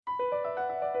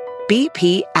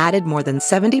BP added more than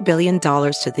 $70 billion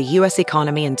to the U.S.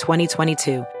 economy in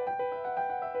 2022.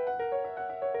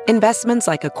 Investments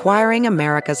like acquiring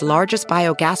America's largest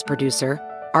biogas producer,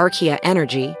 Archaea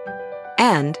Energy,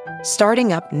 and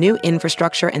starting up new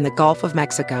infrastructure in the Gulf of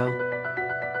Mexico.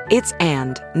 It's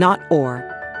and, not or.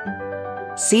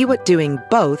 See what doing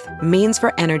both means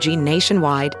for energy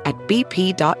nationwide at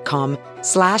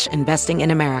bp.com/investing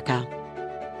in America.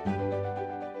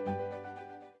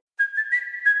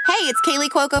 Hey, it's Kaylee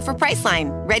Cuoco for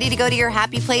Priceline. Ready to go to your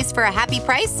happy place for a happy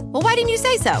price? Well, why didn't you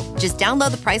say so? Just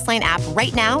download the Priceline app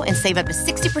right now and save up to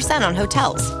 60% on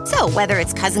hotels. So whether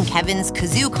it's Cousin Kevin's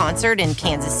Kazoo Concert in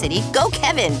Kansas City, go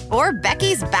Kevin, or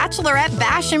Becky's Bachelorette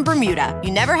Bash in Bermuda,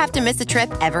 you never have to miss a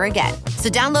trip ever again. So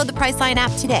download the Priceline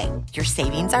app today. Your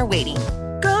savings are waiting.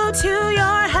 Go to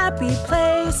your happy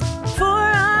place for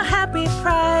a happy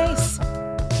price.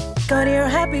 Go to your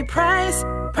happy price,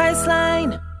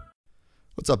 Priceline.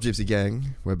 What's up, Gypsy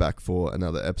Gang? We're back for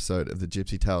another episode of the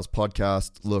Gypsy Tales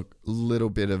podcast. Look, little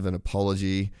bit of an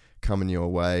apology coming your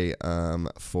way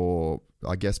for,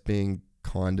 I guess, being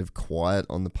kind of quiet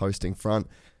on the posting front.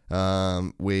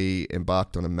 We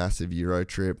embarked on a massive Euro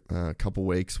trip. A couple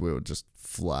weeks, we were just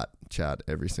flat chat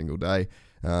every single day.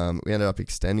 We ended up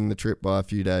extending the trip by a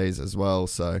few days as well,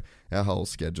 so our whole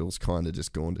schedule's kind of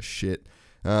just gone to shit.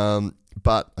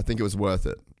 But I think it was worth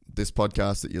it. This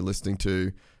podcast that you're listening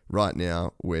to right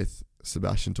now with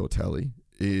Sebastian Tortelli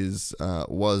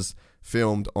was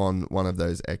filmed on one of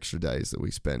those extra days that we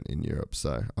spent in Europe.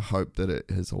 So I hope that it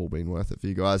has all been worth it for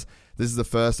you guys. This is the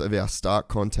first of our Start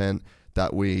content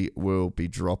that we will be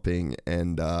dropping.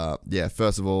 And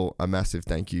first of all, a massive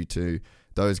thank you to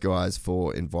those guys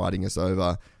for inviting us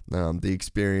over. The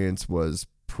experience was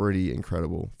pretty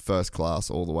incredible. First class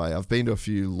all the way. I've been to a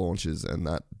few launches and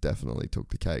that definitely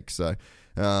took the cake. So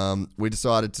we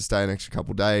decided to stay an extra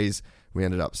couple days. We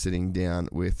ended up sitting down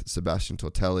with Sebastian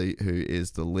Tortelli, who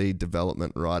is the lead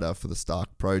development writer for the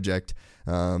Stark project.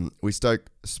 We spoke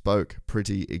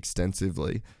pretty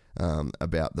extensively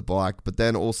about the bike, but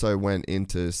then also went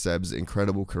into Seb's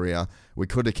incredible career. We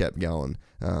could have kept going,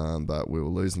 but we were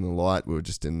losing the light. We were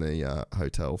just in the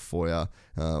hotel foyer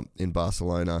in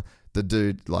Barcelona. The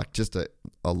dude, like, just a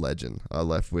legend. I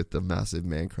left with a massive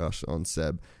man crush on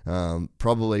Seb.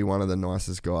 Probably one of the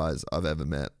nicest guys I've ever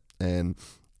met. And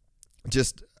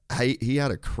just, he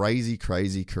had a crazy,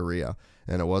 crazy career.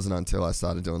 And it wasn't until I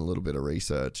started doing a little bit of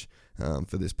research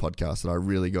for this podcast that I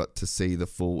really got to see the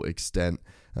full extent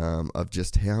of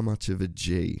just how much of a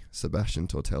G Sebastian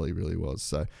Tortelli really was.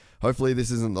 So hopefully this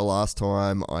isn't the last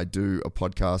time I do a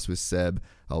podcast with Seb.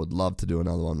 I would love to do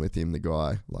another one with him. The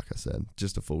guy, like I said,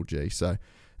 just a full G. So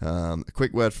a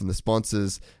quick word from the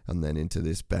sponsors and then into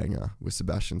this banger with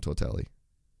Sebastian Tortelli.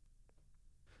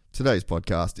 Today's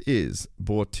podcast is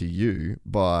brought to you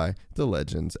by the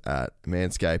legends at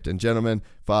Manscaped. And gentlemen,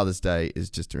 Father's Day is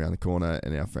just around the corner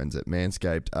and our friends at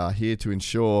Manscaped are here to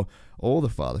ensure all the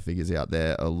father figures out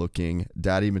there are looking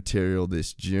daddy material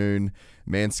this June.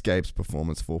 Manscaped's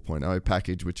Performance 4.0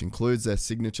 package, which includes their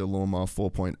signature Lawnmower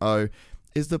 4.0,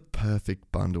 is the perfect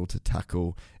bundle to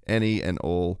tackle any and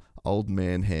all old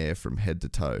man hair from head to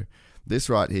toe. This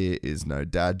right here is no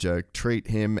dad joke. Treat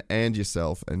him and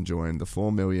yourself and join the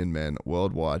 4 million men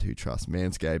worldwide who trust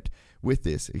Manscaped with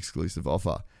this exclusive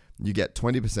offer. You get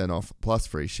 20% off plus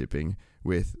free shipping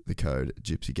with the code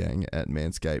GYPSYGANG at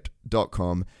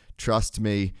manscaped.com. Trust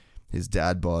me, his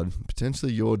dad bod,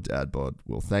 potentially your dad bod,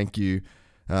 will thank you.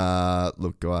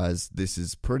 Look, guys, this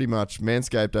is pretty much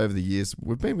Manscaped over the years.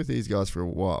 We've been with these guys for a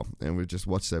while, and we've just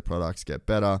watched their products get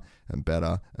better and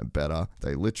better and better.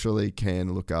 They literally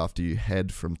can look after you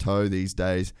head from toe these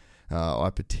days.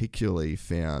 I particularly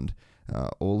found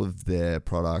all of their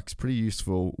products pretty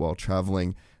useful while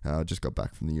traveling. Just got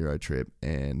back from the Euro trip,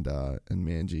 and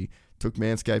Manji took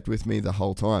Manscaped with me the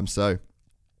whole time. So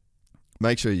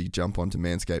make sure you jump onto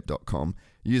manscaped.com,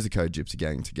 use the code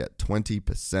GYPSYGANG to get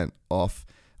 20% off.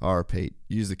 I repeat,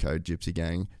 use the code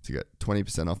GYPSYGANG to get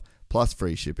 20% off plus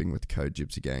free shipping with the code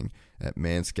GYPSYGANG at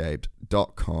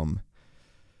manscaped.com.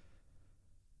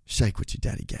 Shake what your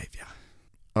daddy gave you.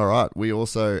 All right, we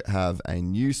also have a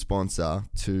new sponsor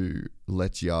to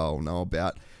let y'all know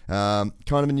about. Kind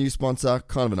of a new sponsor,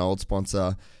 kind of an old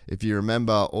sponsor. If you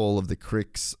remember all of the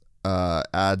Cricks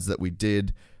ads that we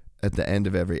did, at the end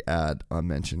of every ad, I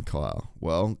mentioned Kyle.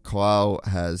 Well, Kyle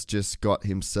has just got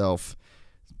himself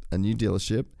a new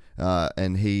dealership,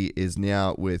 and he is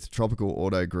now with Tropical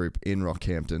Auto Group in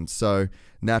Rockhampton. So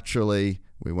naturally,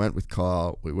 we went with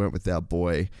Kyle, we went with our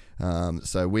boy.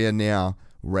 So we are now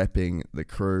repping the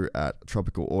crew at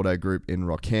Tropical Auto Group in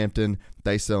Rockhampton.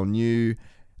 They sell new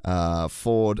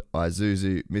Ford,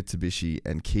 Isuzu, Mitsubishi,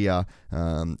 and Kia.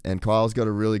 And Kyle's got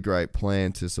a really great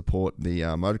plan to support the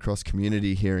motocross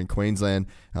community here in Queensland.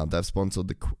 They've sponsored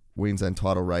the Queensland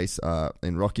title race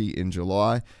in Rocky in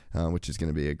July, which is going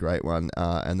to be a great one.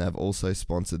 And they've also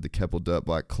sponsored the Keppel Dirt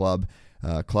Bike Club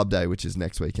Day, which is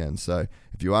next weekend. So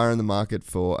if you are in the market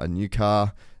for a new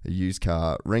car, a used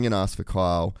car, ring and ask for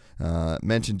Kyle,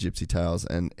 mention Gypsy Tales,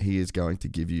 and he is going to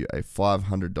give you a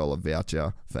 $500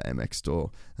 voucher for MX Store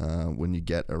when you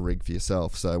get a rig for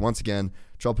yourself. So once again,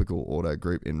 Tropical Auto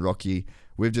Group in Rocky.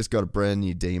 We've just got a brand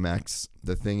new D-Max.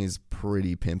 The thing is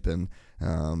pretty pimpin'.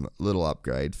 Little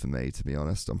upgrade for me, to be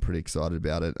honest. I'm pretty excited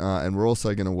about it. And we're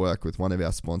also going to work with one of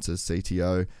our sponsors,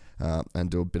 CTO, and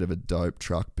do a bit of a dope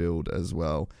truck build as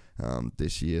well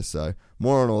this year. So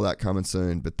more on all that coming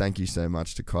soon. But thank you so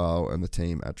much to Kyle and the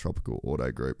team at Tropical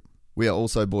Auto Group. We are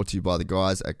also brought to you by the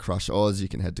guys at Crush Oz. You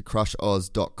can head to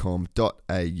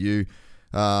crushoz.com.au.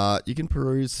 You can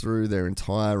peruse through their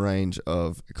entire range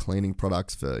of cleaning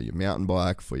products for your mountain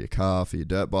bike, for your car, for your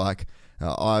dirt bike.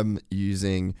 I'm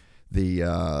using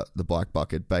the bike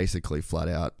bucket basically flat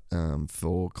out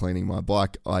for cleaning my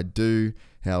bike. I do,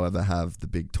 however, have the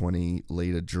big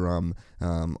 20-litre drum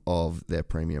of their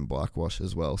premium bike wash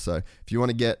as well. So if you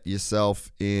want to get yourself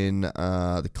in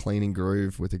the cleaning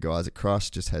groove with the guys at Crush,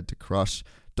 just head to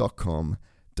crush.com.au.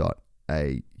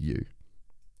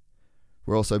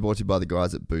 We're also brought to you by the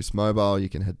guys at Boost Mobile. You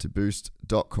can head to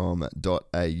boost.com.au.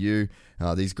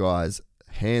 These guys,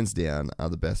 hands down, are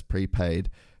the best prepaid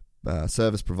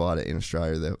service provider in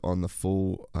Australia. They're on the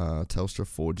full Telstra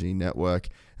 4G network.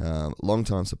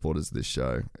 Long-time supporters of this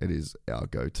show. It is our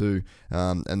go-to.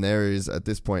 And there is, at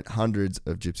this point, hundreds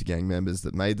of Gypsy Gang members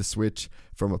that made the switch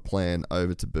from a plan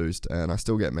over to Boost. And I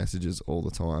still get messages all the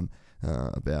time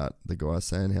about the guys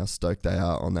saying how stoked they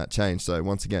are on that change. So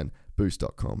once again,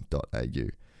 boost.com.au.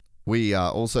 We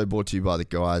are also brought to you by the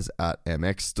guys at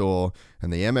MX Store,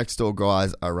 and the MX Store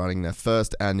guys are running their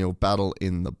first annual Battle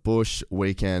in the Bush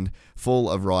weekend, full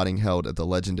of riding held at the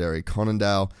legendary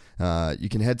Conondale. You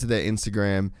can head to their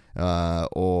Instagram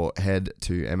or head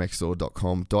to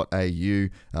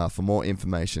mxstore.com.au for more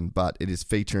information, but it is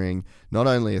featuring not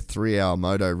only a 3-hour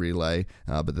moto relay,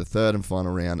 but the third and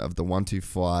final round of the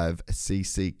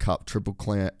 125cc Cup Triple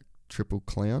Crown.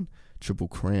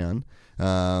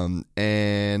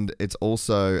 And it's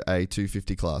also a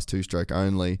 250 class, 2-stroke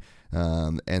only,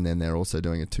 and then they're also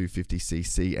doing a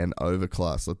 250cc and over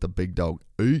class. Let the big dog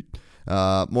eat.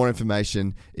 More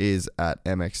information is at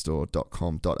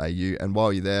mxstore.com.au, and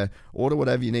while you're there, order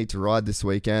whatever you need to ride this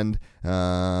weekend.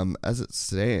 As it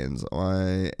stands,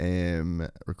 I am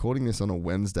recording this on a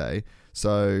Wednesday,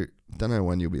 so don't know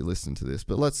when you'll be listening to this,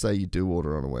 but let's say you do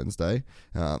order on a Wednesday,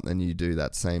 and you do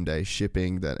that same day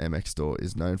shipping that MX Store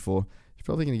is known for. You're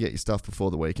probably going to get your stuff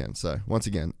before the weekend. So once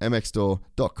again,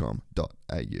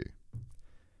 mxstore.com.au.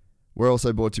 We're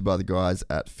also brought to you by the guys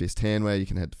at Fist Handwear. You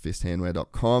can head to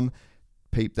fisthandwear.com.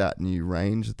 Peep that new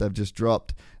range that they've just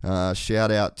dropped.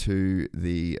 Shout out to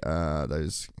the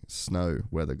those snow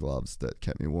weather gloves that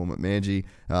kept me warm at Manji,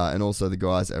 and also the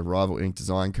guys at Rival Ink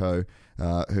Design Co.,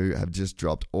 who have just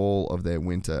dropped all of their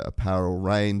winter apparel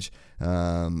range.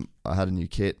 I had a new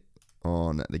kit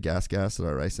on the Gas that I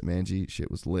raced at Manji.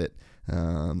 Shit was lit.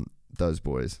 Those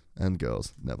boys and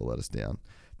girls never let us down.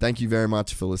 Thank you very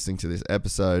much for listening to this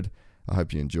episode. I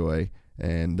hope you enjoy,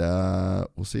 and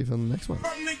we'll see you on the next one.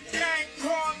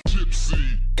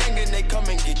 Gypsy. Gang and they come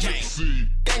and get gypsy.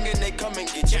 Gang and they come and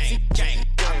get gypsy. Gang.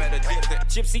 I met a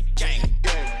gypsy. Gang.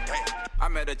 I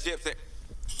met a gypsy.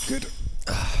 Good.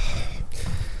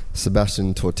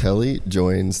 Sebastian Tortelli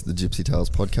joins the Gypsy Tales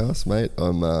podcast, mate.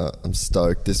 I'm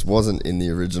stoked. This wasn't in the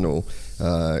original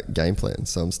game plan,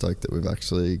 so I'm stoked that we've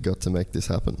actually got to make this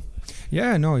happen.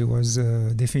 Yeah, no, it was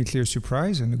definitely a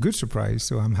surprise and a good surprise.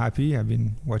 So I'm happy. I've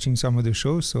been watching some of the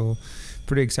shows, so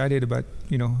pretty excited about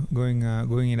going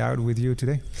it out with you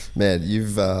today. Man,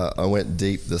 I went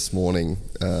deep this morning.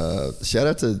 Shout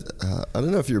out to I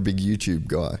don't know if you're a big YouTube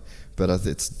guy, but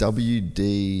it's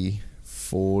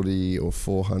WD40 or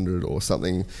 400 or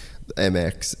something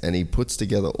MX, and he puts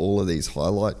together all of these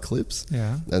highlight clips.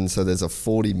 Yeah. And so there's a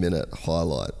 40-minute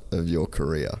highlight of your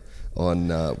career on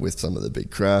with some of the big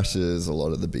crashes, a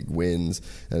lot of the big wins,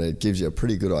 and it gives you a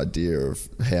pretty good idea of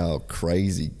how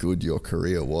crazy good your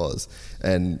career was.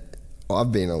 And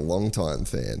I've been a long time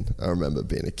fan. I remember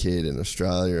being a kid in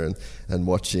Australia and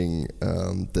watching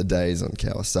the days on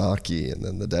Kawasaki, and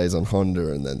then the days on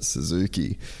Honda, and then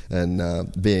Suzuki, and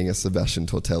being a Sebastian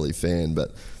Tortelli fan.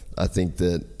 But I think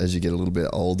that as you get a little bit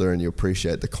older and you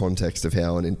appreciate the context of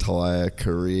how an entire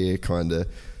career kind of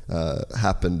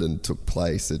happened and took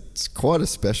place. It's quite a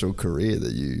special career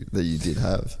that you did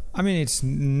have. I mean, it's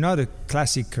not a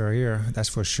classic career, that's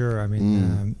for sure. I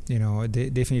mean,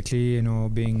 definitely,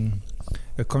 being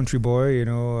a country boy,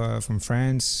 from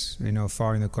France,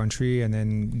 far in the country, and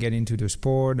then get into the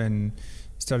sport and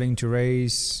starting to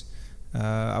race.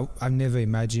 I've never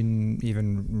imagined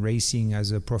even racing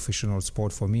as a professional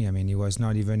sport for me. I mean, it was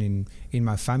not even in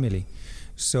my family.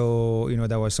 So,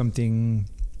 that was something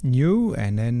new.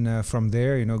 And then from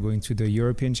there, going to the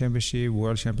European Championship,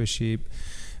 World Championship,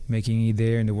 making it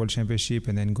there in the World Championship,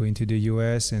 and then going to the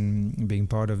US and being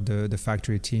part of the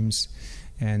factory teams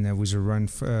and with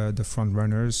the front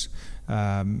runners.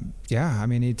 I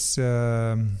mean, it's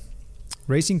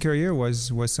racing career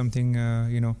was something,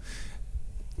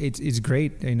 it's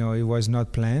great. It was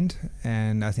not planned,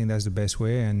 and I think that's the best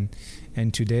way.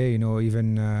 And today,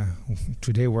 even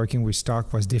today working with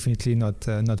Stark was definitely not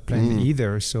planned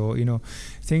either. So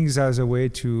things as a way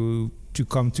to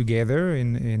come together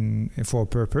in for a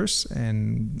purpose,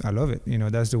 and I love it.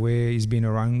 That's the way it's been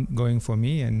around going for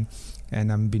me, and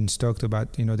I'm been stoked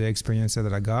about the experience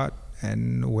that I got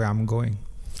and where I'm going.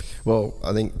 Well,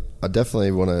 I think I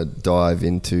definitely want to dive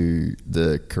into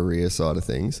the career side of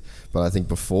things, but I think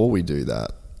before we do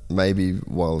that, maybe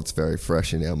while it's very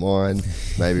fresh in our mind,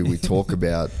 maybe we talk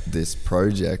about this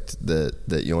project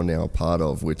that you're now a part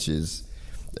of, which is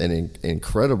an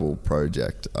incredible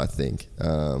project, I think,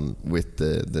 with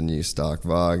the new Stark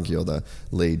Varg. You're the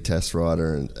lead test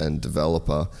rider and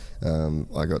developer.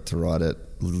 I got to ride it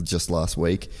just last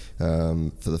week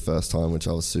for the first time, which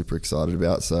I was super excited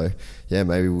about. So yeah,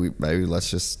 maybe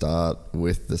let's just start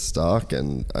with the Stark,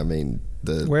 and I mean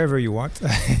wherever you want.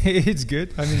 It's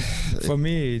good. I mean, for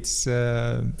me, it's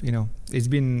it's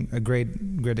been a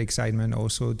great excitement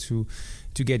also to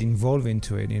get involved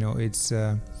into it. It's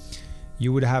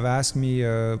you would have asked me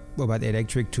about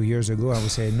electric 2 years ago, I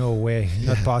would say no way,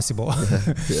 not possible.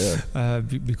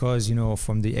 Because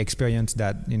from the experience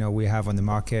that we have on the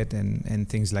market and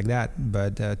things like that.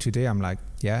 But today I'm like,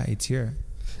 yeah, it's here.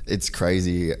 It's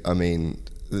crazy. I mean,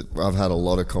 I've had a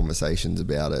lot of conversations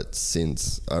about it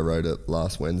since I rode it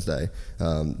last Wednesday,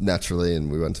 naturally, and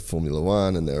we went to Formula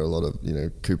One, and there were a lot of,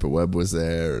 Cooper Webb was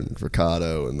there, and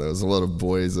Ricardo, and there was a lot of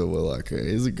boys that were like, hey,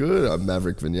 is it good?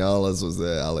 Maverick Vinales was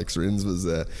there, Alex Rins was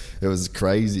there. It was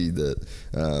crazy that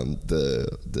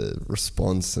the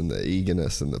response and the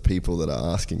eagerness and the people that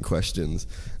are asking questions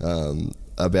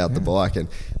about the bike. And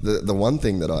the one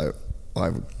thing that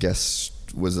I guess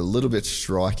was a little bit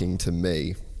striking to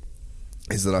me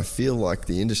is that I feel like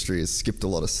the industry has skipped a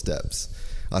lot of steps.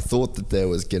 I thought that there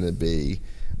was going to be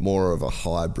more of a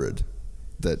hybrid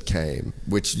that came,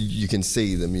 which you can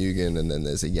see the Mugen, and then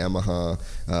there's a Yamaha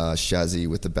chassis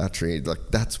with the battery.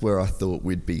 Like, that's where I thought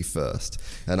we'd be first.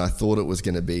 And I thought it was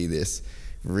going to be this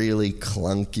really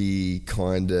clunky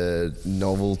kind of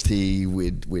novelty.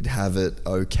 We'd have it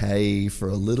okay for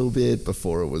a little bit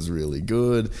before it was really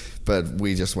good, but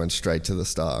we just went straight to the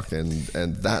Stark, and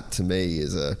that to me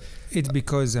is a... It's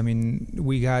because, I mean,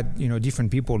 we got,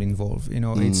 different people involved.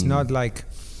 It's not like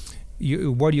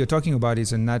what you're talking about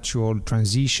is a natural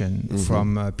transition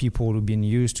from people who've been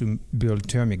used to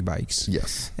build thermic bikes.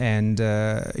 Yes. And,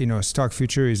 Stark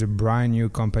Future is a brand new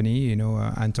company.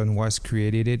 Anton Was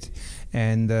created it,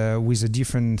 and with a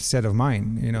different set of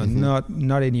mind,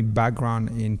 not any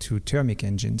background into thermic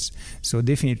engines. So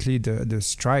definitely the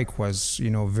strike was,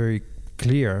 very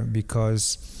clear,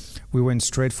 because we went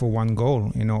straight for one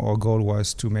goal. Our goal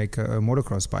was to make a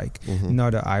motocross bike,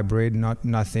 not a hybrid,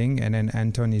 nothing. And then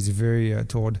Anton is very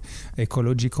toward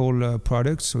ecological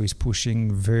products, so he's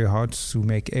pushing very hard to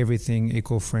make everything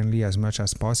eco-friendly as much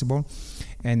as possible.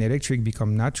 And electric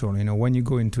become natural. When you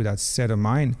go into that set of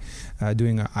mind,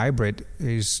 doing a hybrid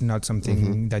is not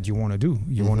something that you want to do.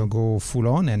 You want to go full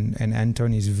on, and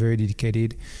Anton is very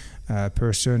dedicated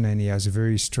person, and he has a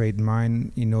very straight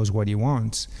mind. He knows what he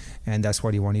wants, and that's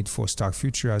what he wanted for Stark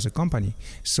Future as a company.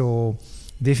 So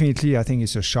definitely, I think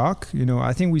it's a shock.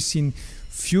 I think we've seen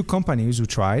few companies who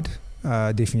tried,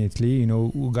 definitely,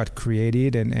 who got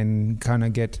created and kind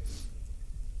of get,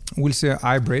 we'll say, a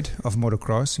hybrid of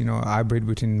motocross, a hybrid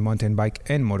between mountain bike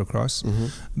and motocross.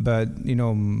 But,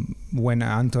 when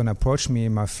Anton approached me,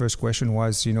 my first question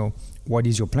was, what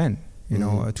is your plan?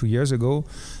 2 years ago.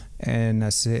 And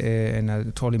I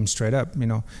told him straight up,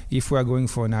 if we are going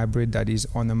for an hybrid that is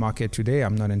on the market today,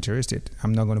 I'm not interested.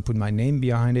 I'm not going to put my name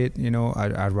behind it.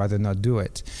 I'd rather not do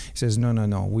it. He says,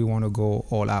 no, we want to go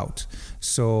all out.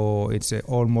 So it's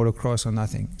all motocross or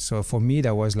nothing. So for me,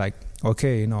 that was like,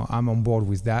 okay, I'm on board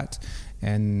with that.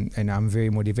 and I'm very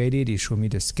motivated. He showed me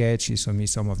the sketch, he showed me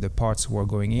some of the parts were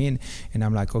going in, and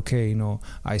I'm like, okay, you know,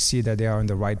 I see that they are on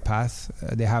the right path.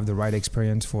 They have the right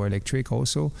experience for electric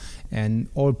also, and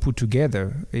all put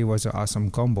together, it was an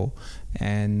awesome combo.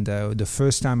 And the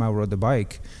first time I rode the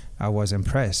bike, I was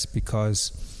impressed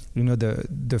because, you know,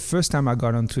 the first time I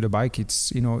got onto the bike,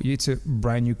 it's, you know, it's a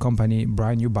brand new company,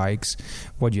 brand new bikes.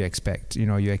 What do you expect? You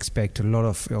know, you expect a lot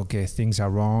of, okay, things are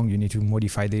wrong, you need to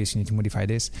modify this, you need to modify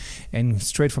this. And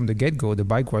straight from the get-go, the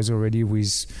bike was already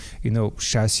with, you know,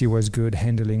 chassis was good,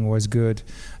 handling was good,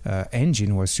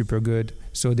 engine was super good.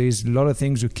 So there's a lot of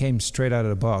things who came straight out of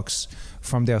the box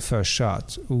from their first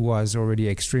shot, who was already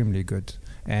extremely good.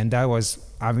 And that was,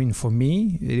 I mean, for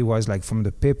me, it was like from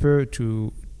the paper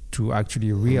to actually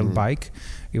a real bike,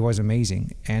 it was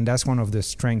amazing. And that's one of the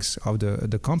strengths of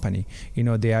the company. You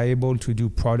know, they are able to do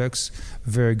products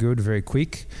very good, very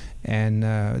quick, and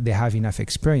they have enough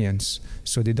experience,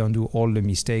 so they don't do all the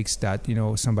mistakes that, you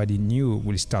know, somebody new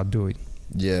will start doing.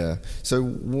 Yeah. So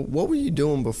what were you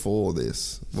doing before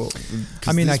this? Well,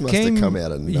 I mean, this must have come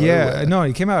out of nowhere. Yeah, no,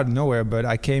 it came out of nowhere. But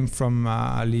I came from,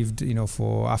 I lived, you know,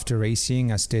 after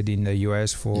racing, I stayed in the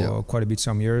US for quite a bit,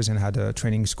 some years, and had a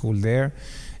training school there.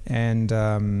 And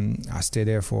I stayed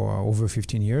there for over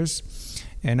 15 years.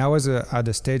 And I was at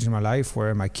a stage in my life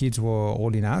where my kids were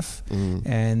old enough,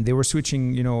 and they were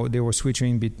switching, you know,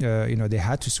 they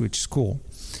had to switch school.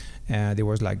 There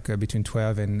was like between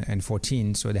 12 and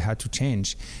 14, so they had to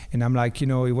change. And I'm like, you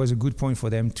know, it was a good point for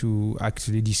them to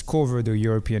actually discover the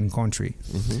European country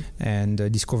and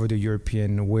discover the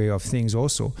European way of things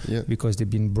also, because they've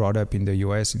been brought up in the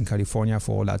US, in California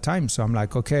for all that time. So I'm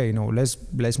like, okay, you know,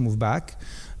 let's move back.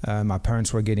 My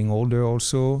parents were getting older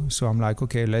also, so I'm like,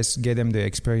 okay, let's get them the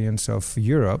experience of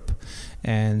Europe.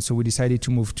 And so we decided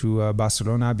to move to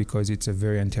Barcelona because it's a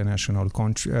very international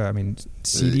country.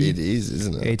 City. It is,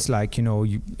 isn't it? It's like, you know,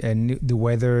 and the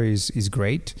weather is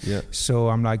great. Yeah. So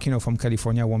I'm like, you know, from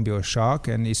California won't be a shock,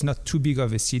 and it's not too big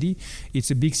of a city. It's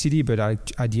a big city, but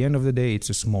at the end of the day, it's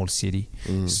a small city.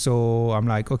 So I'm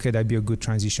like, okay, that'd be a good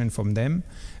transition for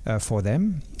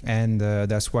them, and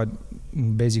that's what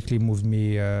basically moved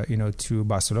me, to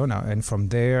Barcelona. And from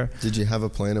there, did you have a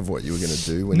plan of what you were going to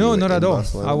do? No, not at all.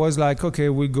 Barcelona? I was like, okay,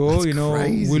 we'll go. That's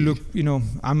crazy. We'll look.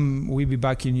 We'll be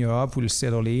back in Europe. We'll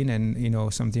settle in,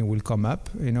 and something will come up.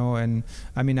 And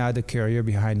I mean, I had a career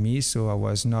behind me, so I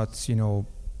was not,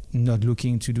 not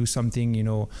looking to do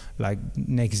something, like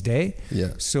next day. Yeah.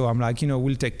 So I'm like,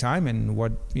 we'll take time,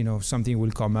 and something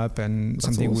will come up, and That's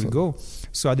something awesome. will go.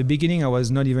 So at the beginning, I was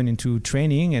not even into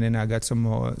training, and then I got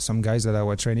some guys that I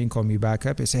was training call me back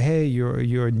up and say, hey,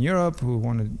 you're in Europe, we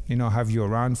want to have you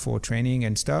around for training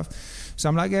and stuff. So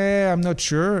I'm like, I'm not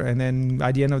sure. And then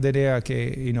at the end of the day,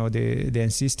 okay, they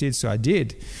insisted, so I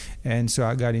did. And so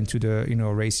I got into the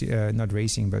not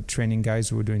racing, but training guys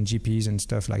who were doing GPs and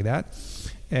stuff like that.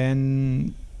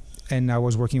 And I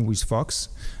was working with Fox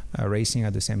Racing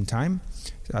at the same time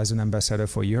as an ambassador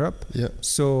for Europe. Yeah.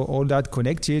 So all that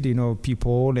connected,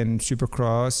 people and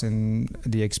Supercross and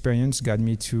the experience got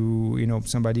me to,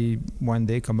 somebody one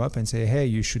day come up and say, hey,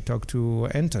 you should talk to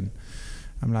Anton.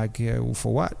 I'm like, yeah,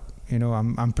 for what?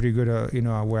 I'm pretty good at,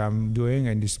 where I'm doing,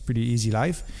 and it's pretty easy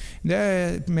life.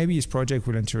 Maybe his project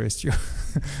will interest you.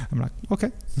 I'm like,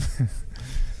 okay.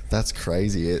 That's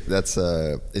crazy. It's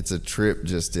a trip,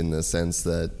 just in the sense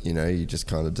that, you just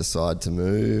kind of decide to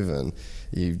move, and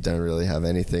you don't really have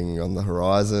anything on the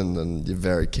horizon, and you're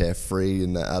very carefree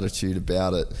in the attitude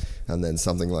about it. And then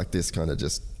something like this kind of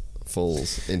just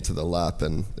falls into the lap,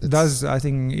 and I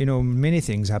think many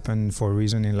things happen for a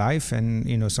reason in life,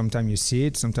 and sometimes you see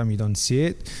it, sometimes you don't see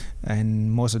it,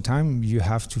 and most of the time you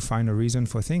have to find a reason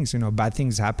for things. Bad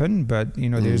things happen, but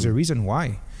there's a reason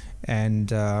why,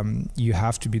 and you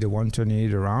have to be the one turning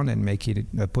it around and make it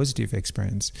a positive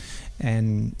experience.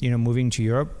 And moving to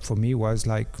Europe for me was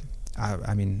like,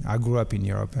 I grew up in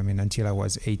Europe until I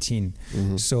was 18.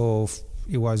 So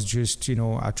it was just,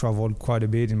 I traveled quite a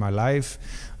bit in my life.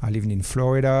 I lived in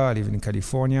Florida, I lived in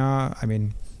California.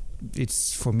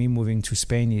 It's, for me, moving to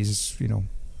Spain is,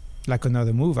 like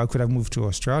another move. I could have moved to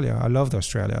Australia. I loved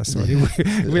Australia. So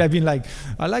it would have been like,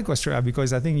 I like Australia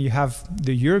because I think you have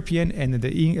the European and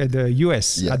the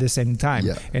US at the same time.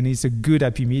 Yeah. And it's a good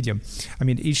happy medium.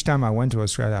 Each time I went to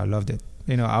Australia, I loved it.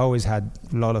 I always had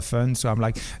a lot of fun. So I'm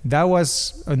like, that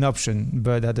was an option.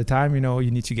 But at the time,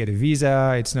 you need to get a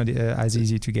visa. It's not as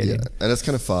easy to get in. And it's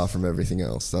kind of far from everything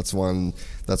else. That's one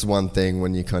thing.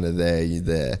 When you're kind of there, you're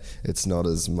there. It's not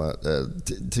as much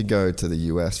to go to the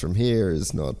US from here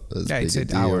is not as big it's a 8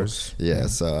 deal. hours. Yeah,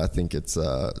 so I think it's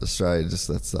Australia, just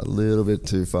that's a little bit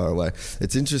too far away.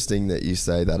 It's interesting that you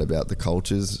say that about the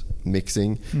cultures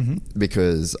mixing,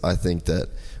 because I think that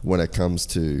when it comes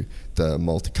to the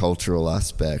multicultural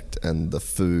aspect and the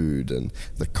food and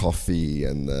the coffee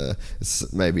and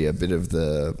maybe a bit of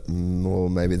the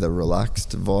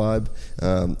relaxed vibe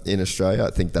in Australia, I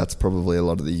think that's probably a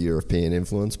lot of the European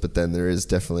influence. But then there is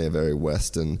definitely a very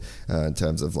Western in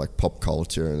terms of like pop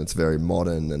culture, and it's very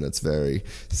modern, and it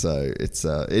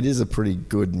is a pretty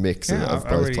good mix of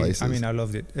both places. I mean, I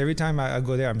loved it. Every time I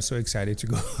go there, I'm so excited to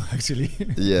go. Actually.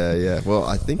 Yeah. Well,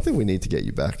 I think that we need to get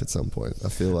you back at some point. I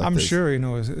feel like I'm sure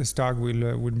Stark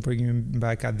will bring him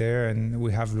back out there, and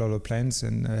we have a lot of plans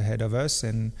and ahead of us,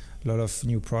 and a lot of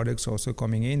new products also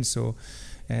coming in. So,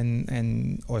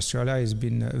 and Australia has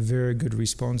been a very good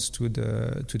response to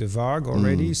the VARG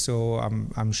already. So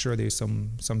I'm sure there's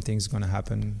some things going to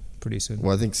happen pretty soon.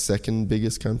 Well, I think second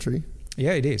biggest country.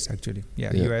 Yeah, it is actually.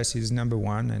 Yeah, US is number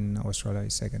 1 and Australia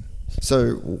is second.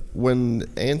 So when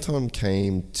Anton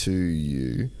came to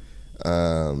you,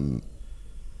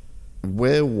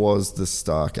 where was the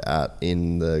Stark at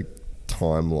in the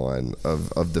timeline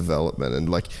of development? And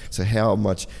like, so how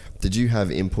much did you have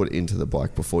input into the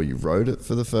bike before you rode it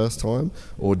for the first time,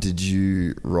 or did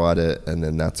you ride it and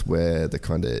then that's where the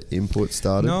kind of input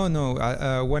started?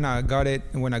 No. When I got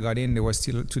in, there was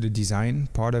still to the design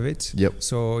part of it. Yep.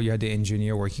 So you had the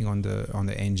engineer working on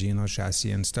the engine or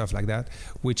chassis and stuff like that,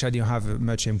 which I didn't have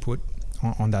much input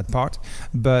on that part.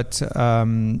 But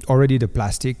already the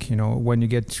plastic, when you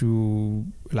get to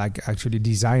like actually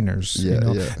designers,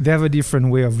 they have a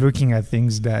different way of looking at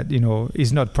things that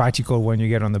is not practical when you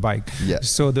get on the bike.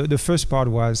 So the first part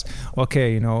was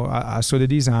okay, I saw the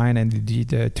design and the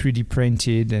 3D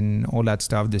printed and all that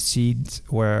stuff, the seat,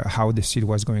 how the seat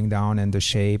was going down and the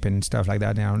shape and stuff like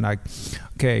that, and I'm like,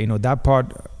 okay, that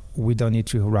part we don't need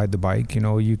to ride the bike.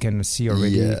 You can see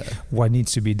already what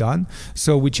needs to be done.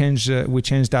 So we changed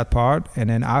that part, and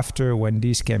then after when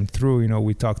this came through,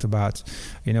 we talked about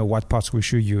what parts we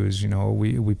should use.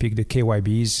 We picked the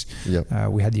KYBs.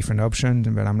 We had different options,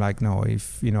 but I'm like, no,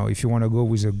 if you want to go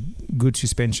with a good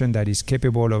suspension that is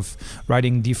capable of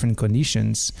riding different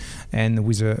conditions and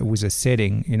with a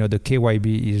setting, the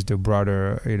KYB is the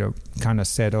broader kind of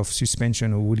set of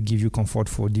suspension who will give you comfort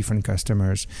for different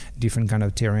customers, different kind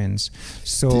of terrain.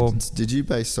 So did you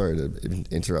base, sorry to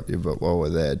interrupt you, but while we're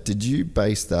there, did you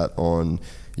base that on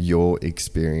your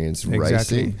experience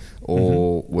racing,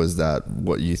 or was that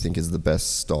what you think is the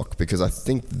best stock? Because I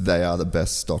think they are the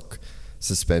best stock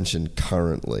suspension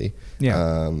currently.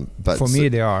 But for me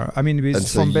they are. I mean,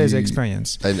 it's from base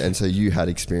experience. And so you had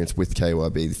experience with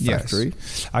KYB factory?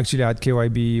 Yes. Actually, I had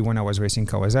KYB when I was racing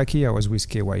Kawasaki. I was with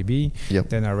KYB.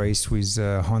 Then I raced with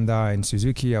Honda and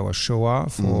Suzuki. I was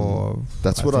Showa for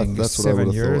that's what I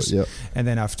 7 years. And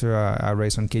then after I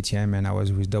raced on KTM and I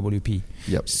was with WP.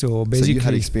 So basically, you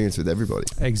had experience with everybody.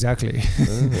 Exactly.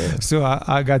 So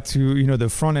I got to the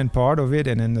front end part of it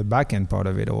and then the back end part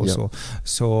of it also.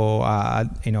 So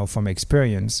from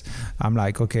experience, I'm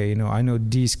like, okay, I know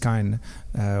this kind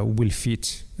will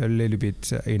fit a little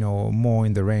bit, more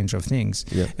in the range of things.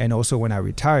 And also when I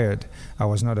retired, I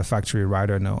was not a factory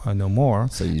rider no more.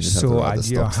 So you just I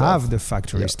didn't have the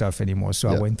factory stuff anymore. So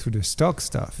I went through the stock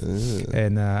stuff,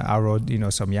 and I rode,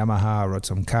 some Yamaha, I rode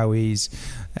some Kawis,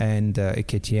 and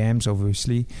KTMs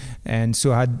obviously, and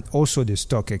so I had also the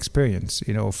stock experience,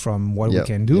 from what we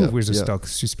can do with the stock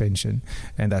suspension,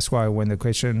 and that's why when the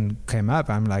question came up,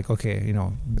 I'm like, okay,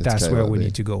 that's where we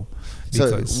need to go.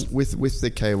 Because so with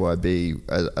the KYB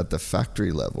at the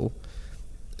factory level,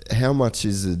 how much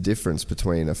is the difference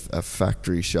between a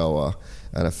factory Showa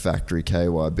and a factory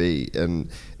KYB? And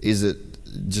is it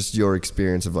just your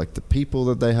experience of like the people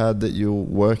that they had that you're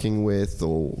working with,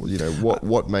 or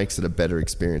what makes it a better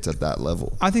experience at that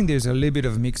level? I think there's a little bit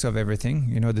of mix of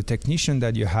everything. The technician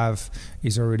that you have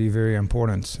is already very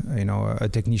important. A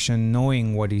technician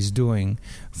knowing what he's doing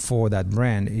for that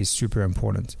brand is super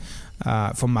important.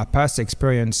 From my past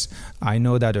experience, I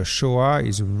know that a Showa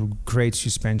is a great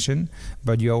suspension,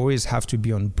 but you always have to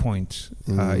be on point.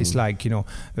 It's like,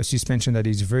 a suspension that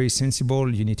is very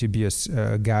sensible. You need to be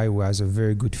a guy who has a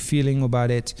very good feeling about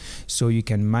it, so you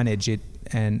can manage it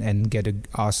and get an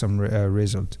awesome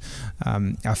result.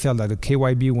 I felt that the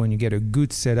KYB, when you get a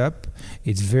good setup,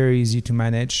 it's very easy to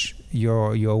manage.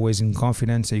 You're always in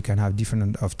confidence, so you can have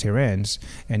different of terrains,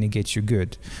 and it gets you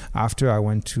good. After I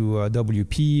went to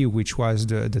WP, which was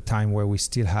the time where we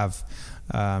still have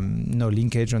no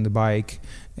linkage on the bike,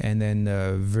 and then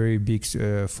very big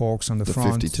forks on the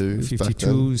front.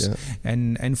 52s. Yeah.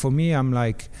 And for me, I'm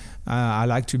like, I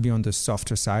like to be on the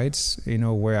softer sides,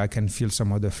 where I can feel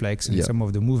some of the flex and some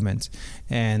of the movement.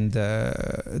 And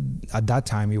at that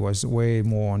time, it was way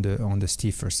more on the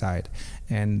stiffer side.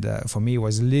 And for me, it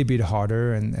was a little bit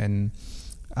harder, and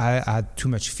I had too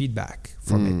much feedback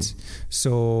from it.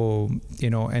 So,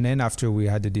 and then after we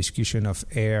had the discussion of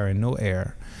air and no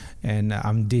air, and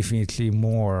I'm definitely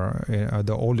more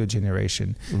the older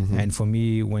generation. And for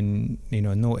me, when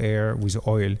no air with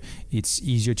oil, it's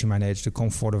easier to manage. The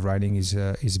comfort of riding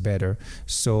is better.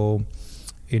 So,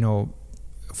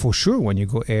 for sure, when you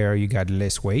go air, you got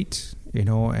less weight.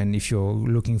 And if you're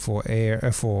looking for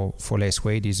air for less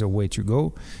weight, is a way to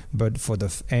go. But for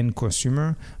the end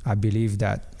consumer, I believe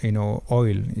that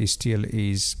oil is still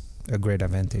a great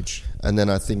advantage. And then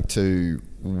I think too,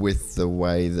 with the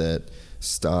way that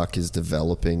Stark is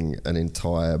developing an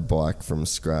entire bike from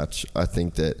scratch, I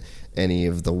think that any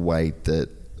of the weight that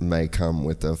may come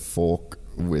with a fork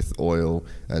with oil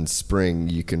and spring,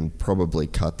 you can probably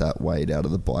cut that weight out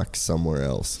of the bike somewhere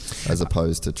else, as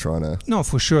opposed to trying to... No,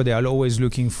 for sure. They are always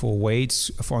looking for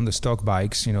weights on the stock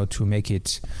bikes, to make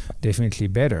it definitely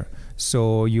better.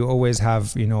 So you always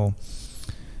have,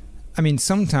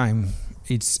 sometimes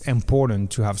it's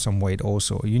important to have some weight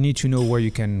also. You need to know where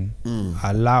you can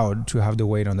allow to have the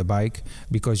weight on the bike,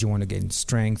 because you want to gain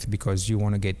strength, because you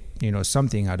want to get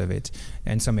something out of it.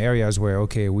 And some areas where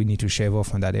we need to shave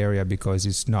off on that area because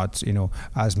it's not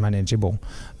as manageable.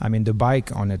 The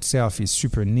bike on itself is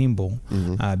super nimble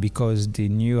because they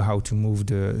knew how to move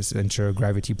the center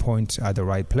gravity point at the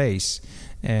right place,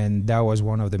 and that was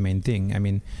one of the main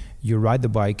thing. You ride the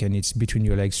bike and it's between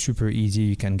your legs, super easy.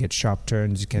 You can get sharp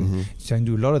turns. You can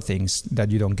do a lot of things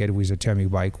that you don't get with a thermic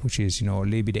bike, which is a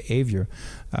little bit heavier.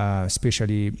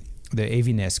 Especially the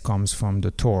heaviness comes from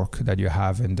the torque that you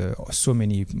have and so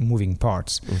many moving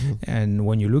parts. And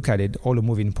when you look at it, all the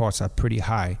moving parts are pretty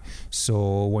high.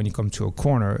 So when you come to a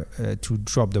corner, to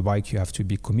drop the bike, you have to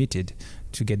be committed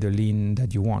to get the lean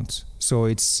that you want. So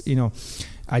it's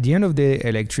at the end of the day,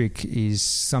 electric is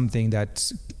something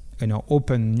that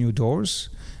open new doors,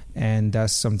 and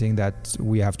that's something that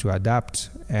we have to adapt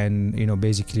and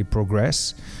basically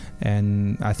progress.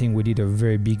 And I think we did a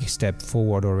very big step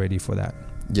forward already for that.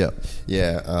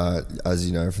 As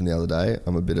you know from the other day,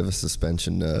 I'm a bit of a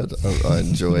suspension nerd.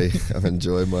 I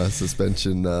enjoy my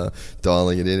suspension,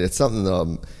 dialing it in. It's something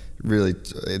that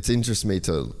it interests me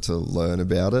to learn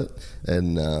about it,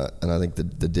 and I think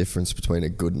the difference between a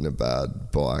good and a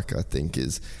bad bike, I think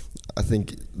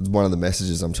one of the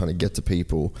messages I'm trying to get to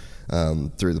people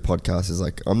through the podcast is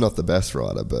like, I'm not the best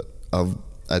rider, but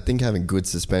I think having good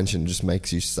suspension just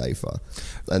makes you safer.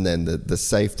 And then the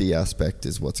safety aspect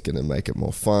is what's going to make it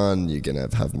more fun. You're going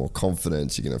to have more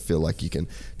confidence. You're going to feel like you can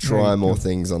try more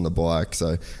things on the bike.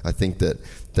 So I think that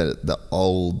the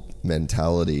old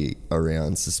mentality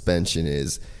around suspension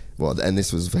is, and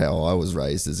this was how I was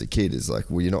raised as a kid, is like,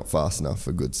 you're not fast enough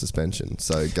for good suspension,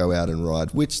 so go out and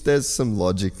ride, which there's some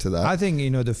logic to that. I think,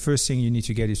 the first thing you need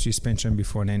to get is suspension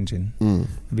before an engine.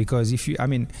 Because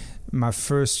my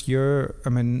first year,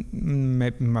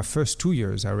 my first 2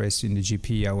 years I raced in the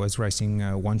GP, I was racing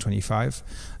 125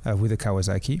 with a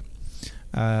Kawasaki.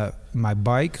 My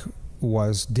bike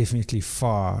was definitely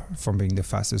far from being the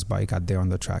fastest bike out there on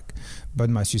the track, but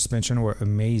my suspension were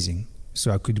amazing.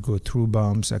 So I could go through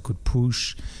bumps, I could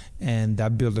push, and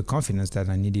that built the confidence that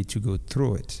I needed to go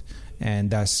through it. And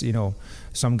that's,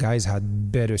 some guys had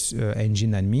better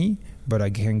engine than me, but I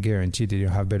can guarantee that you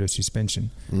have better suspension.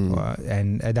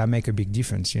 And that make a big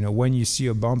difference. When you see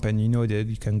a bump and you know that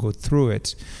you can go through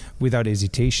it without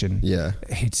hesitation,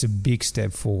 it's a big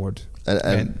step forward.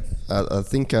 And I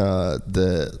think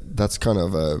that's kind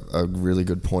of a really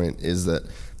good point, is that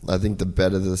I think the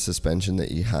better the suspension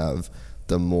that you have,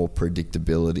 the more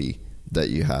predictability that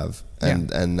you have,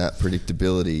 and that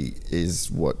predictability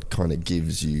is what kind of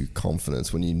gives you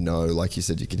confidence when like you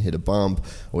said, you can hit a bump,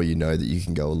 or that you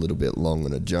can go a little bit long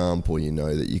on a jump, or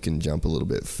that you can jump a little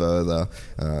bit further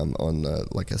on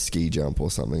like a ski jump or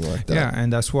something like that.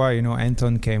 And that's why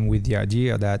Anton came with the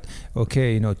idea that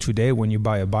today when you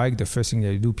buy a bike, the first thing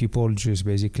they do, people just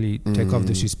basically take off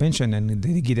the suspension and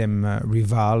they give them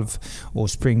revolve or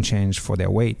spring change for their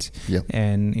weight.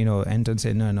 And Anton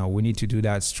said, no, we need to do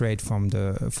that straight for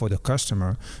the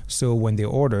customer, so when they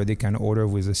order, they can order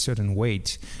with a certain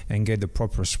weight and get the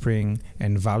proper spring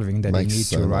and valving that they need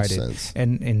to ride it.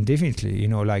 And definitely,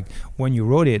 like when you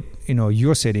rode it,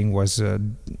 your setting was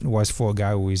was for a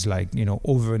guy who is like,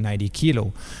 over 90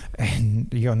 kilo, and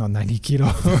you're not 90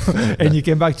 kilo. And he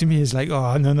came back to me, he's like,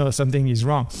 oh, no, something is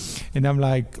wrong. And I'm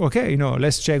like, okay,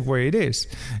 let's check where it is.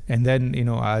 And then,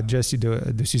 I adjusted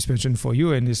the suspension for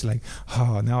you, and it's like,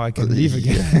 oh, now I can leave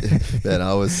again. Man,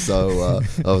 I was so,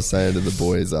 I was saying to the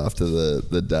boys after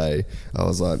the day, I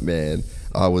was like, man,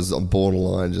 I'm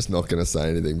borderline just not going to say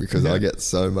anything, because I get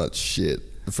so much shit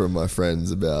from my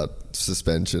friends about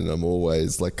suspension. I'm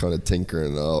always like kind of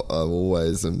tinkering. I'm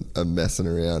always am messing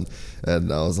around,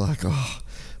 and I was like, oh,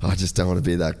 I just don't want to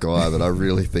be that guy, but I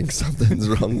really think something's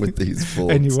wrong with these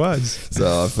forks. And he was. So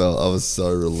I was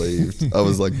so relieved. I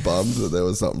was like bummed that there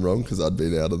was something wrong, because I'd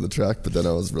been out on the track, but then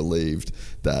I was relieved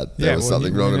that there was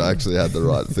something wrong, and I actually had the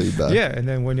right feedback. Yeah, and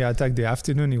then when you attacked the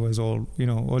afternoon, it was all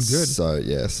all good. So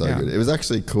good. It was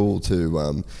actually cool to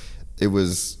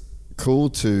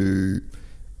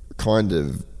kind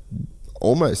of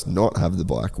almost not have the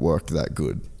bike work that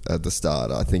good at the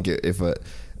start. I think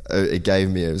it gave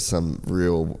me some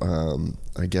real,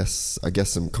 I guess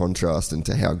some contrast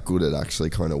into how good it actually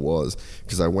kind of was,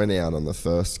 because I went out on the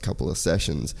first couple of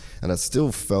sessions and it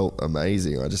still felt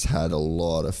amazing. I just had a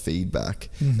lot of feedback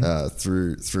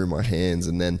through my hands,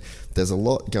 and then there's a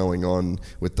lot going on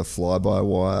with the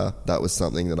fly-by-wire. That was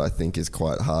something that I think is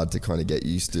quite hard to kind of get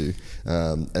used to.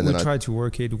 And we try to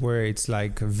work it where it's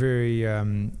like a very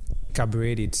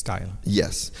carbureted style.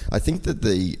 Yes, I think that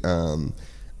the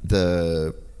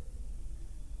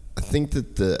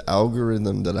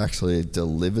algorithm that actually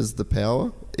delivers the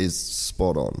power is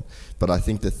spot on. But I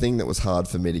think the thing that was hard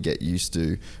for me to get used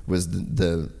to was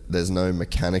there's no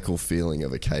mechanical feeling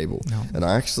of a cable. No. And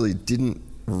I actually didn't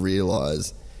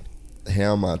realize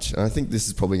how much, and I think this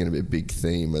is probably going to be a big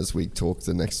theme as we talk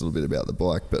the next little bit about the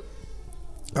bike, but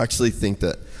I actually think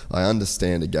that I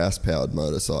understand a gas-powered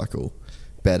motorcycle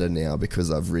better now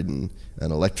because I've ridden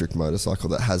an electric motorcycle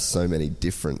that has so many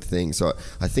different things. So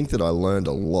I think that I learned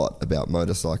a lot about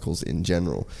motorcycles in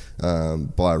general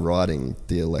by riding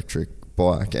the electric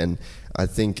bike. And I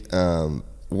think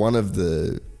one of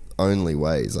the only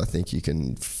ways I think you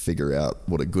can figure out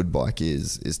what a good bike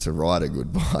is to ride a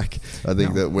good bike. I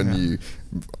think that when you,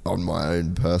 on my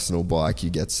own personal bike, you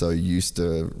get so used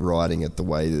to riding it the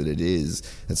way that it is.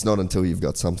 It's not until you've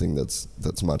got something that's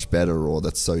much better or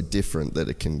that's so different that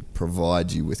it can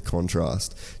provide you with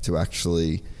contrast to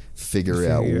actually figure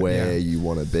out where you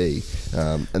want to be.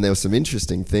 And there were some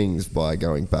interesting things by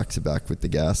going back to back with the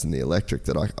gas and the electric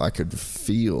that I could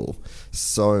feel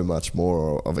so much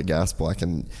more of a gas bike,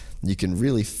 and you can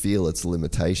really feel its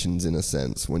limitations in a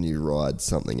sense when you ride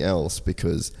something else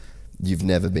because you've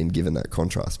never been given that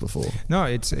contrast before. No,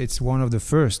 it's one of the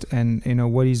first. And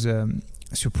what is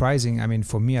surprising, I mean,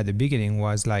 for me at the beginning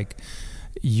was like,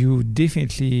 you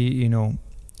definitely,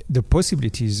 the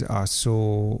possibilities are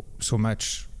so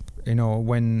much.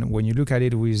 When you look at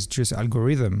it with just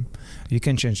algorithm, you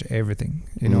can change everything.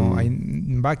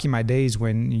 Back in my days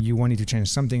when you wanted to change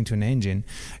something to an engine,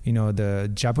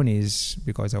 the Japanese,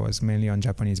 because I was mainly on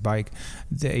Japanese bike,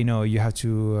 you have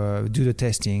to do the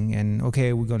testing and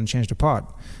okay, we're going to change the part.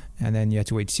 And then you have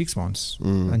to wait 6 months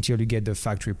until you get the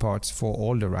factory parts for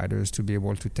all the riders to be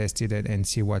able to test it and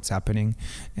see what's happening.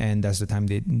 And that's the time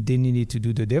they needed to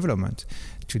do the development.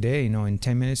 Today, in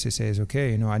 10 minutes, it says,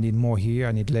 okay, I need more here,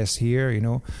 I need less here,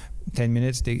 10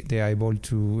 minutes, they are able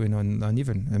to, not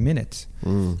even a minute.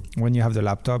 When you have the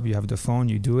laptop, you have the phone,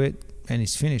 you do it, and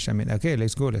it's finished. I mean, okay,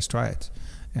 let's go, let's try it.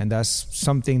 And that's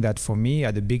something that for me,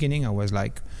 at the beginning, I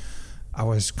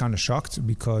was kind of shocked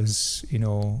because,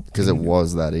 because it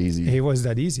was that easy. It was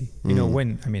that easy.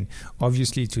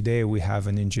 Obviously today we have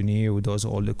an engineer who does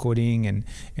all the coding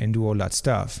and do all that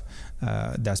stuff.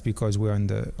 That's because we're on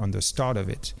the start of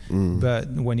it. But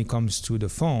when it comes to the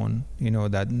phone,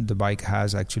 that the bike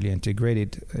has actually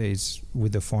integrated is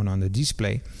with the phone on the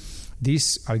display.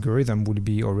 This algorithm will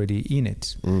be already in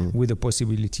it with the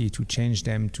possibility to change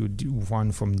them to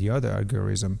one from the other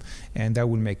algorithm. And that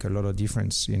will make a lot of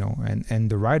difference, and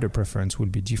the rider preference will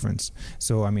be different.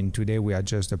 So, today we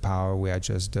adjust the power, we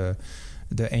adjust the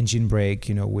engine brake,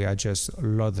 we adjust a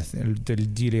lot of the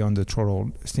delay on the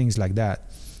throttle, things like that.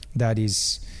 That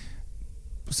is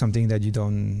something that you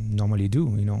don't normally do,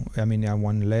 I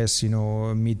want less,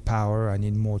 mid power, I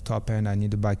need more top end, I need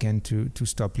the back end to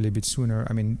stop a little bit sooner.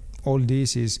 All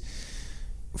this is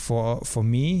for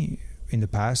me in the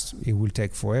past, it will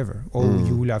take forever. Or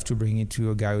you will have to bring it to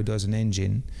a guy who does an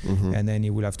engine, and then he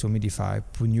will have to humidify,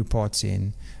 put new parts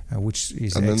in, which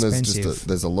is expensive. And then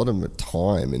there's a lot of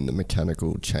time in the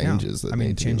mechanical changes that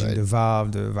need to be made. Changing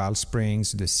the valve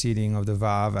springs, the sealing of the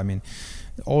valve.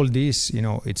 All this,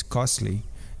 it's costly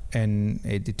and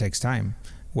it takes time.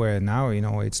 Where now,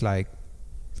 it's like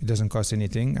It doesn't cost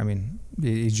anything. I mean,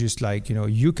 it's just like,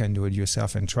 you can do it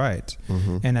yourself and try it.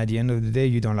 And at the end of the day,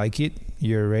 you don't like it,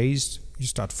 you're erased, you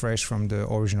start fresh from the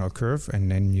original curve, and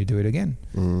then you do it again.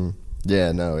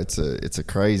 Yeah, no, it's a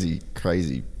crazy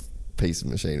piece of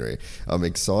machinery. I'm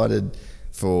excited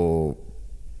for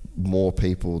more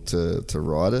people to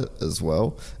ride it as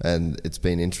well, and it's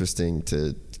been interesting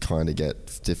to kind of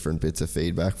get different bits of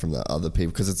feedback from the other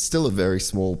people, because it's still a very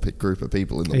small group of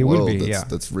people in the world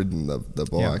that's ridden the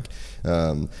bike.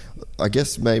 I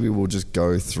guess maybe we'll just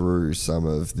go through some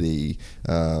of the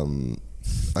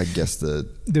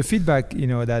the feedback,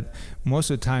 that most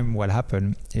of the time what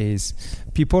happened is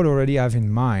people already have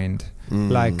in mind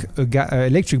like a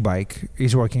electric bike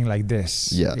is working like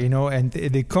this, and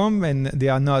they come and they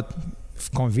are not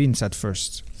convinced at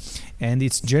first. And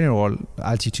it's general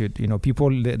altitude,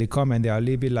 people, they come and they are a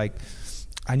little bit like,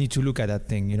 I need to look at that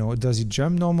thing, does it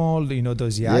jump normal,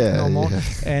 does it act normal?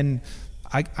 And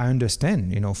I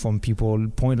understand, from people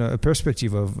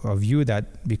perspective of view,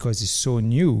 that because it's so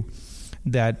new,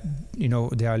 that they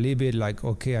are a little bit like,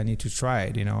 okay, I need to try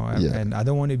it, and I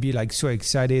don't want to be like so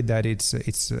excited that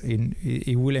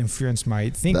it will influence my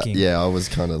thinking. I was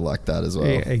kind of like that as well.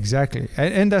 Exactly,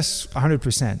 and that's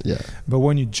 100%. But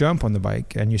when you jump on the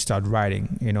bike and you start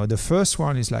riding, the first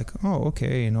one is like, oh,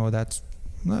 okay, that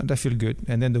feels good,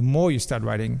 and then the more you start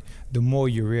riding, the more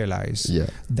you realize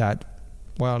that,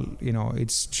 well,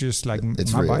 it's just like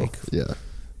it's my real bike.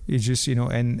 It's just,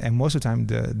 and most of the time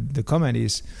the comment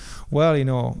is, well,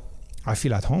 I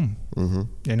feel at home,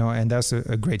 and that's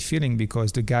a great feeling,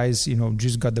 because the guys,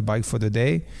 just got the bike for the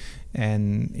day,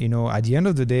 and, at the end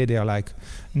of the day, they're like,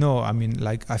 no, I mean,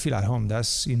 like, I feel at home.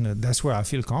 That's, that's where I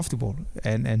feel comfortable.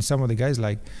 And some of the guys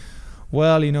like,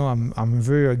 well, I'm a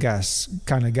very gas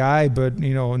kind of guy, but,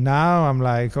 now I'm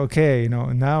like, okay,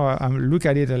 now I'm look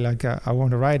at it like I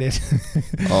want to ride it.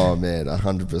 Oh man,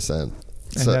 100%. And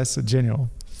that's general.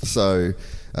 So,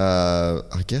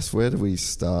 I guess where do we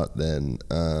start then?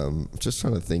 Just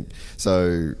trying to think.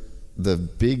 So, the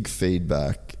big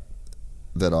feedback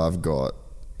that I've got,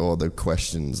 or the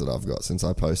questions that I've got since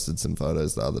I posted some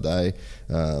photos the other day,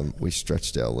 we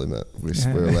stretched our limit.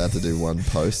 We're allowed to do one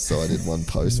post, so I did one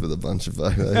post with a bunch of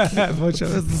photos.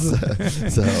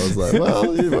 so I was like,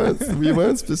 well, you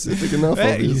weren't specific enough,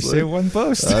 obviously. You said one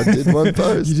post. I did one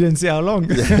post. You didn't say how long.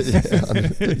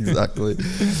 Exactly.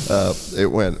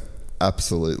 It went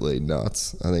absolutely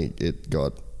nuts. I think it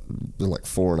got like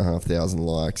 4,500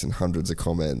 likes and hundreds of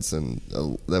comments, and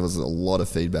there was a lot of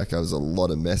feedback. There was a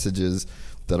lot of messages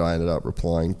that I ended up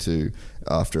replying to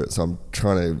after it. So I'm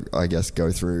trying to, I guess,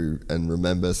 go through and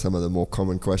remember some of the more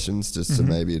common questions just to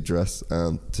maybe address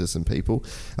to some people.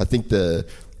 I think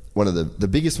one of the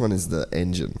biggest one is the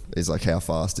engine, is like, how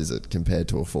fast is it compared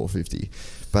to a 450?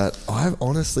 But I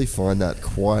honestly find that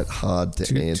quite hard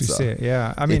to answer. To say,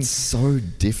 yeah. I mean, it's so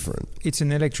different. It's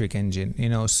an electric engine,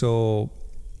 so,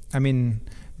 I mean,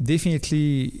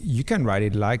 definitely you can ride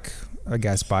it like a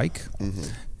gas bike.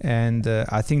 And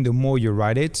I think the more you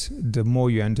ride it, the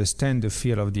more you understand the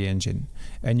feel of the engine,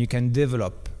 and you can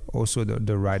develop also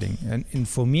the riding. And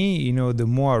for me, the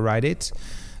more I ride it,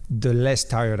 the less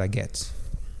tired I get.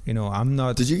 I'm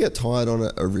not... Did you get tired on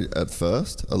it at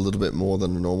first, a little bit more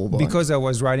than a normal bike? Because I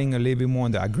was riding a little bit more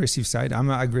on the aggressive side. I'm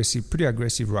pretty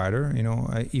aggressive rider,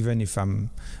 even if I'm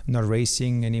not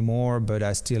racing anymore, but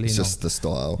I still, it's just the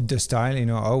style. The style,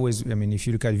 always, I mean, if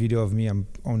you look at video of me, I'm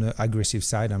on the aggressive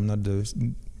side. I'm not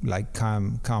the like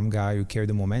calm guy who carry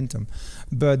the momentum.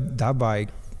 But that bike,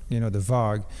 the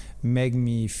Varg, make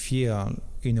me feel,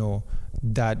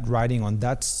 that riding on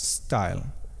that style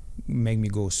make me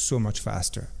go so much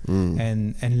faster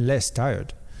and less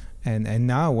tired. And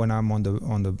now when I'm on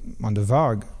the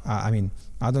Varg, I mean,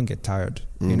 I don't get tired,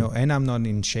 and I'm not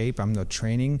in shape. I'm not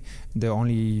training. The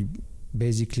only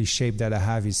basically shape that I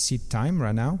have is seat time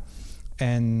right now,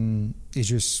 and it's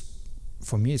just,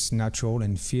 for me, it's natural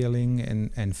and feeling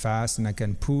and fast, and I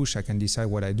can push. I can decide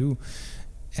what I do,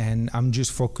 and I'm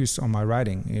just focused on my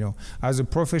riding. As a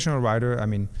professional rider, I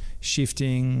mean,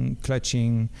 shifting,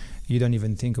 clutching, you don't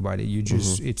even think about it. You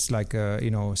just, it's like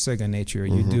second nature.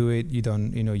 You do it. You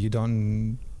don't, you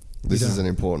don't. This is an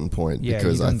important point,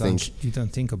 because I think you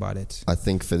don't think about it. I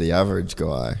think for the average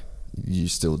guy, you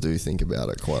still do think about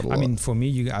it quite a lot. I mean, for me,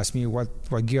 you ask me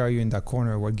what gear are you in that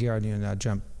corner? What gear are you in that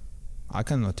jump? I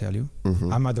cannot tell you.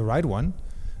 I'm at the right one,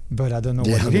 but I don't know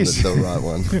what it is. The right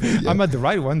one. I'm at the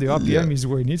right one. The RPM is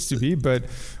where it needs to be, but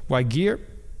what gear?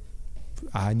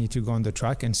 I need to go on the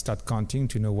track and start counting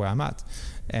to know where I'm at.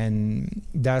 And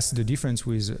that's the difference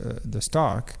with the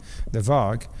Stark, the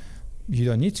Varg. You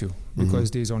don't need to,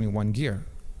 because there's only one gear.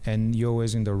 and you're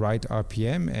always in the right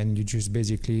RPM, and you just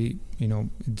basically,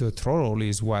 the throttle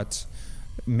is what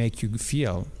make you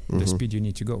feel the speed you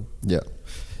need to go.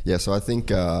 Yeah. So I think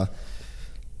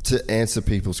to answer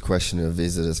people's question of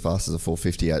is it as fast as a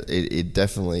 450, it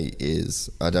definitely is.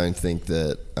 I don't think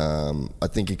that. I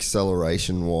think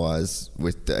acceleration wise,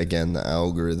 with the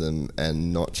algorithm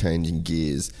and not changing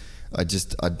gears, I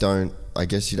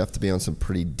guess you'd have to be on some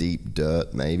pretty deep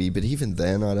dirt maybe, but even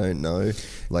then I don't know.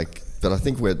 But I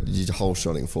think you're whole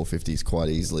shotting 450s quite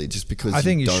easily, just because I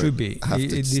think it should be.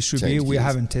 It should be. We gears.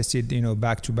 haven't tested,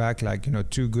 back to back,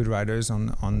 two good riders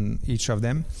on each of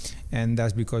them, and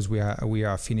that's because we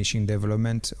are finishing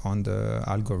development on the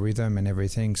algorithm and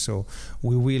everything. So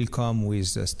we will come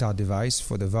with a start device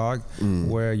for the VARG,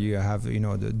 where you have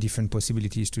the different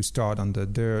possibilities to start on the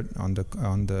dirt, on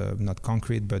the not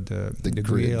concrete but the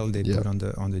grill they put on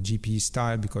the GP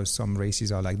style, because some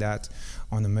races are like that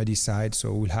on the muddy side.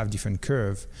 So we'll have different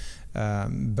curve.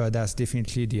 But that's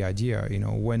definitely the idea.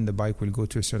 When the bike will go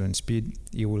to a certain speed,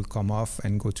 it will come off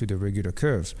and go to the regular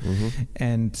curve.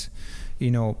 And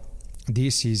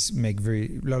this make a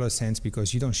lot of sense,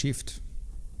 because you don't shift.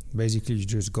 Basically, you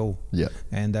just go. Yeah.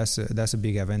 And that's a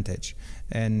big advantage.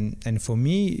 And for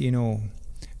me,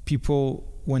 people,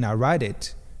 when I ride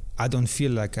it, I don't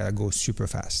feel like I go super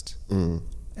fast.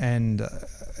 And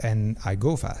I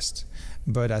go fast.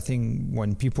 But I think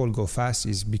when people go fast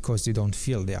is because they don't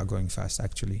feel they are going fast,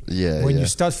 actually. When you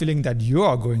start feeling that you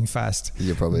are going fast,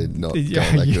 you're probably not going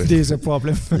that good. There's a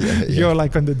problem. You're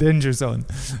like on the danger zone.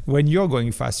 When you're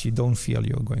going fast, you don't feel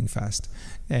you're going fast.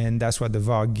 And that's what the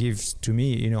VARG gives to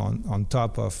me, on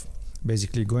top of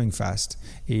basically going fast,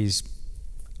 is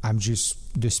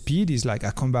the speed is like, I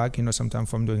come back, sometimes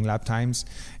from doing lap times,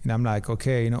 and I'm like,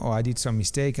 okay, I did some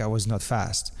mistake, I was not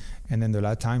fast. And then the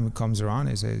lap time comes around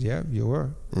and says, yeah, you were,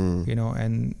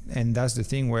 and that's the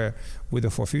thing where with the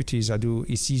 450s,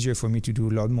 it's easier for me to do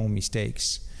a lot more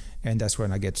mistakes. And that's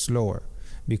when I get slower,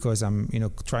 because I'm,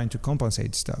 trying to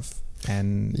compensate stuff.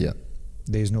 And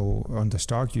there's no on the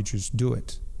start, you just do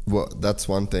it. Well, that's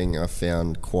one thing I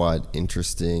found quite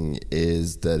interesting,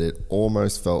 is that it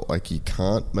almost felt like you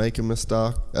can't make a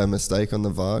mistake on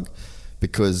the VARG,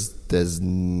 because there's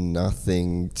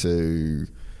nothing to...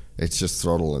 It's just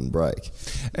throttle and brake.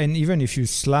 And even if you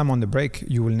slam on the brake,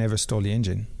 you will never stall the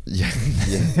engine.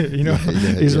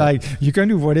 It's like you can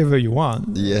do whatever you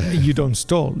want. You don't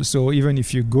stall. So even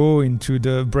if you go into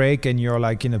the brake and you're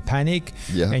like in a panic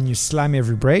and you slam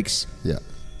every brakes,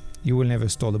 you will never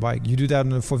stall the bike. You do that on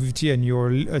the 450 and you're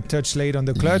a touch late on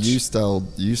the clutch. You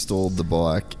stalled the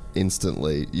bike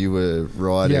instantly. You were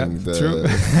riding true.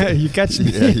 You catch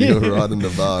me. You were riding the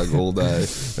VARG all day,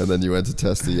 and then you went to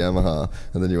test the Yamaha,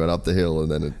 and then you went up the hill, and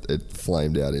then it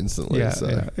flamed out instantly.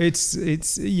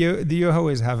 It's you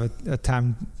always have a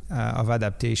time of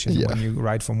adaptation when you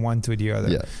ride from one to the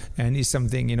other, and it's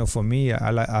something for me.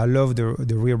 I love the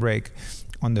rear brake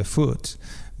on the foot,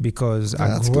 because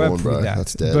I grew up with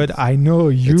that. But I know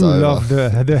you love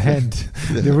the hand,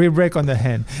 the rear brake on the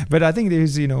hand. But I think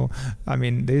there's, there's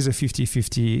a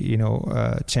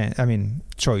 50-50, chance.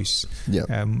 Choice.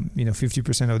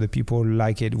 50% of the people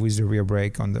like it with the rear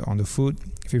brake on the foot.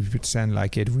 50%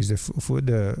 like it with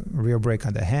the rear brake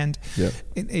on the hand.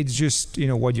 It's just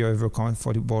what you're ever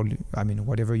comfortable.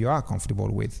 Whatever you are comfortable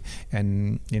with,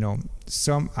 and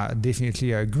some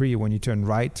definitely agree when you turn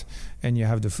right and you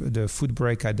have the foot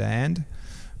brake at the end,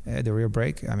 the rear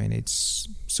brake. It's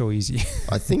so easy.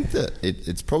 I think that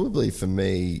it's probably for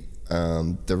me.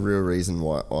 The real reason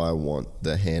why I want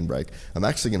the handbrake, I'm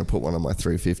actually going to put one on my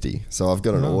 350. So I've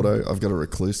got an auto, I've got a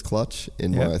Recluse clutch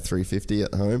in my 350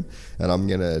 at home, and I'm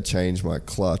going to change my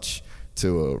clutch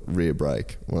to a rear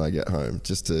brake when I get home,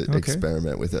 just to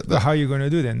experiment with it. But how are you going to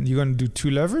do then? You're going to do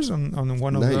two levers on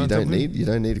one of them? No, you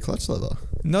don't need a clutch lever.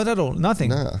 Not at all, nothing.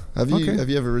 Nah. Have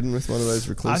you ever ridden with one of those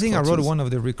Recluse? I think clutches? I rode one of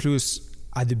the Recluse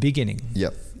at the beginning.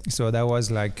 So that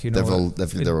was like, they're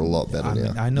a lot better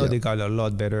now. I know they got a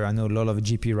lot better. I know a lot of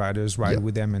GP riders ride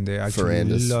with them, and they actually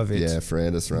love it. Yeah,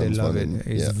 Ferrandis runs. They love it.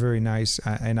 It's very nice,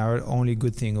 and our only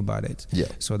good thing about it.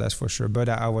 So that's for sure. But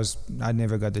I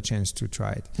never got the chance to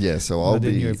try it. Yeah, so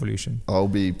the new Evolution. I'll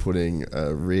be putting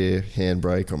a rear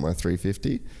handbrake on my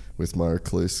 350 with my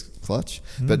Recluse clutch.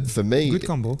 But for me, good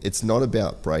combo. It's not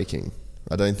about braking.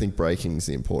 I don't think braking is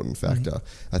the important factor.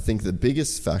 I think the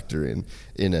biggest factor in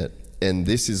it, and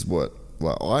this is what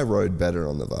I rode better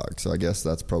on the VARG, so I guess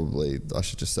that's probably, I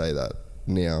should just say that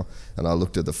now. And I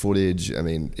looked at the footage.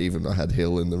 Even I had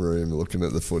Hill in the room looking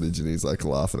at the footage, and he's like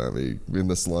laughing at me in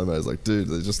the slow-mo. He's like, dude,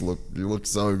 you look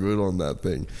so good on that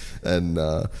thing. And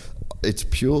it's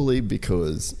purely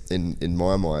because in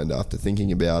my mind, after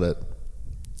thinking about it,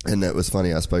 And it was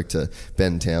funny, I spoke to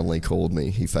Ben Townley, called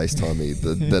me. He FaceTimed me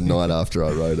the night after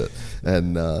I rode it.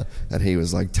 And he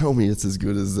was like, tell me it's as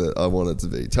good as I want it to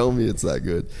be. Tell me it's that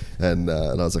good. And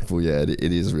I was like, well, yeah, it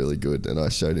is really good. And I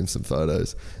showed him some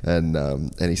photos. And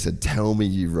he said, tell me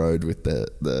you rode with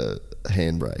the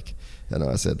handbrake. And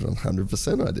I said,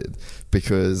 100% I did.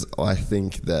 Because I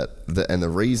think that, the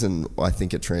reason I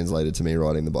think it translated to me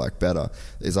riding the bike better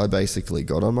is I basically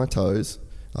got on my toes,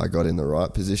 I got in the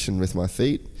right position with my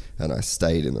feet, and I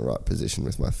stayed in the right position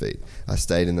with my feet. I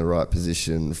stayed in the right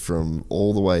position from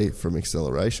all the way from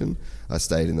acceleration. I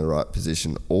stayed in the right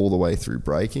position all the way through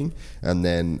braking. And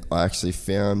then I actually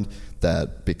found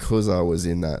that because I was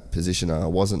in that position, I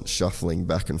wasn't shuffling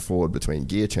back and forward between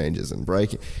gear changes and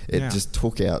braking. It just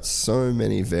took out so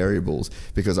many variables,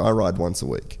 because I ride once a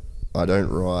week. I don't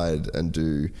ride and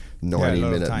do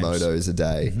 90-minute motos a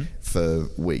day for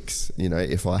weeks. You know,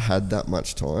 if I had that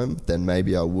much time, then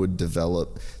maybe I would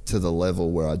develop to the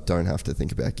level where I don't have to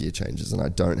think about gear changes and I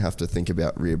don't have to think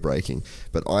about rear braking.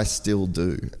 But I still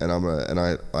do, and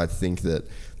I think that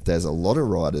there's a lot of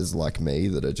riders like me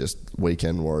that are just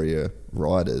weekend warrior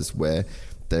riders, where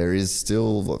there is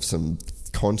still some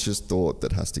conscious thought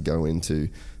that has to go into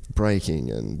braking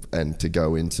and to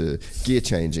go into gear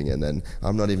changing, and then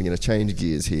I'm not even going to change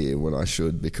gears here when I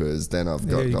should, because then I've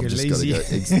just got to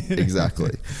go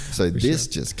exactly. So this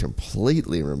just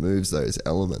completely removes those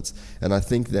elements, and I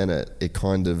think then it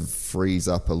kind of frees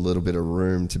up a little bit of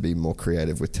room to be more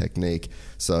creative with technique.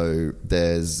 So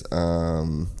there's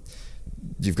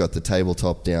you've got the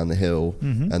tabletop down the hill,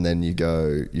 and then you've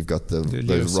got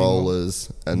those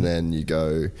rollers, and then you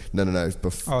go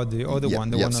the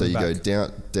one. So you go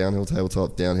downhill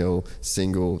tabletop, downhill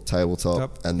single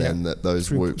tabletop, and then those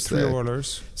whoops there. Three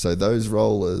rollers. So those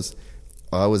rollers,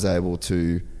 I was able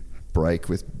to brake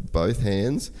with both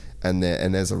hands, and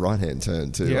there's a right hand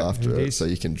turn too after it, so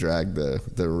you can drag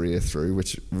the rear through,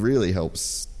 which really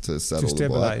helps to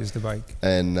stabilize the bike.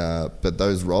 And but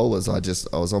those rollers, I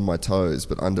was on my toes,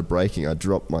 but under braking I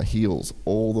dropped my heels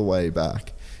all the way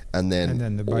back, and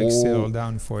then the bike settled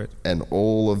down for it, and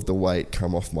all of the weight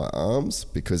come off my arms,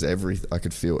 because I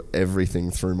could feel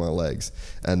everything through my legs,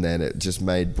 and then it just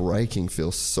made braking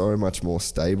feel so much more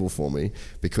stable for me,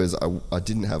 because I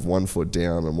didn't have 1 foot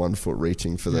down and 1 foot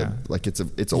reaching for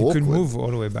it's awkward. You could move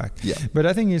all the way back. Yeah. But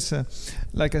I think it's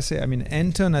like I say, I mean,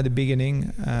 Anton at the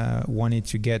beginning wanted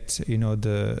to get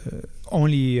the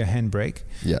only a handbrake,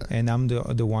 and I'm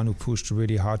the one who pushed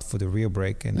really hard for the rear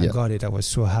brake, and I got it. I was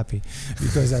so happy,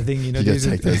 because I think you got to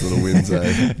take those little wins.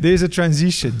 There's a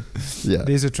transition. Yeah,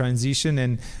 there's a transition,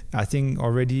 and I think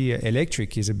already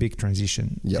electric is a big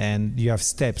transition, and you have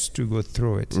steps to go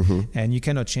through it, and you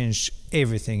cannot change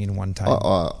everything in one time.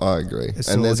 I agree,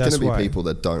 so and there's going to be people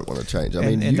that don't want to change. I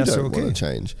mean, you don't want to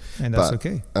change, and that's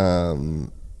okay.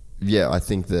 I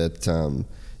think that.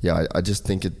 I just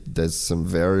think there's some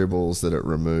variables that it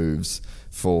removes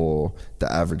for the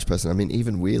average person. I mean,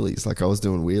 even wheelies. Like I was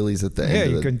doing wheelies at the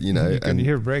end of it, you can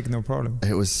hear brake, no problem.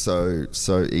 It was so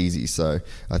easy. So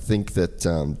I think that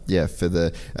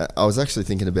I was actually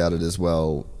thinking about it as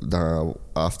well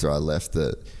after I left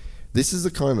that. This is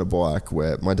the kind of bike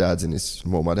where my dad's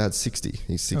 60.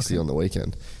 He's 60 on the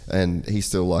weekend, and he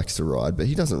still likes to ride, but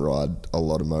he doesn't ride a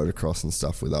lot of motocross and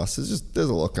stuff with us. There's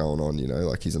a lot going on,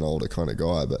 like he's an older kind of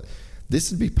guy, but this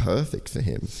would be perfect for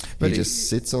him. But he just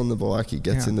sits on the bike, he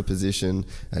gets in the position,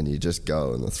 and you just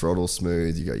go, and the throttle's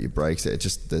smooth, you got your brakes.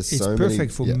 It's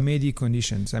perfect for many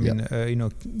conditions. I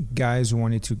mean, guys who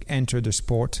wanted to enter the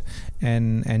sport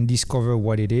and discover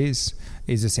what it is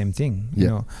the same thing.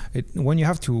 When you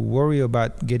have to worry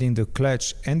about getting the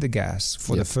clutch and the gas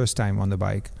for the first time on the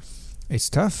bike, it's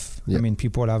tough. I mean,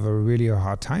 people have a really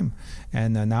hard time,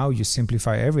 and now you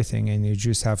simplify everything, and you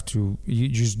just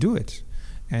do it.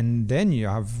 And then you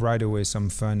have right away some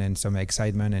fun and some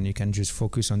excitement, and you can just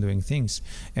focus on doing things.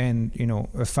 And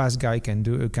a fast guy can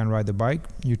ride the bike.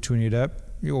 You tune it up,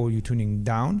 or you're tuning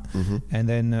down, and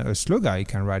then a slow guy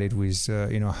can ride it with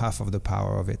half of the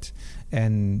power of it.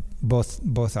 And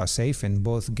both are safe, and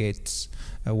both get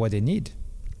what they need.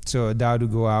 So Dad will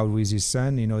go out with his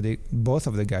son, both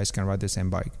of the guys can ride the same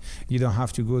bike. You don't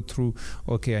have to go through,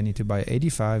 okay, I need to buy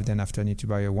 85, then after I need to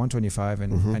buy a 125,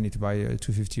 and I need to buy a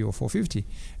 250 or 450.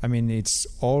 I mean, it's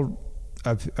all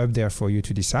up there for you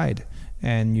to decide.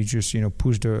 And you just,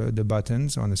 push the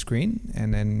buttons on the screen,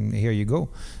 and then here you go.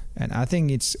 And I think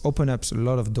it's opened up a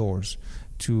lot of doors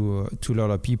to a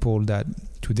lot of people that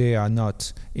today are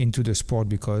not into the sport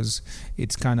because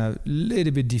it's kind of a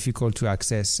little bit difficult to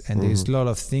access, and there's a lot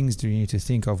of things that you need to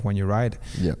think of when you ride.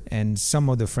 Yeah. And some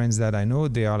of the friends that I know,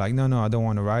 they are like, no, I don't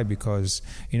want to ride because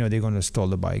they're going to stall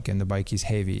the bike and the bike is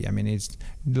heavy. I mean, it's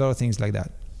a lot of things like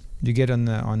that. You get on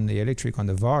the electric, on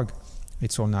the Varg,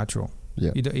 it's all natural.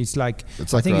 Yeah. It's like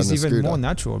I think it's even more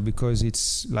natural because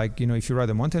it's like, if you ride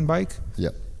a mountain bike,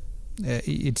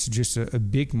 it's just a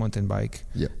big mountain bike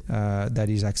that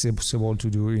is accessible to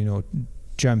do,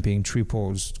 jumping,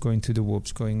 triples, going to the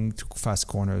whoops, going to fast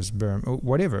corners, berm, or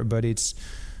whatever. But it's,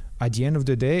 at the end of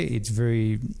the day, it's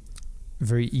very,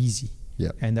 very easy.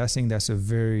 Yeah. And I think that's a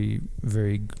very,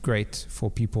 very great for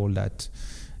people that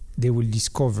they will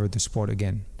discover the sport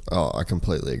again. Oh, I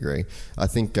completely agree. I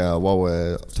think while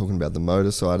we're talking about the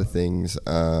motor side of things,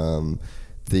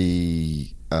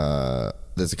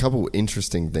 there's a couple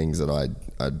interesting things that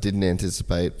I didn't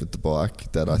anticipate with the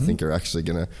bike that I think are actually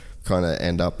going to kind of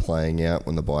end up playing out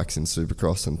when the bike's in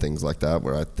Supercross and things like that,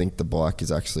 where I think the bike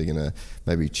is actually going to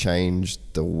maybe change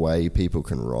the way people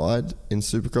can ride in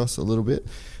Supercross a little bit.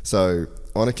 So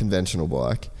on a conventional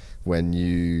bike, when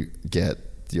you get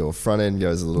your front end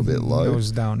goes a little bit low, goes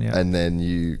down, and then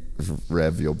you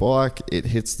rev your bike, it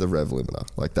hits the rev limiter.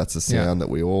 Like that's a sound that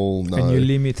we all know. And you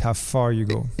limit how far you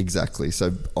go. Exactly.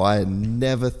 So I had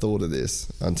never thought of this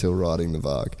until riding the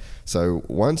Varg. So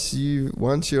once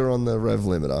you're on the rev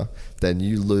limiter, then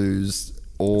you lose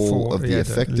all of the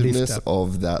effectiveness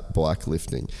of that bike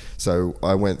lifting. So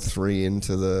I went 3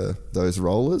 into those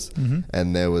rollers,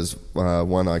 and there was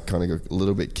one I kind of got a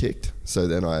little bit kicked. So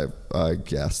then I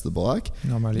gassed the bike.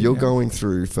 Normally, you're going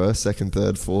through first, second,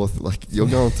 third, fourth, like you're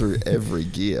going through every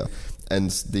gear, and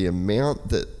the amount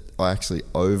that I actually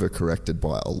overcorrected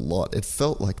by a lot. It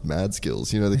felt like Mad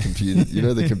Skills, the computer,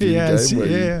 the computer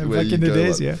game where back in the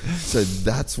days, So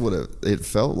that's what it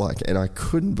felt like, and I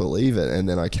couldn't believe it. And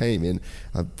then I came in.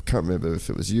 I can't remember if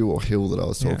it was you or Hill that I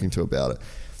was talking to about it,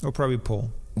 or probably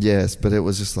Paul. Yes, but it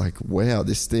was just like, wow,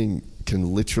 this thing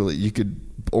can literally. You could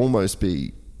almost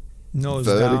be nose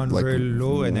down, like very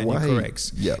low, and then it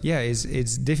corrects.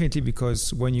 It's definitely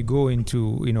because when you go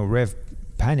into rev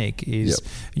panic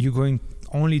you're going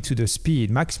only to the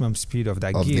maximum speed of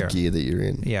that gear. Of the gear that you're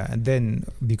in. Yeah, and then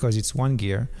because it's one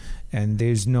gear, and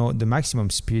the maximum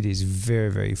speed is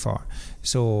very, very far.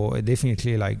 So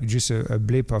definitely like just a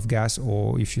blip of gas,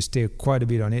 or if you stay quite a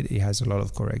bit on it, it has a lot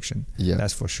of correction. Yeah.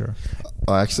 That's for sure.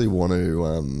 I actually want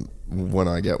to, when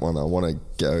I get one, I want to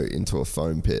go into a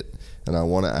foam pit. And I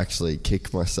want to actually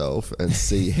kick myself and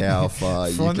see how far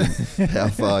you can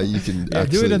actually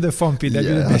do it in the foam pit. I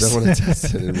don't want to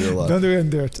test it in real life. Don't do it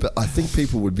in dirt. But I think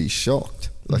people would be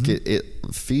shocked. Like it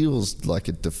feels like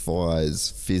it defies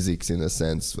physics in a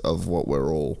sense of what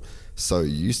we're all so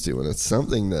used to, and it's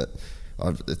something that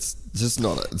it's just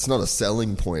not. It's not a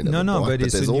selling point. Of a bike,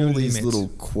 but there's all these little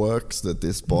quirks that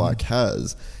this bike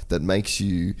has that makes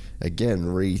you again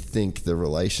rethink the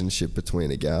relationship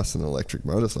between a gas and electric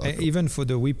motorcycle. Even for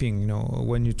the whipping,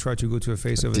 when you try to go to a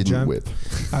face of a jump. Didn't whip.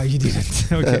 You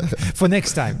didn't. Okay, for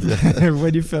next time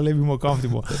when you feel a little bit more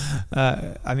comfortable.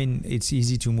 I mean, it's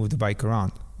easy to move the bike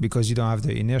around because you don't have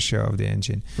the inertia of the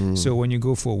engine. So when you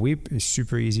go for a whip, it's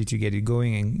super easy to get it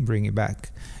going and bring it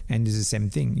back. And it's the same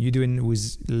thing. You're doing it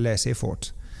with less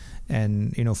effort.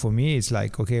 And, for me, it's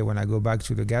like, okay, when I go back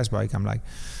to the gas bike, I'm like,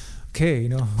 okay,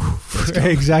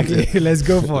 exactly, let's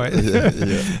go for it.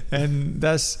 And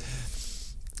I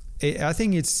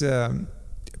think it's,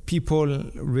 people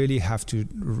really have to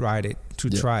ride it, to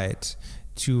try it,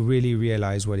 to really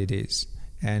realize what it is.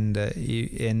 And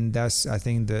that's, I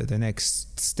think, the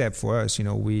next step for us.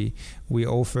 We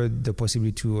offered the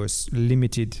possibility to a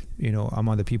limited,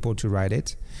 amount of people to ride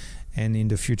it. And in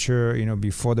the future,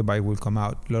 before the bike will come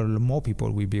out, a lot more people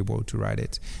will be able to ride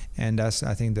it. And that's,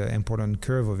 I think, the important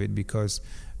curve of it, because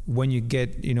when you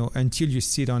get, until you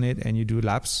sit on it and you do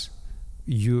laps,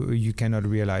 you cannot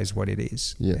realize what it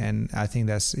is. Yeah. And I think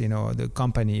that's, the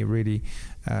company really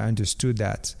understood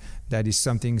that is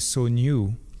something so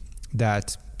new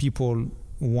that people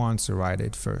want to ride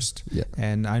it first. Yeah.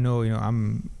 And I know,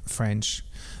 I'm French,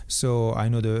 so I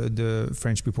know the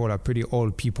French people are pretty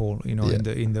old people,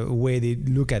 in the way they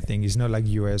look at things. It's not like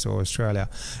US or Australia,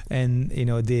 and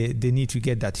they need to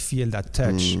get that feel, that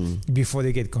touch before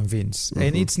they get convinced.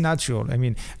 And it's natural. I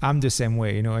mean, I'm the same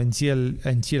way.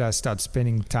 Until I start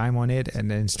spending time on it and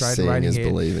then start riding it. Seeing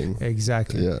is believing.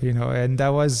 Exactly. Yeah. And that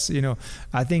was,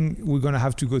 I think we're gonna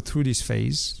have to go through this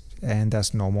phase, and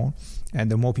that's normal. And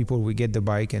the more people will get the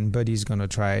bike, and Buddy's going to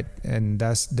try it. And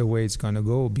that's the way it's going to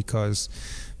go, because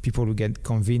people will get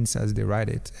convinced as they ride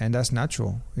it. And that's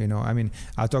natural. I mean,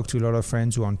 I talk to a lot of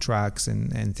friends who are on tracks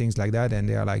and things like that, and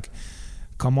they are like,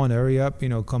 come on, hurry up,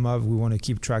 come up. We want to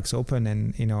keep tracks open,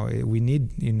 and, we need,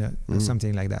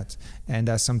 something like that. And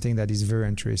that's something that is very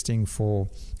interesting for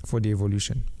the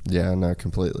evolution. Yeah, no,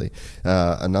 completely.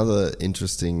 Another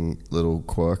interesting little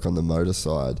quirk on the motor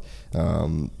side,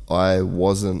 I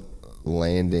wasn't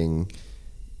landing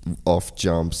off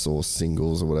jumps or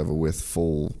singles or whatever with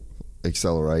full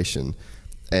acceleration,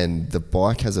 and the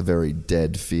bike has a very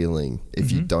dead feeling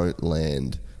if you don't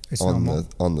land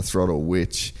on the throttle,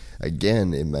 which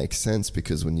again, it makes sense,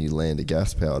 because when you land a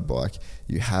gas-powered bike,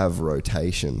 you have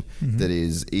rotation that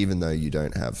is, even though you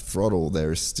don't have throttle,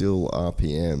 there is still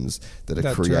RPMs that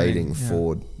are creating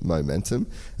forward momentum.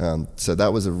 So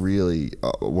that was a really,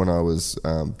 when I was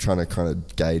trying to kind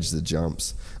of gauge the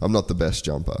jumps, I'm not the best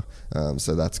jumper.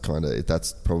 So that's probably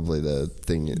the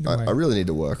thing. I really need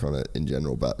to work on it in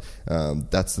general, but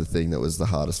that's the thing that was the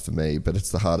hardest for me, but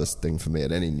it's the hardest thing for me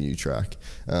at any new track.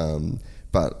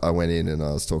 But I went in and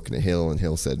I was talking to Hill, and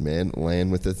Hill said, man,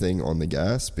 land with the thing on the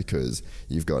gas, because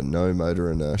you've got no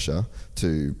motor inertia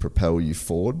to propel you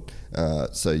forward.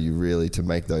 So you really, to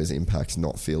make those impacts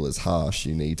not feel as harsh,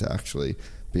 you need to actually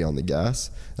be on the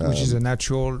gas. Which is a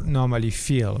natural, normally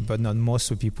feel, but not most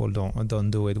of people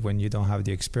don't do it when you don't have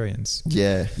the experience.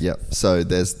 Yeah. So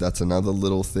that's another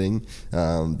little thing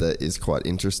that is quite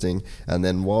interesting. And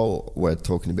then while we're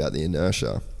talking about the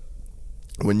inertia,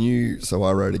 so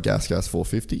I rode a Gas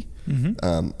 450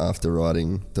 after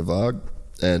riding the Varg,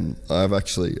 and I've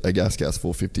actually, a Gas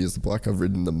 450 is the bike I've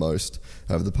ridden the most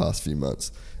over the past few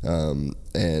months,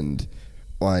 and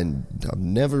I've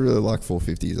never really liked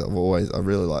 450s. I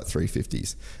really like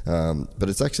 350s, but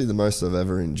it's actually the most I've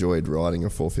ever enjoyed riding a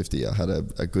 450. I had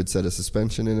a good set of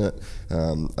suspension in it.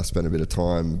 I spent a bit of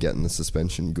time getting the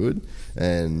suspension good,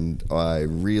 and I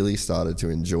really started to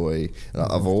enjoy.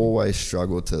 I've always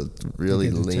struggled to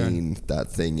really lean that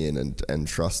thing in and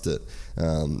trust it,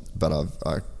 but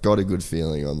I got a good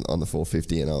feeling on the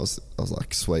 450, and I was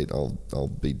like, sweet,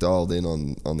 I'll be dialed in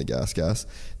on the gas.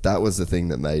 That was the thing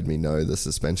that made me know the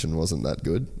suspension wasn't that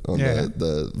good on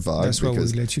the Varg. That's why we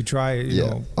let you try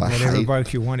whatever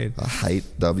bike you wanted. I hate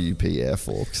WP air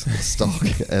forks stock,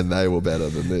 and they were better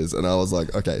than this. And I was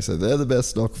like, okay, so they're the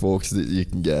best stock forks that you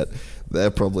can get.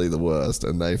 They're probably the worst,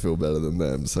 and they feel better than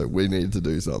them. So we need to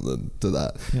do something to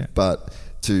that. Yeah. But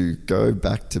to go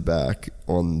back to back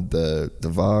on the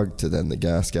Varg to then the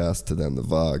gas to then the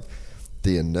Varg,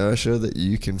 the inertia that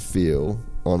you can feel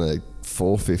on a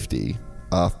 450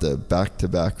 after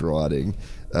back-to-back riding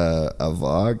a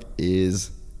Varg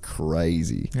is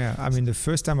crazy. Yeah, I mean, the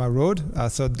first time I rode, I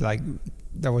thought, like,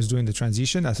 I was doing the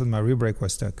transition, I thought my rear brake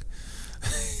was stuck.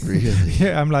 Really?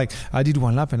 Yeah, I'm like, I did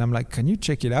one lap and I'm like, can you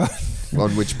check it out? On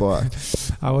which bike?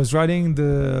 I was riding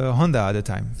the Honda at the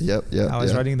time. Yep. I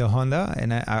was riding the Honda,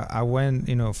 and I went,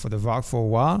 for the Varg for a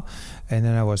while, and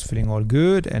then I was feeling all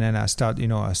good, and then I stop,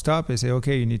 I say,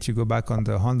 okay, you need to go back on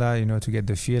the Honda, to get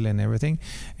the feel and everything,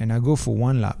 and I go for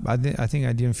one lap. I think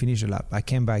I didn't finish the lap. I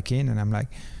came back in, and I'm like,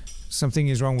 something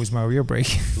is wrong with my rear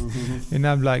brake. And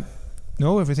I'm like,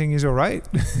 no, everything is all right.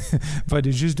 But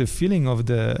it's just the feeling of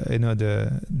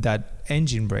that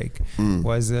engine brake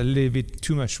was a little bit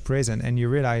too much present, and you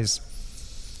realize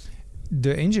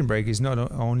the engine brake is not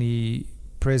only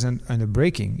present under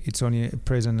braking, it's only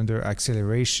present under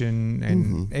acceleration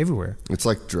and everywhere. It's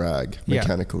like drag,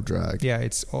 mechanical drag. Yeah,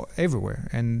 it's everywhere.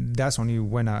 And that's only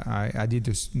when I did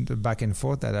the back and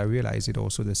forth that I realized it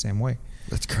also the same way.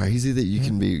 That's crazy that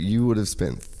you would have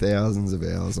spent thousands of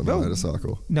hours on a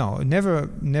motorcycle. No,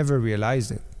 never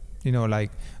realized it.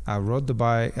 Like I rode the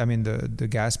bike, the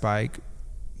gas bike,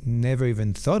 never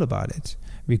even thought about it.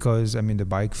 Because the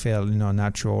bike felt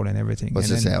natural and everything. That's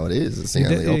just how it is. It's the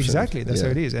only option. Exactly, that's how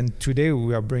it is. And today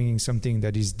we are bringing something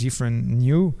that is different,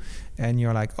 new, and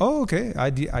you're like, oh, okay, I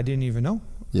didn't even know.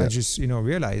 I just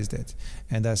realized it,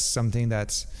 and that's something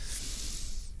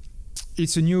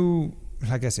it's a new,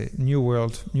 like I said, new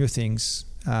world, new things.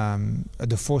 The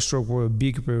 4-stroke were a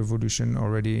big revolution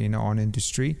already in our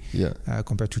industry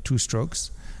compared to 2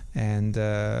 strokes, and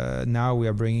now we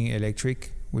are bringing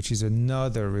electric, which is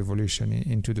another revolution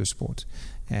into the sport.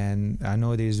 And I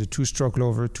know there's a 2-stroke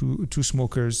lover, two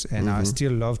smokers, and I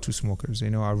still love 2 smokers.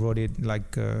 I rode it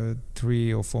like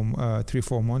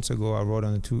 3-4 months ago. I rode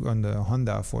on the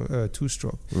Honda for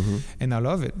 2-stroke, and I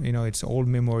love it. It's old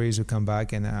memories who come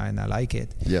back, and I like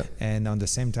it. Yeah. And on the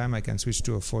same time, I can switch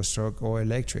to a 4-stroke or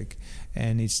electric,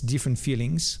 and it's different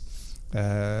feelings,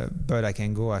 but I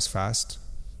can go as fast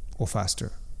or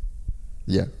faster.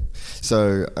 Yeah.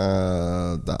 So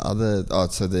so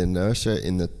the inertia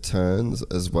in the turns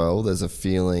as well, there's a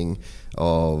feeling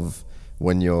of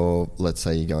when let's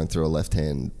say you're going through a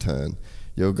left-hand turn,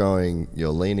 you're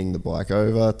leaning the bike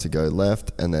over to go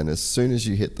left, and then as soon as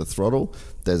you hit the throttle,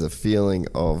 there's a feeling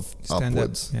of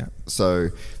upwards. Yeah. So,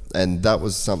 and that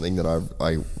was something that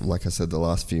I like I said, the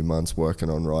last few months working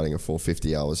on riding a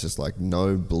 450, I was just like,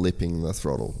 no blipping the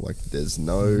throttle. Like there's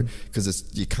no,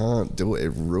 because you can't do it. It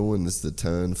ruins the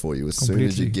turn for you as soon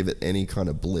as you give it any kind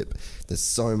of blip. There's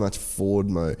so much forward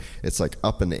mode. It's like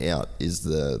up and out is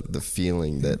the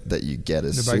feeling that you get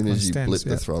as soon as you blip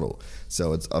the throttle.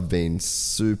 So I've been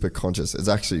super conscious. It's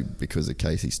actually because of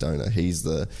Casey Stoner. He's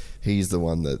the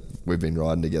one that we've been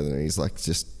riding together, and he's like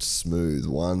just smooth,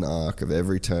 one arc of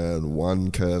every turn,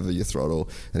 one curve of your throttle,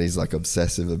 and he's like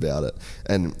obsessive about it.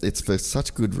 And it's for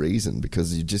such good reason,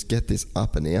 because you just get this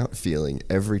up and out feeling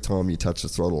every time you touch the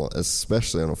throttle,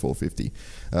 especially on a 450.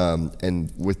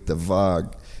 And with the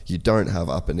Varg, you don't have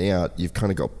up and out, you've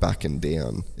kind of got back and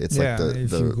down. It's like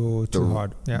if you go too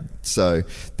hard. Yeah. So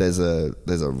there's a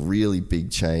really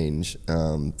big change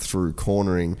through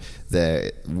cornering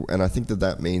there, and I think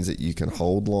that means that you can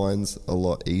hold lines a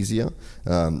lot easier,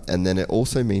 and then it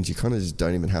also means you kind of just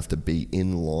don't even have to be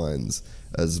in lines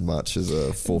as much as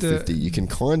a 450. You can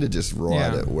kind of just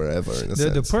ride it wherever in a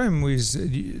sense. The problem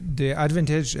with the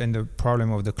advantage and the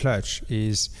problem of the clutch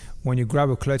is when you grab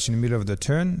a clutch in the middle of the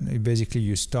turn, basically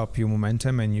you stop your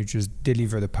momentum and you just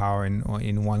deliver the power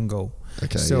in one go.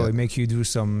 Okay, so it makes you do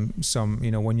some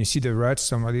when you see the ruts,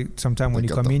 sometimes when you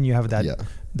come in, you have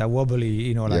that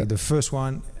wobbly, like the first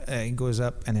one, it goes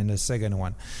up, and then the second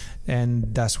one.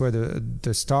 And that's where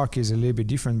the Stark is a little bit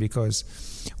different, because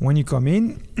when you come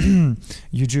in,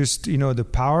 you just, the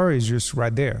power is just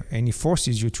right there, and it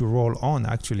forces you to roll on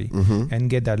actually, and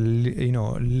get that,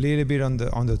 little bit on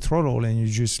the throttle, and you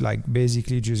just like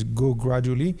basically just go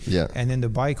gradually, and then the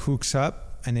bike hooks up,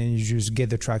 and then you just get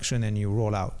the traction and you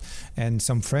roll out. And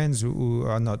some friends who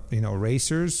are not,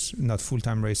 racers, not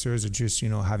full-time racers, are just,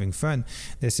 having fun,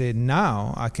 they say,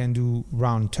 now I can do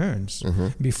round turns.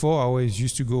 Before I always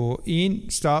used to go in,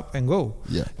 stop, and go.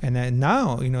 Yeah. And then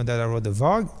now, that I rode the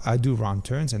Varg, I do round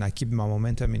turns and I keep my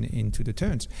momentum into the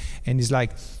turns. And it's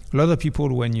like a lot of people,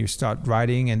 when you start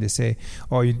riding and they say,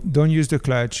 oh, you don't use the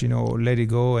clutch, let it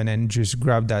go, and then just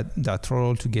grab that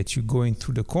throttle to get you going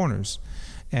through the corners.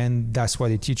 And that's what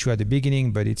they teach you at the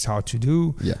beginning, but it's hard to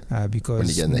do because when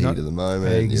you get in the heat of the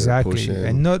moment, exactly,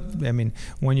 and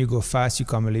when you go fast, you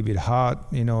come a little bit hard.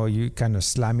 You kind of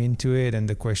slam into it, and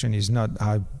the question is not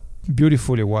how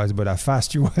beautiful it was, but how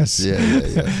fast you was.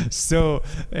 Yeah. So,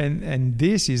 and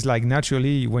this is like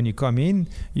naturally when you come in,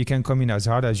 you can come in as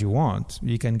hard as you want.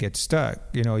 You can get stuck.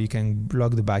 You can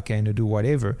block the back end or do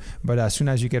whatever. But as soon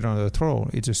as you get on the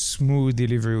throttle, it's a smooth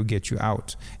delivery will get you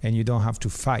out, and you don't have to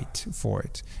fight for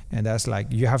it. And that's like,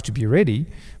 you have to be ready,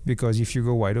 because if you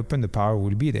go wide open, the power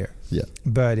will be there. Yeah.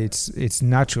 But it's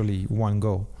naturally one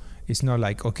go. It's not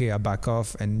like, okay, I back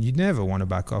off, and you never want to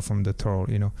back off from the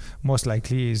throttle. Most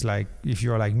likely is like, if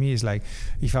you're like me, it's like,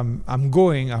 if I'm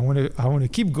going, I want to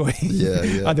keep going.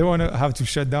 Yeah. I don't want to have to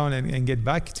shut down and get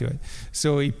back to it.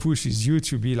 So it pushes you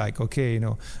to be like, okay,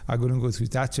 I'm going to go through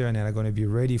that turn, and I'm going to be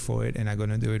ready for it, and I'm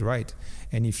going to do it right.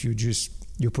 And if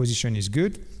your position is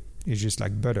good, it's just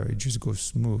like butter. It just goes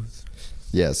smooth.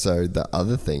 Yeah. So the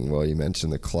other thing, you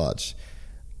mentioned the clutch,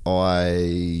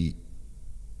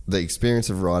 the experience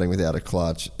of riding without a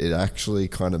clutch, it actually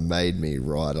kind of made me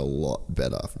ride a lot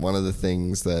better. One of the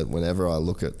things that whenever I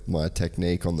look at my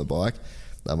technique on the bike,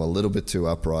 I'm a little bit too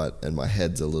upright and my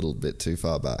head's a little bit too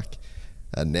far back.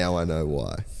 And now I know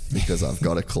why. Because I've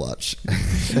got a clutch.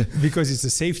 Because it's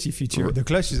a safety feature. The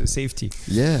clutch is a safety.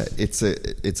 Yeah, it's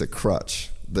a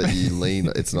crutch that you lean.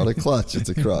 It's not a clutch, it's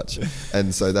a crutch.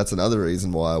 And so that's another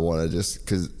reason why I want to just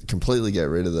completely get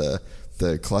rid of the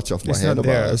clutch off my handlebars.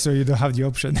 There, so you don't have the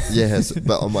option. Yes,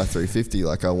 but on my 350,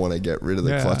 like I want to get rid of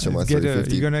the clutch on my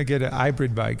 350. You're gonna get a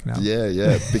hybrid bike now.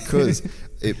 Yeah, because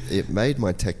it made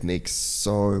my technique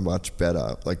so much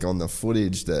better. Like on the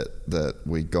footage that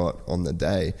we got on the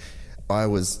day,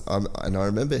 and I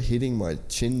remember hitting my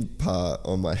chin part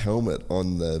on my helmet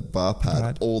on the bar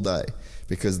pad all day,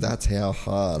 because that's how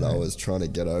hard I was trying to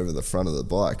get over the front of the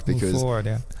bike, because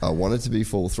I wanted to be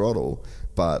full throttle,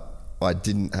 but I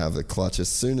didn't have the clutch.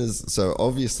 So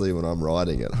obviously when I'm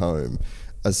riding at home,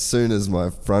 as soon as my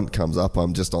front comes up,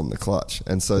 I'm just on the clutch.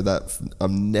 And so that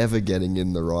I'm never getting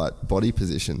in the right body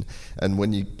position.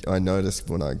 And I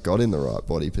noticed when I got in the right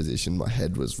body position, my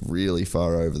head was really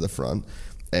far over the front.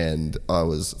 and I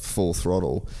was full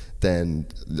throttle, then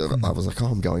I was like, oh,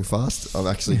 I'm going fast. I'm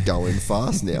actually going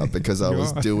fast now because I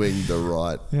was doing the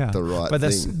right but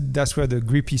thing. That's where the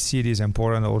grippy seat is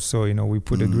important also. We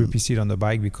put a grippy seat on the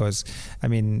bike because,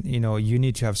 you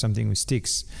need to have something with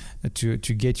sticks to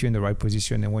get you in the right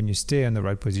position. And when you stay in the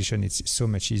right position, it's so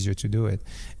much easier to do it.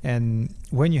 And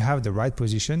when you have the right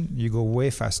position, you go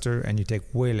way faster and you take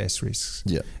way less risks.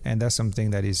 Yeah. And that's something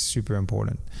that is super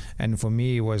important. And for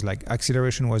me, it was like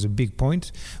acceleration was a big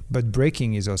point, but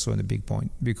braking is also a big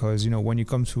point because, when you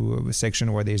come to a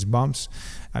section where there's bumps,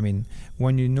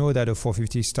 when you know that a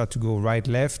 450 start to go right,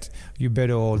 left, you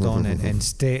better hold on and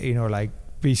stay,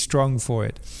 be strong for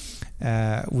it.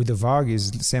 With the Varg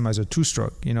is the same as a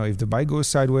two-stroke. If the bike goes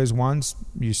sideways once,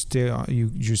 you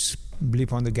just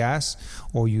blip on the gas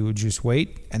or you just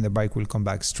wait and the bike will come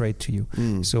back straight to you.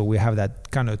 So we have that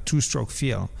kind of two-stroke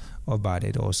feel about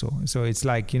it also. So it's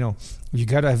like, you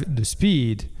got to have the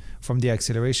speed from the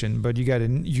acceleration, but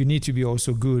you need to be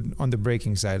also good on the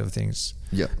braking side of things.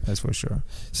 Yeah, that's for sure.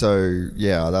 So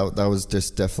yeah, that was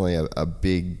just definitely a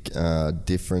big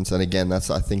difference. And again, that's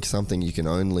I think something you can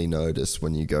only notice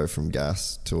when you go from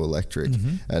gas to electric.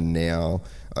 And now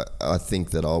I think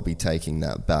that I'll be taking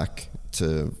that back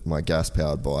to my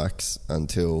gas-powered bikes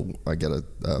until I get a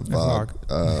Varg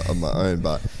of my own.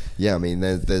 But yeah,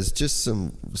 there's just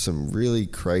some really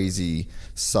crazy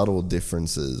subtle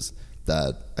differences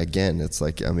that, again, it's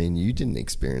like, you didn't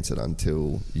experience it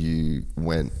until you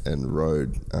went and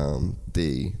rode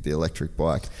the electric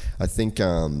bike. I think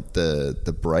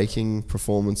the braking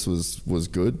performance was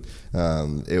good.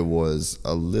 It was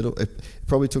it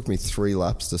probably took me 3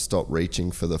 laps to stop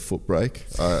reaching for the foot brake.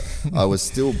 I was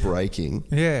still braking.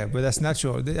 Yeah, but that's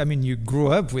natural. You grew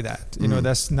up with that.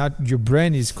 That's not, your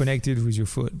brain is connected with your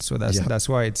foot. So that's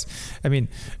why it's,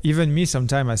 even me,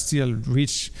 sometimes I still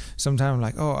reach, sometimes I'm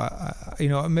like,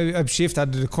 maybe upshift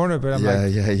at the corner, but I'm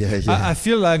I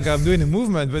feel like I'm doing a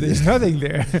movement, but there's nothing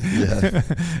there.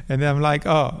 And then I'm like,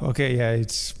 oh, okay, yeah,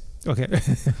 it's okay.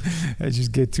 I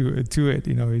just get to it.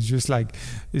 It's just like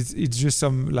it's just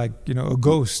some a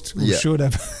ghost who showed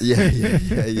up.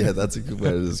 That's a good way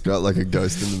to describe, like a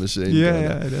ghost in the machine.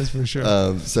 Yeah, that's for sure.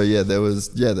 There was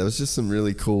just some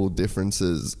really cool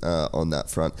differences on that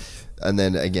front. And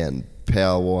then again,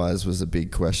 power wise was a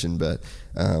big question, but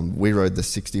we rode the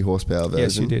 60 horsepower version.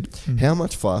 Yes, you did. How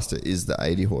much faster is the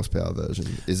 80 horsepower version?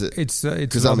 Is it? It's a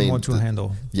lot more to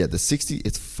handle. Yeah, the 60,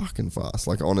 it's fucking fast.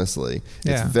 Like, honestly,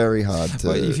 it's very hard to.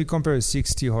 Well, if you compare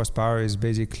 60 horsepower, is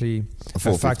basically a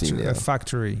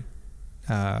factory.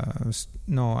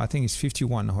 No, I think it's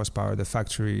 51 horsepower. The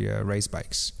factory race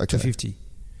bikes. Okay.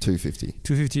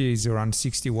 250 is around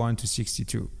 61 to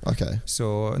 62. Okay.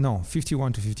 So, no,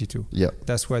 51 to 52. Yeah.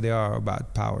 That's where they are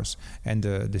about powers. And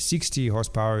the 60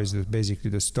 horsepower is basically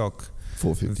the stock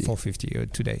 450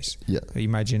 today's. Yeah.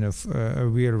 Imagine a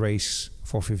real race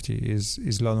 450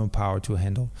 is a lot of power to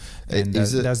handle. And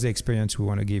that's the experience we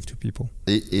want to give to people.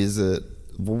 Is it?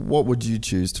 What would you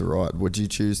choose to ride? Would you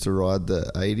choose to ride the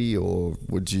 80 or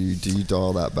do you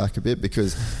dial that back a bit?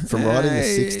 Because from riding the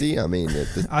 60,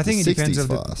 I think it depends on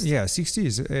fast. 60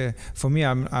 is for me.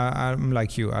 I'm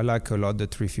like you. I like a lot the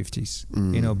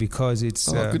 350s. Because it's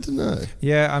good to know.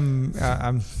 Yeah,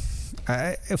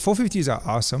 450s are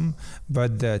awesome,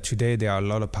 but today there are a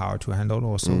lot of power to handle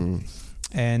also.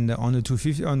 And on the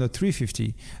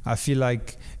 350, I feel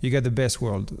like you get the best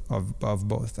world of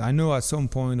both. I know at some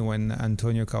point when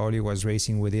Antonio Caoli was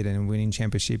racing with it and winning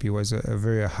championship, it was a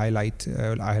very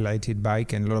highlighted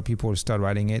bike, and a lot of people start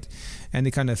riding it, and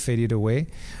they kind of faded away.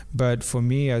 But for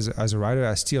me, as a rider,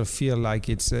 I still feel like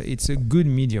it's a good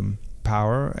medium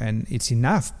power, and it's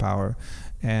enough power.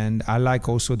 And I like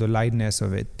also the lightness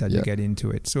of it that you get into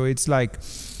it. So it's like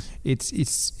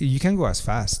it's you can go as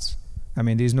fast.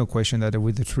 There's no question that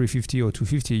with the 350 or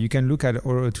 250, you can look at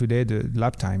today the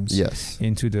lap times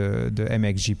into the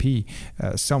MXGP.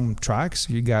 Some tracks,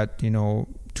 you got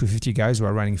 250 guys who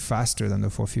are running faster than the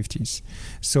 450s.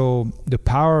 So the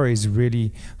power is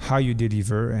really how you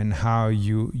deliver and how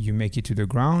you make it to the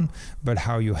ground, but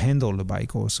how you handle the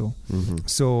bike also.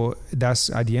 So that's,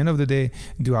 at the end of the day,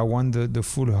 do I want the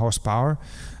full horsepower?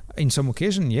 In some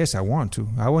occasion, yes, I want to.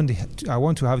 I want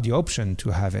to have the option to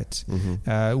have it.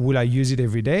 Will I use it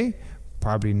every day?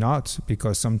 Probably not,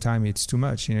 because sometimes it's too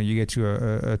much. You get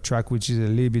to a track which is a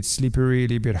little bit slippery, a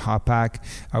little bit hard pack.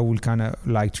 I would kind of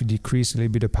like to decrease a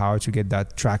little bit of power to get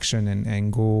that traction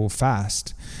and go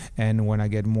fast. And when I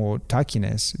get more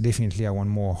tackiness, definitely I want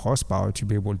more horsepower to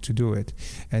be able to do it.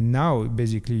 And now,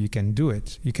 basically, you can do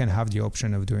it. You can have the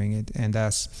option of doing it. And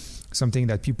that's something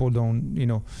that people don't,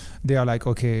 they are like,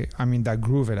 okay, I'm in that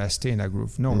groove and I stay in that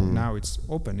groove. No, now it's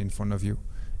open in front of you.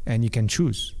 and you can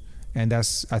choose. And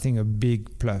that's, I think, a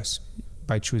big plus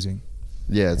by choosing.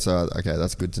 Yeah, so okay,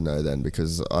 that's good to know then,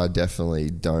 because I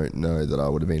definitely don't know that I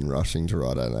would have been rushing to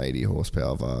ride an 80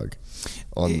 horsepower Varg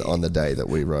on the day that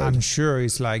we rode. I'm sure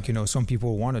it's like, some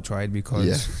people want to try it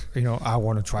because, I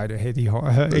want to try the 80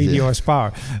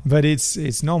 horsepower, but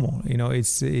it's normal,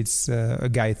 it's a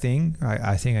guy thing.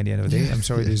 I think at the end of the day, I'm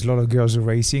sorry, there's a lot of girls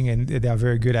racing and they are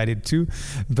very good at it too,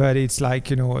 but it's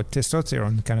like, a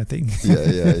testosterone kind of thing.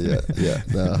 Yeah,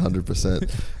 no,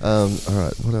 100%. All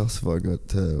right, what else have I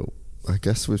got? I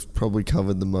guess we've probably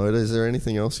covered the motor. Is there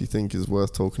anything else you think is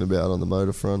worth talking about on the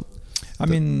motor front? I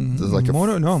mean, there's like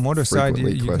motor side,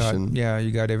 you question.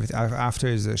 got everything. After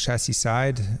is the chassis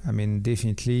side. I mean,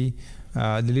 definitely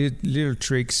the little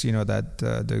tricks, that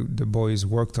the boys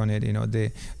worked on it.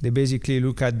 They basically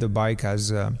look at the bike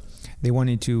as they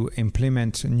wanted to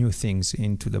implement new things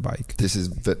into the bike. This is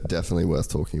definitely worth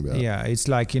talking about. Yeah, it's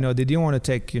like, they didn't want to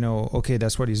take, okay,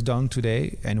 that's what is done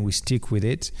today, and we stick with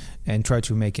it and try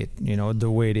to make it, the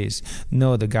way it is.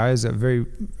 No, the guys, a very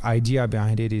idea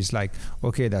behind it is like,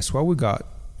 okay, that's what we got.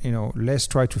 Let's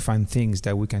try to find things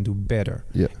that we can do better.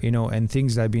 Yeah. And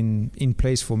things that have been in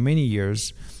place for many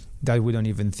years that we don't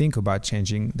even think about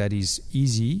changing, that is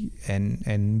easy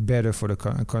and better for the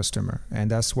customer.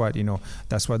 And that's what,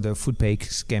 that's what the foot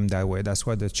pegs came that way. That's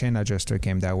what the chain adjuster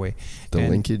came that way. The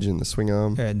linkage and the swing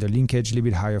arm. The linkage a little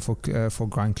bit higher for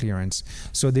ground clearance.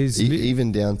 So there's...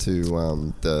 even down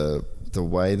to the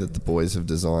way that the boys have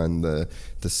designed the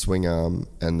swing arm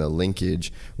and the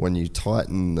linkage. When you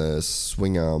tighten the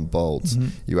swing arm bolts,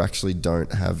 you actually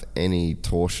don't have any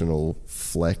torsional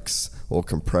flex or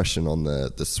compression on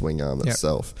the swing arm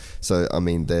itself. So, I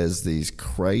mean, there's these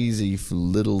crazy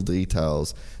little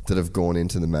details that have gone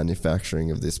into the manufacturing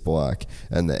of this bike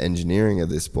and the engineering of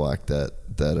this bike that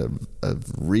are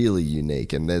really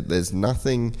unique. And there's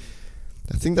nothing...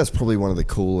 I think that's probably one of the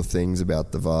cooler things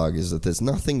about the Varg is that there's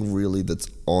nothing really that's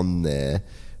on there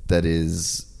that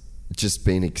is just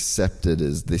been accepted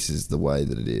as this is the way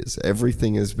that it is.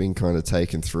 Everything has been kind of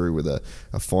taken through with a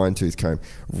fine-tooth comb.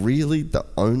 Really, the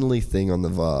only thing on the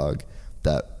Varg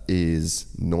that is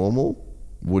normal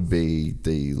would be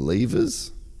the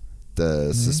levers,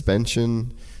 the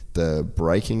suspension, the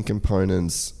braking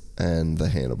components, and the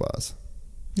handlebars.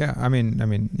 Yeah, I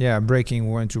mean, braking,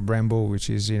 we went to Brembo, which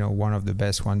is, one of the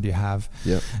best ones you have.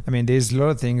 Yeah. I mean, there's a lot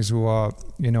of things who are,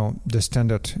 the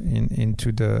standard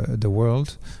into the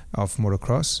world of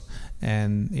motocross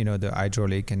and, the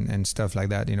hydraulic and stuff like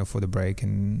that, for the brake.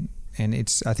 And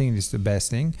I think it's the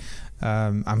best thing.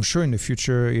 I'm sure in the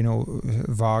future,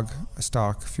 Varg,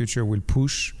 Stark future will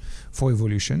push for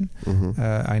evolution.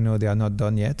 I know they are not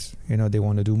done yet. They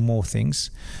want to do more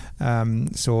things.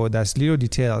 So that's little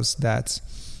details that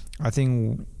I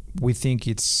think we think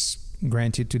it's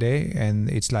granted today, and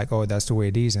it's like, oh, that's the way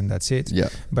it is, and that's it. Yeah.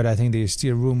 But I think there's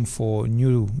still room for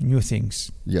new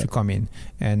things to come in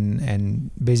and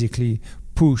basically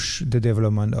push the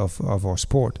development of our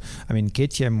sport. I mean,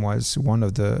 KTM was one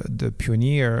of the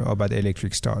pioneer about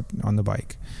electric start on the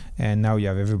bike. And now you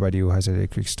have everybody who has an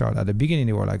electric start. At the beginning,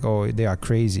 they were like, oh, they are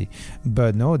crazy.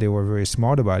 But no, they were very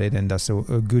smart about it. And that's a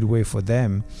good way for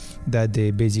them that they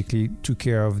basically took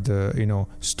care of the,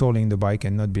 stalling the bike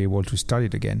and not be able to start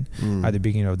it again at the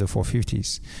beginning of the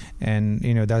 450s. And,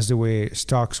 that's the way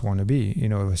Starks want to be.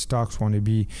 Starks want to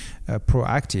be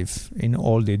proactive in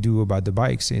all they do about the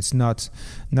bikes. It's not,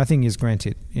 nothing is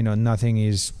granted. Nothing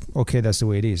is, okay, that's the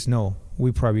way it is. No.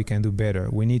 We probably can do better.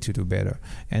 We need to do better.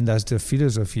 And that's the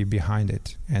philosophy behind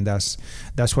it. And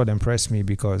that's what impressed me,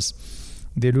 because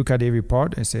they look at every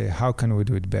part and say, how can we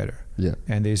do it better? Yeah.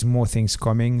 And there's more things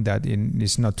coming that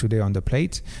is not today on the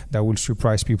plate that will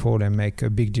surprise people and make a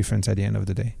big difference at the end of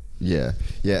the day. Yeah,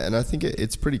 and I think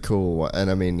it's pretty cool.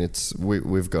 And I mean,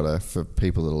 we've got for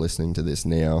people that are listening to this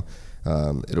now,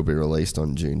 it'll be released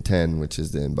on June 10, which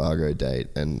is the embargo date,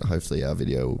 and hopefully our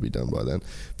video will be done by then.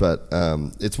 But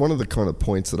it's one of the kind of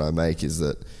points that I make is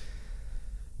that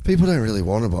people don't really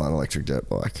want to buy an electric dirt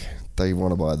bike. They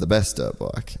want to buy the best dirt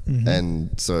bike.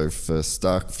 And so for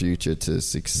Stark Future to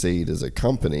succeed as a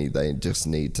company, they just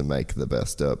need to make the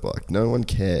best dirt bike. No one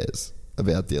cares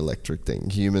about the electric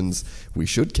thing. Humans, we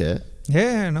should care.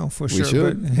 Yeah, no, for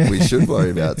sure. We should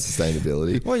worry about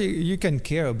sustainability. Well, you can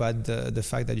care about the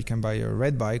fact that you can buy a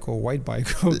red bike or white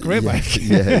bike or grey bike.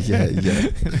 Yeah.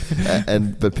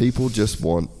 But people just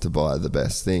want to buy the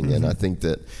best thing. And I think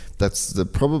that's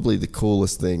probably the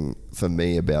coolest thing for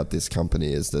me about this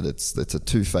company is that it's a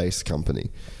two-faced company.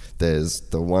 there's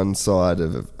the one side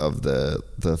of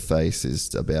the face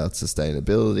is about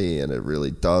sustainability, and it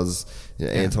really does.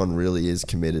 Anton really is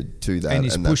committed to that, and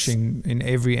he's pushing in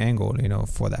every angle,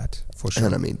 for that, for sure.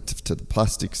 And I mean, to the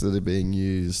plastics that are being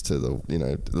used, to the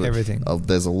everything.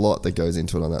 There's a lot that goes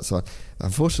into it on that side.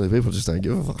 Unfortunately, people just don't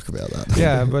give a fuck about that.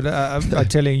 Yeah, but I'm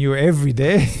telling you, every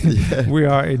day we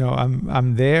are,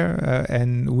 I'm there,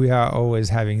 and we are always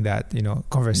having that,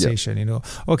 conversation.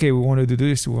 Okay, we want to do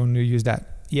this, we want to use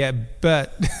that. Yeah,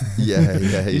 but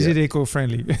is it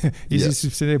eco-friendly? Is it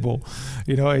sustainable?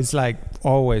 It's like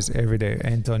always, every day,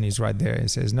 Anton is right there and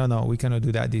says, no, we cannot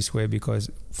do that this way, because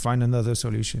find another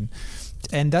solution.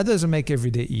 And that doesn't make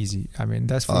every day easy. I mean,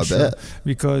 that's for sure. Bet.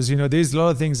 Because, there's a lot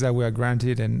of things that we are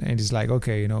granted, and it's like,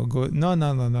 okay, go, no.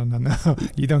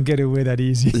 You don't get away that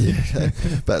easy. Yeah.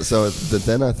 But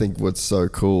then I think what's so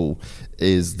cool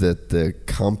is that the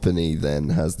company then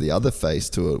has the other face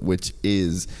to it, which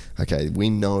is, okay, we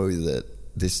know that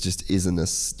this just isn't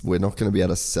we're not going to be able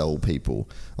to sell people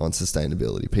on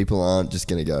sustainability. People aren't just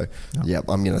going to go, yep,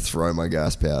 I'm going to throw my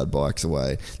gas-powered bikes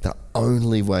away. The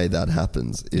only way that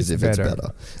happens is if it's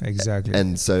better. Exactly.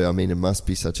 And so, I mean, it must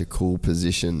be such a cool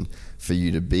position for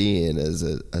you to be in as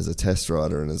a test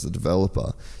rider and as a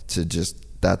developer, to just,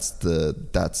 that's the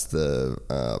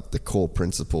core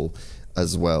principle,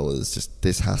 as well as just,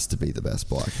 this has to be the best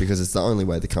bike, because it's the only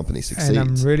way the company succeeds. And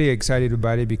I'm really excited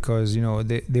about it, because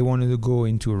they wanted to go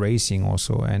into racing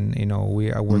also, and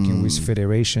we are working with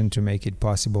federation to make it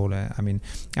possible. I mean,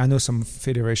 I know some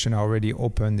federation are already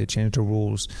open, they changed the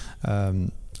rules.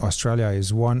 Australia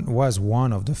was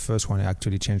one of the first one to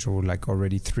actually change the rule, like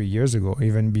already 3 years ago,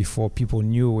 even before people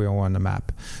knew we were on the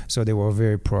map. So they were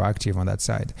very proactive on that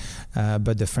side.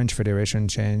 But the French Federation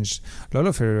changed. A lot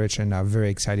of federations are very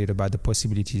excited about the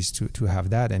possibilities to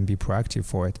have that and be proactive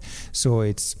for it. So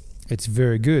it's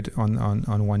very good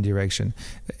on one direction,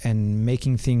 and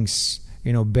making things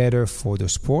better for the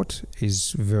sport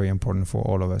is very important for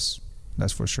all of us.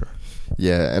 That's for sure.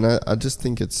 Yeah, and I just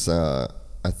think it's.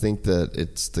 I think that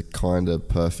it's the kind of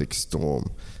perfect storm,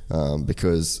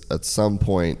 because at some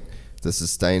point the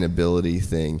sustainability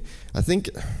thing, I think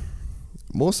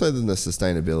more so than the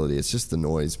sustainability, it's just the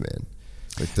noise, man.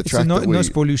 Like the track noise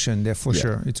pollution there for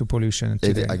sure. It's a pollution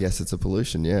today. I guess it's a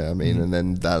pollution, yeah. I mean, and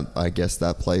then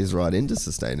that plays right into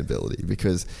sustainability,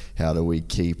 because how do we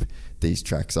keep these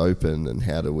tracks open, and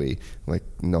how do we,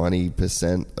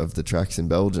 90% of the tracks in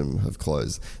Belgium have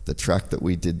closed. The track that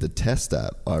we did the test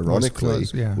at, ironically,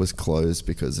 was closed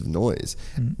because of noise.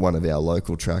 One of our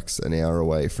local tracks an hour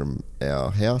away from our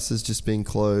house has just been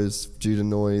closed due to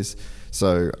noise.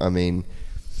 So, I mean,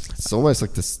 it's almost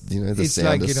like this, the it's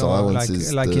sound of silence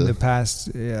is like in the past.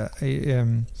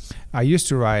 I used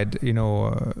to ride,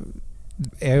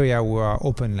 area were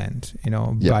open land,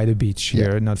 by the beach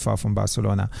here, not far from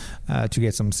Barcelona, to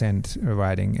get some sand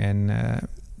riding. And a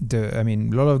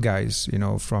lot of guys,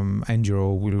 from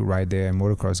enduro will ride there,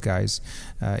 motocross guys.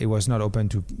 It was not open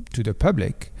to the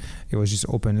public. It was just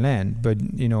open land. But,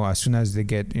 as soon as they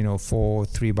get,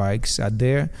 4-3 bikes out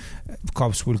there,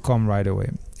 cops will come right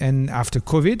away. And after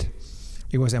COVID,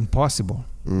 it was impossible.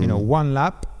 One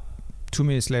lap, 2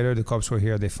 minutes later, the cops were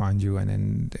here, they find you, and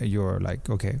then you're like,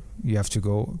 okay, you have to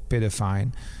go, pay the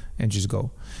fine, and just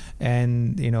go.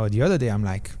 And, the other day, I'm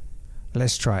like,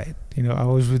 let's try it. I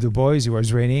was with the boys, it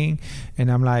was raining, and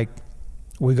I'm like,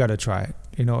 we got to try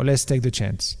it. Let's take the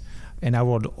chance. And I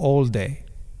rode all day.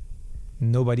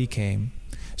 Nobody came.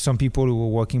 Some people who were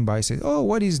walking by said, oh,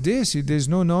 what is this? There's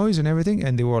no noise and everything.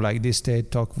 And they were like, they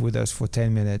stayed, talked with us for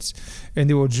 10 minutes. And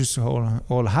they were just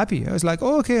all happy. I was like,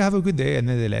 oh, okay, have a good day. And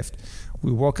then they left.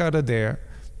 We walk out of there,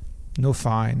 no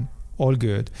fine, all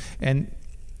good. And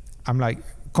I'm like,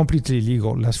 completely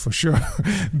legal, that's for sure.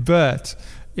 But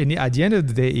at the end of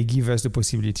the day, it gives us the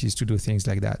possibilities to do things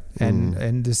like that.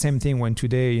 And the same thing when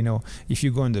today, if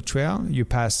you go on the trail, you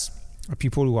pass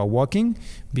people who are walking,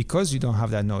 because you don't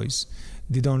have that noise.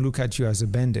 They don't look at you as a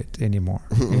bandit anymore.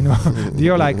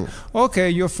 They're like, okay,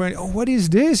 your friend, oh, what is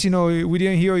this? We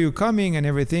didn't hear you coming and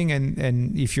everything.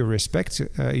 And if you respect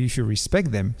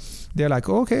them, they're like,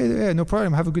 okay, yeah, no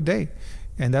problem. Have a good day.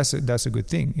 And that's a good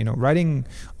thing. Riding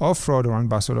off-road around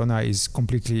Barcelona is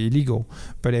completely illegal,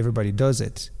 but everybody does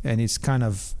it. And it's kind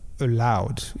of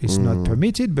allowed. It's not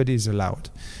permitted, but it's allowed.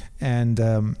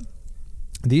 And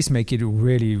this make it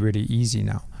really, really easy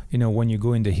now. When you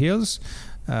go in the hills,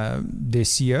 they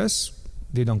see us,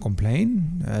 they don't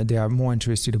complain, they are more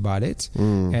interested about it,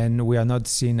 and we are not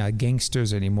seen as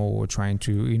gangsters anymore, or trying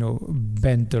to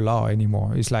bend the law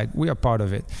anymore. It's like we are part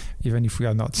of it, even if we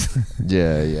are not.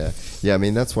 yeah I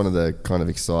mean, that's one of the kind of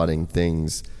exciting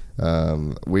things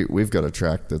We've got a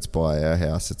track that's by our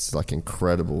house. It's like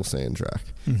incredible sand track.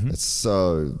 It's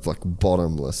so like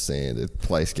bottomless sand. The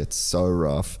place gets so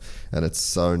rough and it's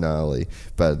so gnarly,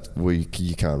 but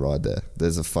you can't ride there.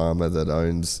 There's a farmer that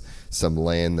owns some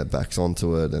land that backs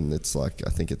onto it, and it's like, I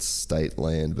think it's state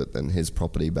land, but then his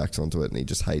property backs onto it, and he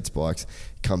just hates bikes.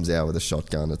 Comes out with a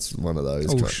shotgun. It's one of those.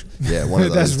 One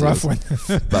of those. That's a rough one.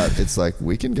 But it's like,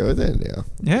 we can go there now.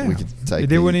 Yeah, we can take.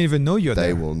 They wouldn't even know you're there.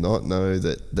 They will not know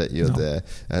that you're there.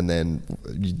 And then,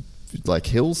 like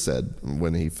Hill said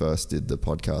when he first did the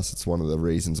podcast, it's one of the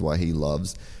reasons why he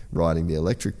loves riding the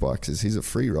electric bikes is he's a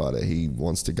free rider. He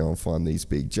wants to go and find these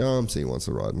big jumps. He wants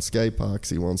to ride in skate parks.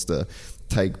 He wants to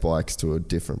take bikes to a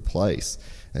different place.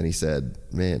 And he said,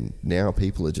 man, now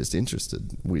people are just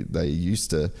interested. We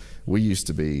used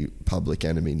to be public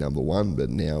enemy number one, but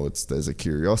now there's a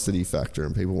curiosity factor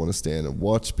and people want to stand and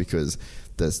watch because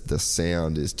the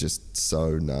sound is just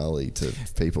so gnarly to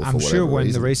people. I'm sure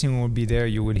when the racing will be there,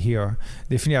 you will hear.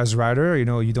 Definitely as rider,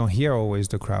 you don't hear always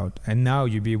the crowd, and now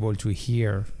you'll be able to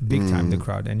hear big time the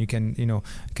crowd, and you can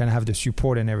have the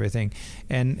support and everything.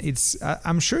 And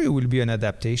I'm sure it will be an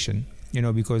adaptation,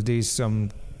 because there's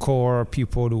some core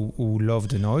people who love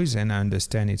the noise, and I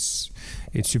understand it's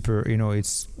super,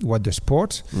 it's what the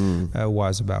sport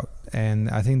was about.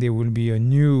 And I think there will be a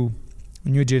new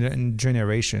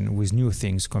generation with new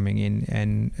things coming in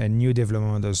and new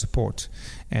development of sport,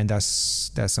 and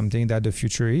that's something that the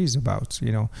future is about.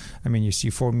 I mean, you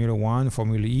see Formula One,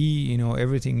 Formula E,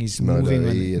 everything is moving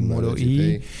on Moto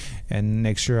E, and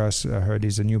next year I heard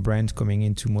there's a new brand coming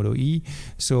into Moto E.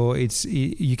 So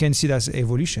you can see that's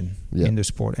evolution in the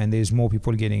sport, and there's more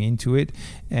people getting into it.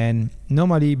 And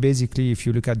normally, basically, if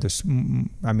you look at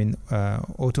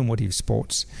automotive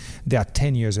sports, they are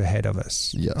 10 years ahead of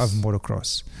us of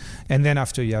motocross. And then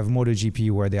after you have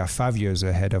MotoGP, where they are 5 years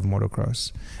ahead of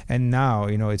motocross. And now,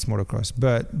 it's motocross.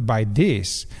 But by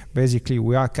this, basically,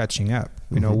 we are catching up.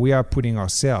 We are putting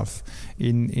ourselves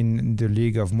in the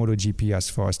league of MotoGP as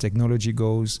far as technology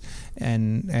goes,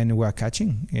 and we are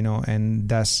catching, and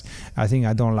that's, I think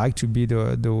I don't like to be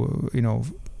the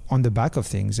on the back of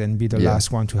things and be the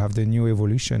last one to have the new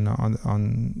evolution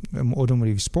on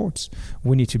automotive sports.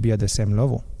 We need to be at the same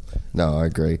level. No, I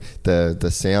agree.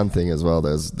 The sound thing as well,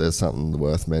 there's something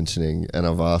worth mentioning, and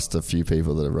I've asked a few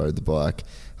people that have rode the bike.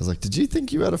 I was like, did you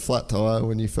think you had a flat tire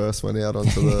when you first went out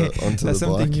onto the That's the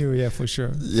something bike? new, yeah, for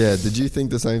sure. Yeah, did you think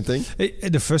the same thing?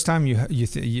 The first time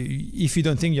if you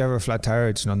don't think you have a flat tire,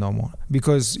 it's not normal,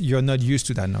 because you're not used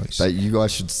to that noise. You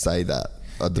guys should say that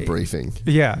at the briefing.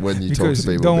 Yeah, when you talk to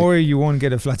people. Don't worry, you won't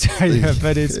get a flat tire,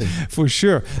 but it's for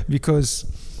sure, because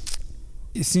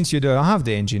since you don't have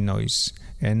the engine noise,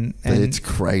 and it's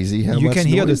crazy how you much can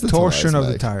hear the noise torsion of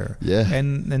the make. tire. Yeah,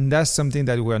 and that's something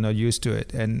that we're not used to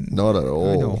it. And not at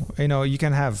all. You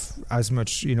can have as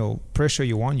much pressure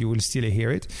you want, you will still hear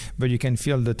it, but you can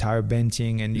feel the tire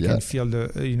bending, and you can feel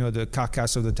the the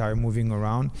carcass of the tire moving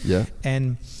around. Yeah,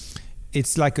 and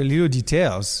it's like a little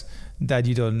details that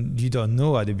you don't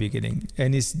know at the beginning,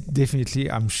 and it's definitely,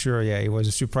 I'm sure, it was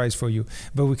a surprise for you.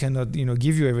 But we cannot,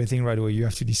 give you everything right away. You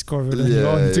have to discover it on your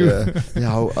own too.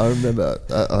 Yeah, I remember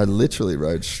I literally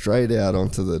rode straight out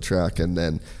onto the track, and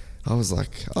then I was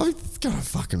like, I've got a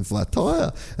fucking flat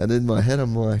tire, and in my head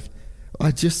I'm like,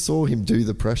 I just saw him do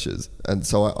the pressures, and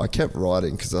so I kept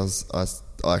riding because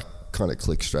I kind of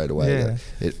clicked straight away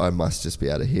that I must just be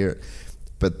able to hear it.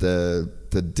 But the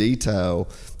detail,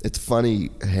 it's funny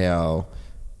how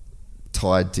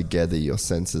tied together your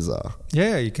senses are.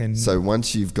 Yeah, you can. So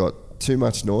once you've got too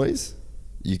much noise,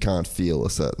 you can't feel a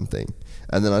certain thing.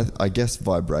 And then I guess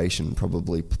vibration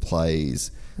probably plays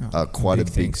quite a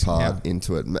big part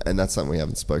into it. And that's something we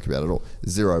haven't spoke about at all.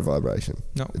 Zero vibration.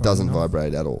 No, it doesn't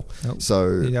vibrate at all. No.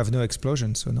 So you have no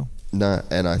explosion, so no. No,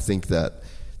 and I think that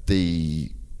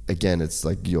it's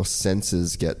like your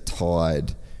senses get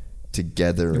tied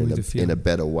together in a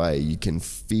better way. You can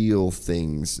feel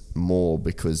things more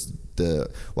because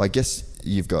I guess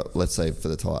you've got, let's say for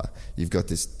the tire, you've got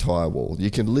this tire wall. You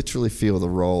can literally feel the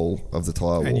roll of the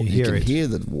tire wall. You can hear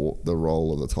the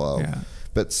roll of the tire wall.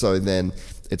 But so then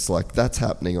it's like that's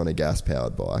happening on a gas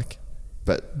powered bike.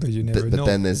 But you never know. But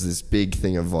then there's this big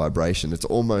thing of vibration. It's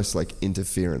almost like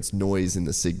interference, noise in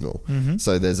the signal. Mm-hmm.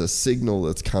 So there's a signal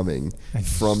that's coming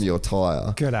from your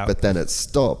tire, but then it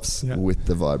stops with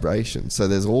the vibration. So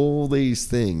there's all these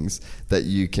things that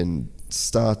you can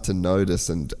start to notice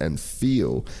and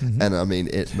feel. And I mean,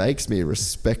 it makes me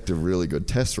respect a really good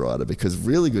test rider, because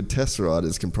really good test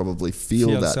riders can probably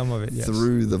feel that some of it, yes.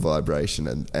 through the vibration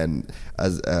and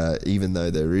as even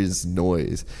though there is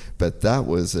noise. But that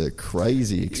was a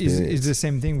crazy experience. It's the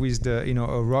same thing with the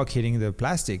a rock hitting the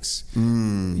plastics.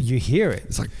 You hear it.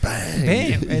 It's like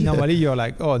bang. And normally you're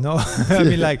like, oh no. I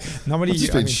mean, like normally I've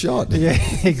just been shot. Yeah,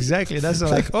 exactly. That's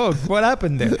like, oh, what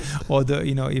happened there? Or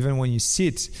even when you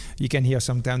sit, you can hear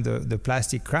sometimes the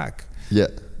plastic crack. Yeah.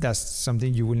 That's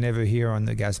something you will never hear on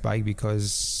the gas bike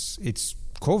because it's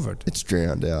covered. It's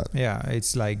drowned out. Yeah,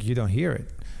 it's like you don't hear it.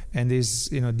 And these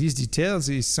details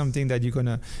is something that you're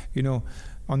gonna,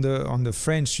 on the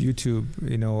French YouTube,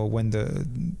 when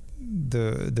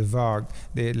the Varg,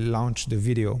 they launched the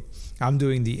video. I'm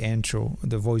doing the intro,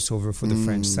 the voiceover for the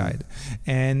French side,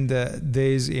 and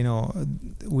there's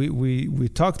we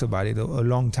talked about it a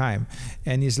long time,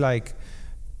 and it's like,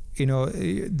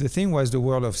 the thing was the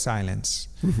world of silence,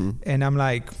 and I'm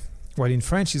like, well, in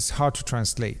French it's hard to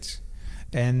translate,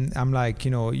 and I'm like,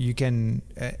 you can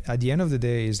at the end of the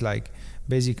day is like,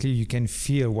 basically you can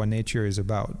feel what nature is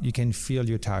about. You can feel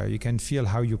your tire. You can feel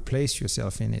how you place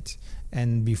yourself in it,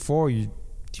 and before you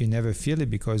never feel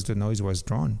it because the noise was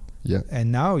drawn. Yeah.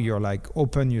 And now you're like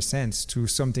open your sense to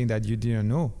something that you didn't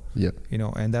know. Yeah.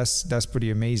 And that's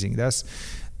pretty amazing.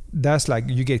 That's like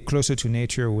you get closer to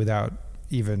nature without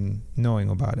even knowing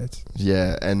about it.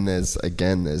 Yeah, and there's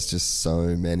just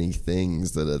so many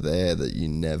things that are there that you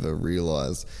never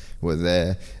realized were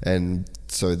there. And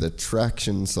so the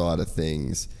traction side of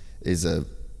things is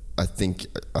I think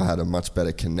I had a much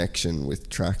better connection with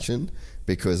traction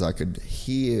because I could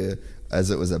hear as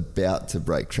it was about to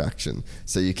break traction.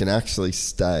 So you can actually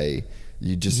stay,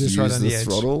 you just use right on the the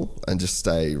throttle and just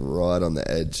stay right on the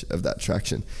edge of that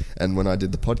traction. And when I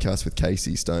did the podcast with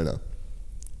Casey Stoner,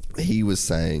 he was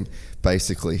saying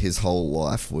basically his whole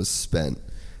life was spent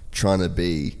trying to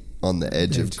be on the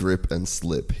edge of grip and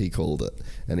slip, he called it.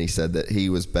 And he said that he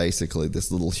was basically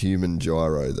this little human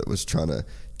gyro that was trying to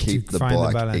keep the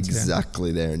bike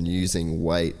exactly there and using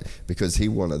weight because he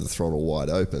wanted the throttle wide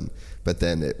open, but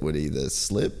then it would either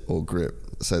slip or grip.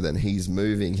 So then he's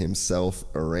moving himself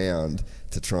around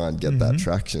to try and get that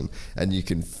traction, and you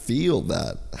can feel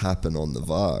that happen on the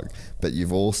Varg. But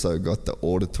you've also got the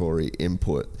auditory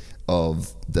input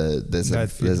of there's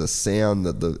a sound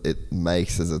that it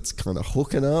makes as it's kind of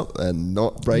hooking up and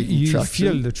not breaking traction.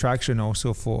 You feel the traction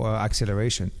also for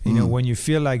acceleration. When you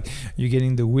feel like you're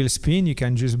getting the wheel spin, you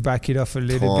can just back it off a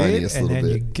little bit, and then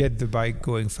you get the bike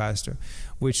going faster,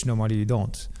 which normally you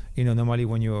don't. Normally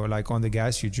when you're like on the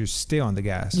gas, you just stay on the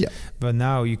gas. Yeah. But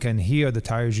now you can hear the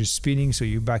tires just spinning, so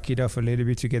you back it off a little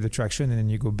bit to get the traction, and then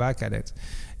you go back at it.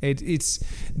 It's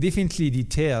definitely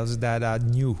details that are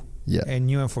new. Yeah. And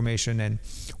new information, and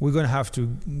we're going to have to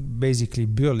basically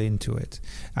build into it.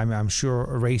 I'm sure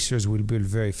racers will build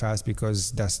very fast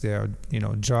because that's their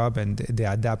job, and they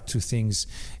adapt to things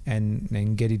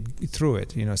and get it through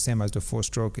it. Same as the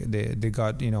 4-stroke, they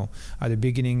got at the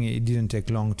beginning it didn't take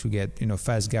long to get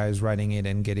fast guys riding it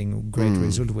and getting great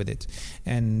result with it.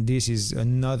 And this is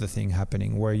another thing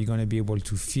happening where you're going to be able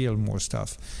to feel more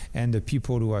stuff, and the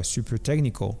people who are super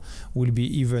technical will be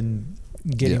even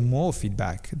getting more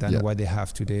feedback than what they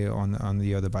have today on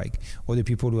the other bike. Or the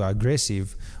people who are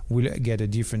aggressive will get a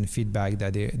different feedback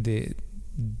that they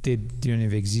didn't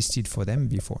have existed for them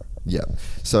before. Yeah.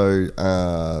 So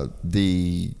I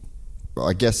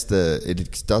guess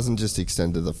it doesn't just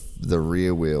extend to the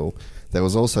rear wheel. There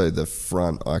was also the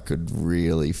front I could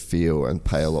really feel and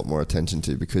pay a lot more attention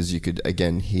to, because you could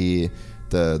again hear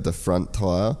the front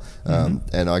tire,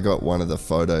 and I got one of the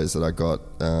photos that I got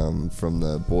from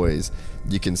the boys.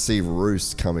 You can see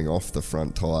roost coming off the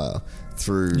front tire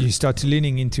through. You start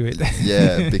leaning into it.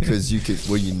 Yeah, because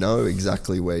you know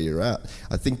exactly where you're at.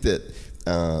 I think that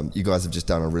you guys have just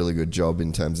done a really good job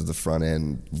in terms of the front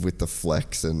end with the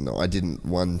flex, and I didn't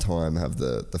one time have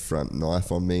the front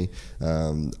knife on me.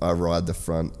 I ride the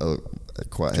front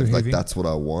quite heavy. Like that's what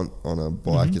I want on a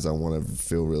bike, is I want to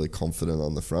feel really confident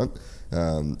on the front.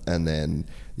 And then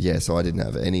so I didn't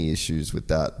have any issues with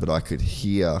that, but I could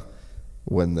hear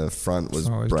when the front was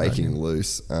breaking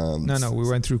loose. We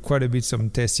went through quite a bit some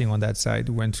testing on that side.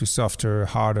 We went to softer,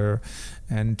 harder,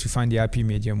 and to find the happy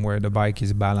medium where the bike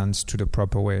is balanced to the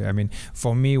proper way. I mean,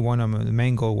 for me, one of the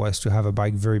main goal was to have a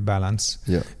bike very balanced.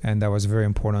 Yeah. And that was very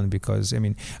important because, I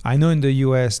mean, I know in the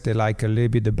US, they like a little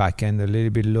bit the back end a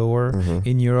little bit lower. Mm-hmm.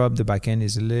 In Europe, the back end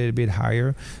is a little bit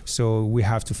higher. So we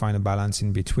have to find a balance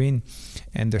in between.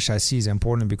 And the chassis is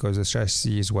important because the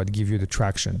chassis is what gives you the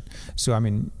traction. So, I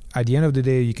mean, at the end of the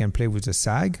day, you can play with the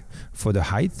sag for the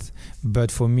height,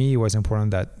 but for me, it was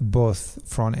important that both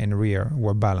front and rear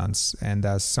were balanced, and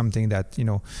that's something that, you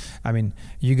know, I mean,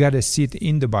 you gotta sit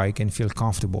in the bike and feel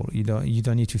comfortable. You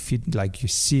don't need to feel like you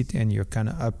sit and you're kind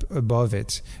of up above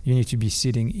it. You need to be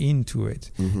sitting into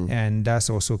it, and that's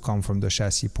also come from the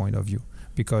chassis point of view.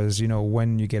 Because, you know,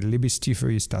 when you get a little bit stiffer,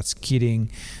 you start skidding.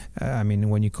 I mean,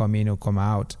 when you come in or come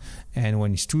out, and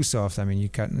when it's too soft, I mean,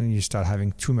 you start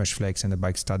having too much flex, and the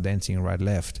bike start dancing right,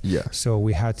 left. Yeah. So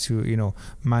we had to, you know,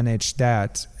 manage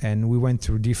that, and we went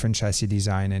through different chassis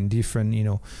design and different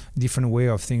way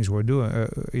of things were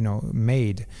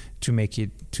made to make it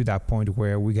to that point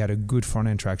where we got a good front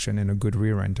end traction and a good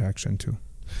rear end traction too.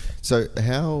 So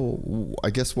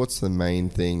what's the main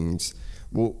things?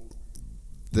 Well,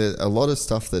 a lot of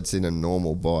stuff that's in a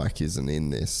normal bike isn't in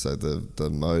this. So the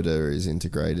motor is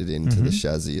integrated into the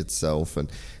chassis itself.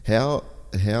 And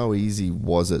how easy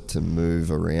was it to move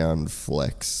around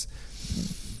Flex?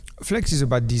 Flex is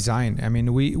about design. I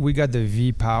mean, we got the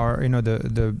V power. You know,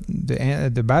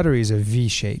 the battery is a V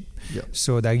shape. Yep.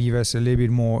 So that gives us a little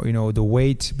bit more. You know, the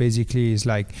weight basically is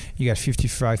like you got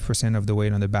 55% of the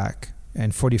weight on the back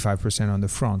and 45% on the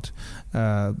front.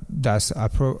 That's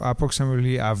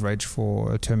approximately average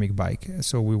for a thermic bike.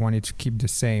 So we wanted to keep the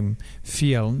same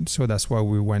feel, so that's why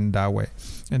we went that way.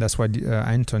 And that's why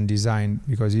Anton designed,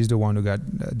 because he's the one who got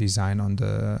design on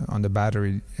the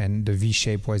battery, and the V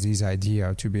shape was his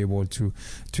idea to be able to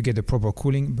get the proper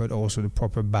cooling, but also the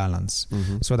proper balance.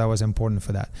 So that was important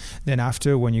for that. Then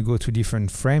after, when you go to different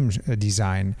frame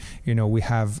design, you know, we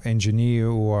have engineer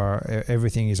who are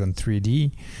everything is on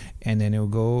 3D. And then it'll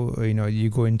go, you know,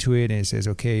 you go into it and it says,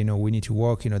 okay, you know, we need to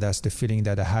work, you know, that's the feeling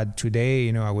that I had today,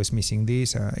 you know, I was missing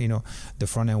this, you know, the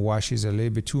front end wash is a little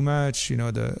bit too much, you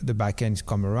know, the back end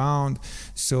come around.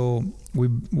 So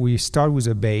we start with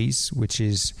a base, which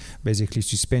is basically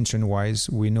suspension wise,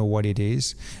 we know what it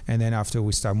is. And then after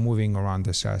we start moving around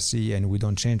the chassis and we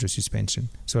don't change the suspension.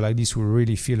 So like this, we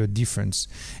really feel a difference.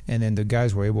 And then the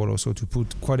guys were able also to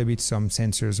put quite a bit some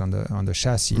sensors on the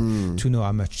chassis to know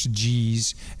how much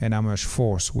G's and how much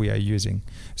force we are using.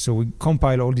 So we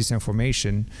compile all this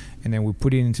information and then we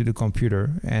put it into the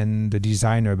computer, and the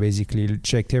designer basically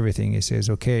checked everything. He says,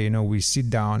 okay, you know, we sit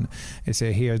down and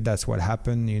say, here, that's what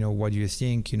happened. You know, what do you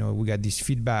think? You know, we got this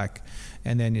feedback.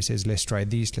 And then he says, let's try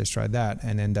this, let's try that.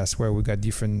 And then that's where we got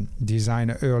different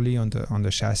design early on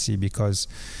the chassis, because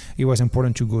it was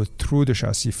important to go through the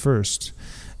chassis first.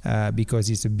 Because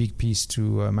it's a big piece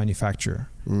to manufacture,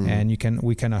 and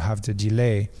we cannot have the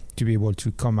delay to be able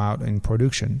to come out in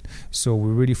production. So we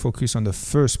really focus on the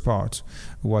first part,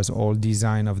 was all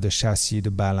design of the chassis, the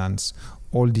balance,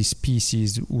 all these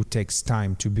pieces who takes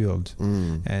time to build.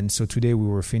 And so today we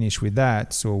were finished with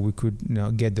that, so we could, you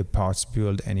know, get the parts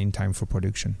built and in time for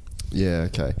production. Yeah,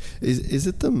 okay. Is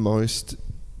it the most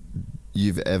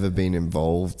you've ever been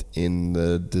involved in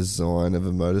the design of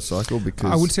a motorcycle? Because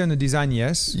I would say on the design,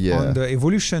 yes. Yeah. On the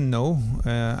evolution, no.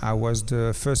 I was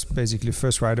the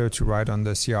first rider to ride on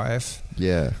the CRF.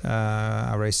 Yeah.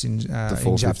 I raced in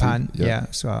Japan. Yeah.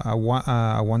 So I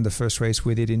won the first race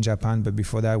with it in Japan, but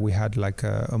before that we had like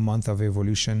a month of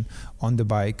evolution on the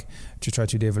bike to try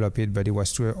to develop it, but it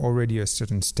was to already a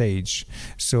certain stage,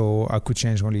 so I could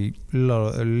change only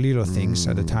little things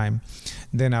at the time.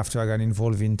 Then after, I got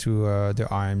involved into the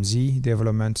RMZ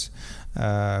development,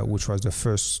 which was the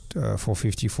first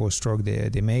 454 stroke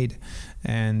they made.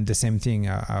 And the same thing,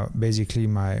 basically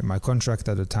my contract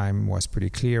at the time was pretty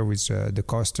clear with the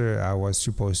coaster. I was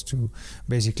supposed to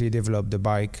basically develop the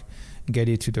bike, get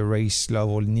it to the race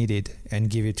level needed, and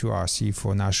give it to RC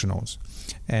for nationals.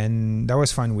 And that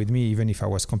was fine with me, even if I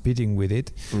was competing with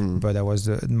it, but that was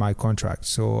my contract.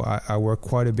 So I worked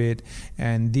quite a bit,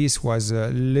 and this was a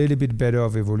little bit better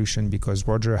of evolution because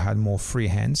Roger had more free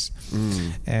hands,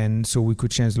 and so we could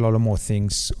change a lot of more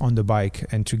things on the bike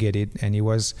and to get it, and it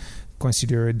was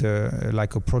considered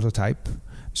like a prototype.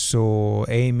 So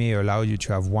AMA allowed you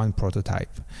to have one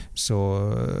prototype.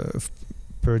 So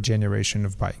per generation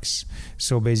of bikes.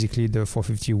 So basically the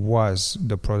 450 was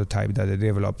the prototype that they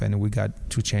developed, and we got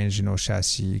to change,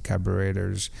 chassis,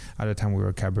 carburetors. At the time we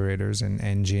were carburetors and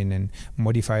engine, and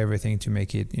modify everything to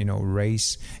make it,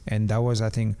 race. And that was, I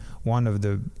think, one of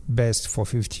the best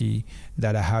 450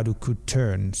 that I had who could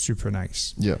turn super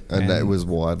nice. Yeah, and that was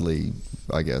widely,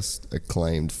 I guess,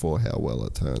 acclaimed for how well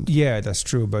it turned. Yeah, that's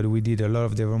true. But we did a lot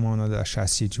of development on the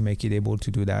chassis to make it able to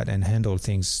do that and handle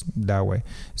things that way.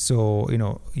 So,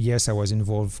 yes, I was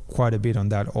involved quite a bit on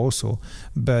that also.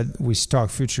 But with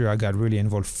Stark Future, I got really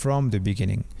involved from the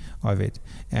beginning of it.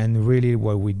 And really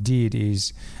what we did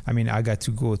is, I got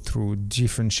to go through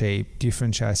different shape,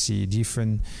 different chassis,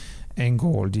 different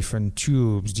angle, different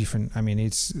tubes,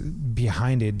 it's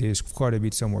behind it, there's quite a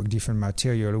bit some work, different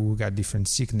material, we got different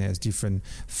thickness, different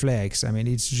flex.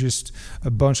 It's just a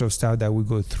bunch of stuff that we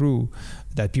go through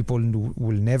that people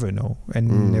will never know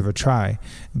and never try.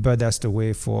 But that's the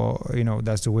way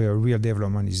that's the way a real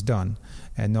development is done.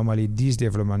 And normally this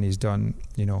development is done,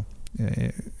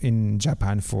 in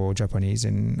Japan for Japanese,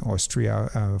 in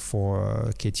Austria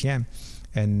for KTM.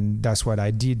 And that's what I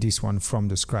did, this one from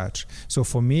the scratch. So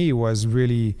for me, it was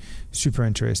really super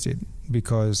interested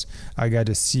because I got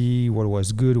to see what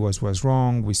was good, what was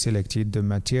wrong. We selected the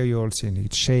materials in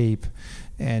its shape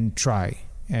and try.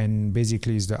 And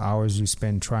basically, it's the hours you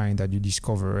spend trying that you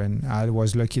discover. And I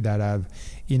was lucky that I have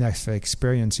enough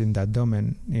experience in that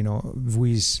domain,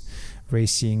 with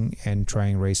racing and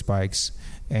trying race bikes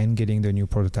and getting the new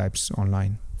prototypes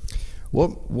online.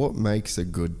 What makes a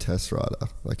good test rider?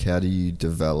 Like, how do you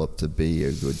develop to be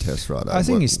a good test rider? I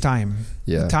think it's time.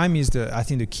 Yeah. Time is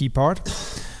the key part,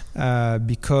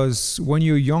 because when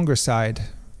you're younger side,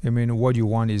 what you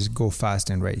want is go fast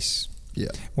and race. Yeah.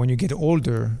 When you get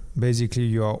older, basically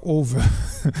you are over,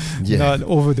 not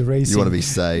over the racing. You want to be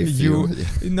safe.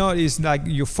 It's like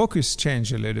your focus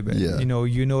change a little bit. Yeah.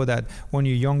 You know that when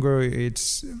you're younger,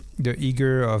 it's the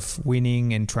eager of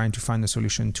winning and trying to find a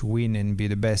solution to win and be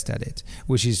the best at it,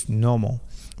 which is normal.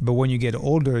 But when you get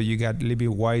older, you get a little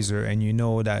bit wiser, and you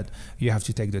know that you have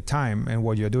to take the time, and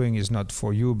what you're doing is not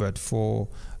for you, but for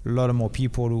a lot of more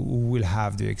people who will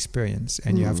have the experience.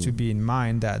 And you have to be in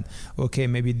mind that, okay,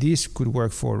 maybe this could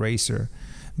work for a racer,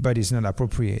 but it's not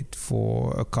appropriate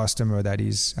for a customer that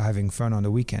is having fun on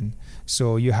the weekend.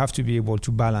 So you have to be able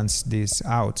to balance this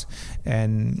out.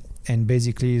 And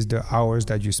basically it's the hours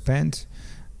that you spend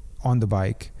on the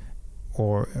bike,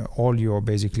 or all your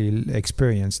basically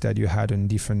experience that you had on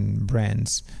different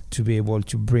brands, to be able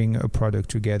to bring a product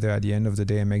together at the end of the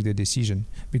day and make the decision.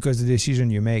 Because the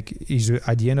decision you make is,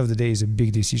 at the end of the day, is a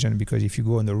big decision, because if you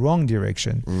go in the wrong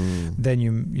direction, then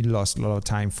you lost a lot of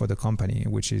time for the company,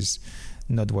 which is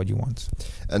not what you want.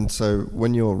 And so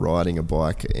when you're riding a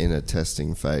bike in a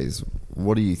testing phase,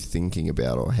 what are you thinking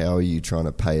about, or how are you trying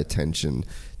to pay attention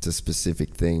to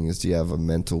specific things? Do you have a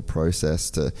mental process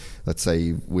to, let's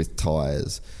say with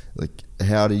tires, like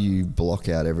how do you block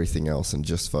out everything else and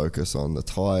just focus on the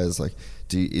tires? Like,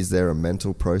 is there a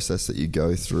mental process that you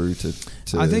go through to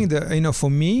I think that, for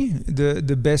me,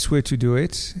 the best way to do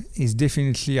it is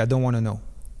definitely, I don't want to know.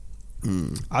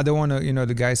 I don't want to,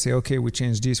 the guys say, okay, we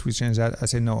change this, we change that. I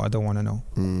say, no, I don't want to know.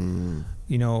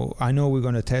 I know we're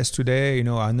going to test today,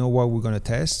 I know what we're going to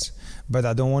test, but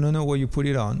I don't want to know what you put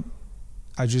it on.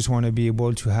 I just want to be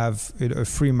able to have a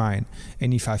free mind.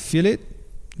 And if I feel it,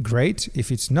 great.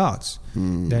 If it's not,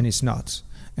 then it's not.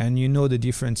 And you know the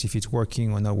difference if it's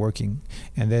working or not working.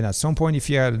 And then at some point, if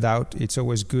you have a doubt, it's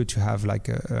always good to have like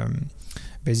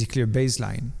basically a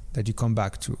baseline that you come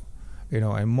back to.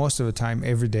 And most of the time,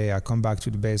 every day, I come back to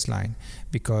the baseline,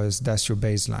 because that's your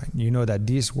baseline. You know that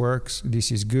this works,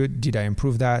 this is good. Did I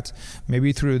improve that?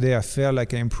 Maybe through the day I felt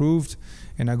like I improved,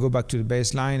 and I go back to the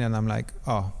baseline and I'm like,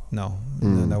 oh, no,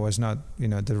 that was not,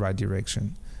 the right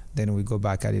direction. Then we go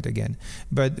back at it again.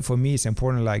 But for me, it's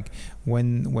important, like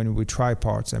when we try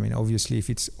parts, obviously if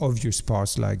it's obvious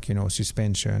parts like,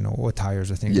 suspension or tires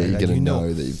or things like that, you're going to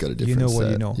know that you've got a different set.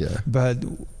 What you know. Yeah.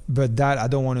 But that, I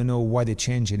don't want to know what they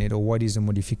change in it or what is the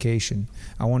modification.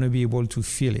 I want to be able to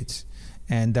feel it.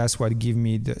 And that's what gives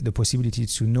me the possibility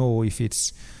to know if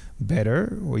it's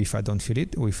better, or if I don't feel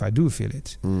it, or if I do feel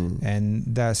it. And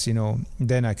that's,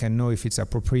 then I can know if it's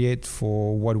appropriate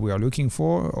for what we are looking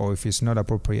for, or if it's not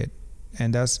appropriate.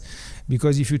 And that's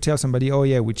because if you tell somebody, oh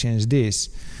yeah, we changed this,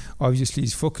 obviously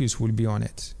his focus will be on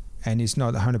it, and it's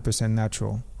not 100%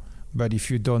 natural. But if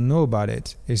you don't know about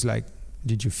it, it's like,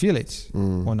 did you feel it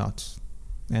or not?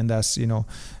 And that's,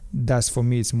 that's for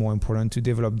me, it's more important to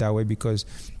develop that way, because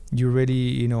you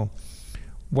really,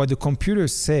 what the computer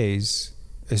says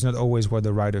is not always what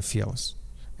the rider feels.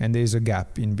 And there's a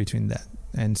gap in between that.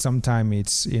 and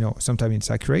sometimes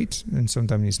it's accurate and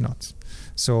sometimes it's not.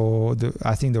 So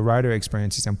I think the rider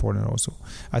experience is important also.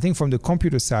 I think from the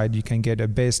computer side, you can get a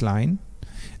baseline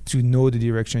to know the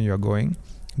direction you're going,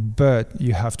 but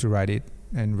you have to ride it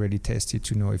and really test it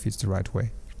to know if it's the right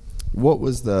way. What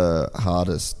was the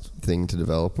hardest thing to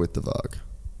develop with the VARG?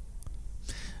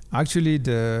 Actually,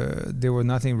 there was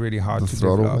nothing really hard to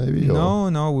throttle develop. Maybe,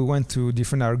 no, we went through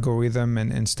different algorithm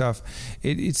and stuff.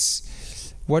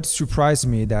 It's what surprised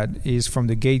me that is from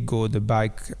the get-go, the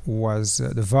bike was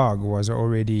the VARG was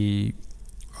already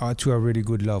to a really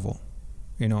good level,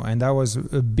 and that was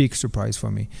a big surprise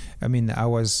for me. I mean,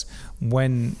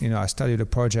 when I started the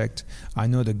project, I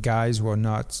know the guys were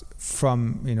not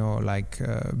from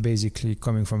basically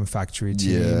coming from a factory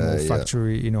team or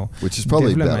factory, which is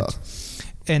probably better.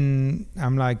 And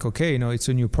I'm like, okay, it's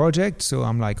a new project. So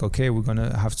I'm like, okay, we're going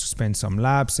to have to spend some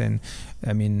laps. And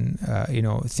I mean,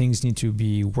 things need to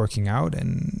be working out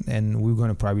and we're going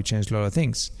to probably change a lot of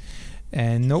things.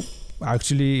 And nope,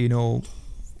 actually, a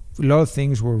lot of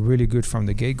things were really good from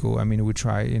the get-go. I mean, we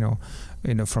try,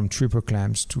 from triple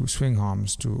clamps to swing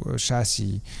arms to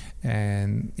chassis.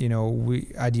 And,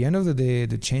 we at the end of the day,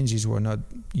 the changes were not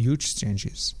huge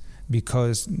changes.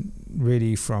 Because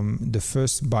really from the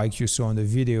first bike you saw on the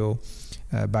video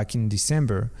back in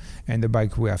December and the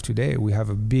bike we have today, we have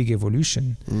a big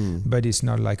evolution, but it's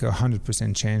not like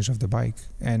 100% change of the bike.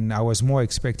 And I was more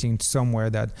expecting somewhere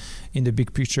that in the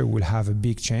big picture we'll have a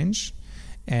big change.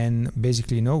 And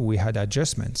basically, no, we had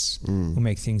adjustments to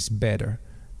make things better.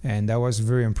 And I was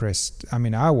very impressed. I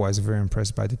mean, I was very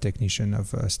impressed by the technician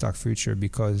of Stock Future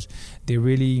because there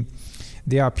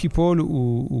are people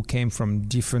who came from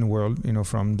different world,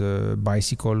 from the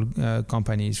bicycle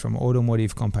companies, from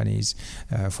automotive companies,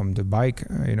 from the bike,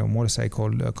 motorcycle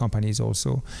companies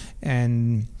also.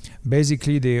 And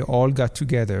basically they all got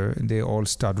together. They all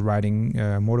start riding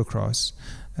motocross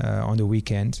on the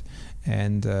weekend.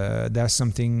 And that's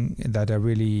something that I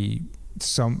really...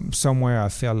 somewhere I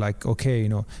felt like, okay,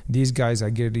 these guys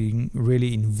are getting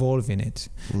really involved in it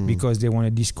because they want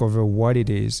to discover what it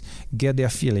is, get their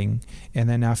feeling, and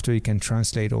then after it can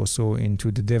translate also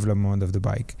into the development of the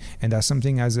bike. And that's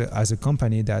something as a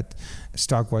company that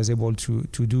Stock was able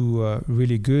to do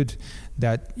really good,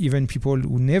 that even people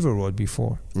who never rode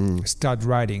before start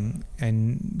riding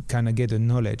and kind of get the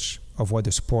knowledge of what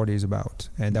the sport is about.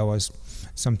 And that was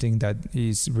something that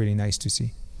is really nice to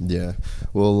see. Yeah,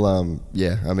 well,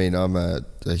 I mean, I'm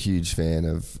a huge fan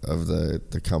of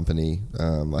the company.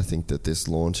 I think that this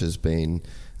launch has been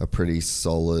a pretty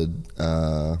solid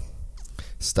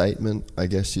statement, I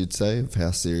guess you'd say, of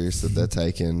how serious that they're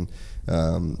taking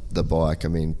the bike. I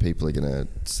mean, people are going to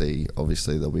see,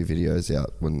 obviously there'll be videos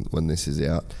out when this is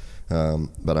out.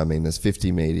 But I mean, there's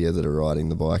 50 media that are riding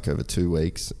the bike over 2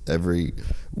 weeks.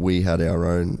 We had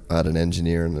I had an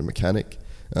engineer and a mechanic.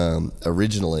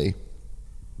 Originally,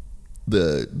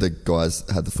 the guys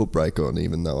had the foot brake on,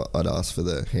 even though I'd asked for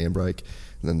the handbrake,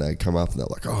 and then they'd come up and they're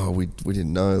like, oh, we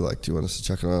didn't know, like, do you want us to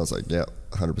chuck it on? I was like, yeah,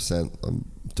 100%, I'm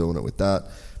doing it with that.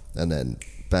 And then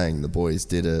bang, the boys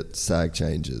did it. Sag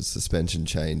changes, suspension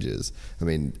changes. I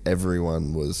mean,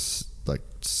 everyone was like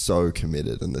so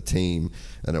committed, and the team,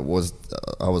 and I was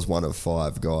one of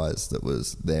 5 guys that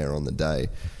was there on the day.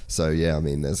 So yeah, I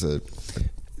mean,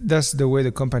 that's the way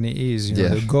the company is.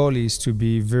 The goal is to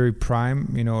be very prime,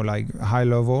 like high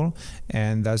level,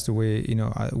 and that's the way.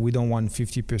 We don't want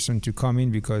 50% to come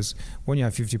in, because when you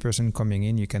have 50% coming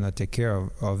in, you cannot take care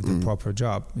of the proper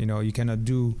job. You cannot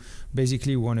do.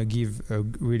 Basically, we want to give a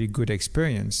really good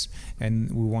experience,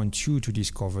 and we want you to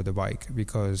discover the bike,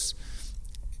 because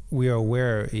we are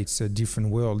aware it's a different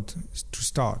world to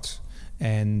start.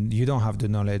 And you don't have the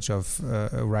knowledge of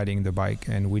riding the bike,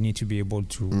 and we need to be able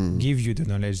to give you the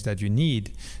knowledge that you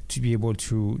need to be able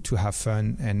to have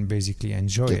fun and basically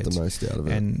enjoy it. Get the most out of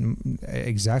it. And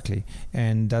exactly,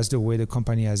 and that's the way the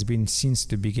company has been since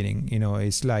the beginning.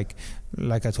 It's like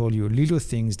I told you, little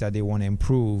things that they want to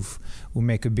improve will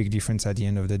make a big difference at the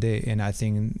end of the day. And I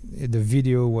think the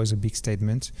video was a big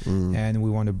statement, and we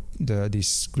want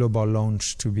this global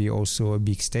launch to be also a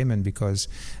big statement, because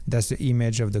that's the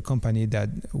image of the company that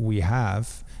we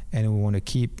have, and we want to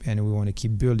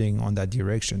keep building on that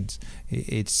direction.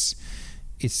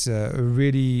 It's a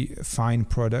really fine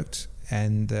product,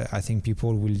 and I think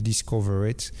people will discover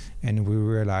it, and we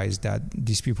realize that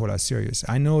these people are serious.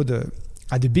 I know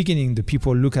at the beginning, the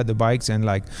people look at the bikes and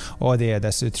like, oh,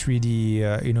 that's a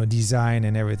 3D, design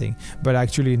and everything. But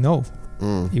actually, no,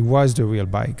 it was the real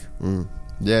bike.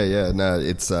 Yeah, no,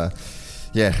 it's.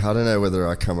 Yeah, I don't know whether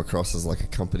I come across as like a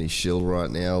company shill right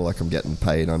now, like I'm getting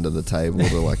paid under the table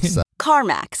to like say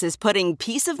CarMax is putting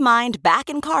peace of mind back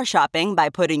in car shopping by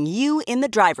putting you in the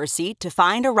driver's seat to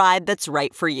find a ride that's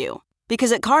right for you.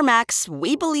 Because at CarMax,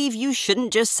 we believe you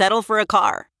shouldn't just settle for a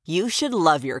car. You should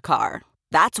love your car.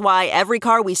 That's why every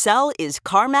car we sell is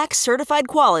CarMax certified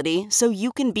quality, so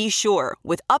you can be sure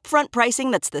with upfront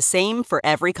pricing that's the same for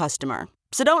every customer.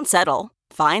 So don't settle.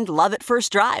 Find love at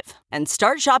first drive and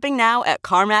start shopping now at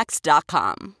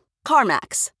CarMax.com.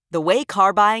 CarMax, the way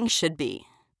car buying should be.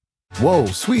 Whoa,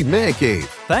 sweet man cave.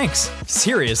 Thanks.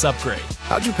 Serious upgrade.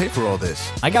 How'd you pay for all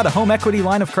this? I got a home equity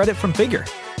line of credit from Figure.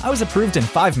 I was approved in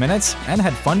 5 minutes and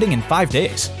had funding in 5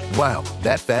 days. Wow,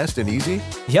 that fast and easy?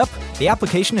 Yep, the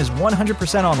application is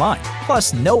 100% online,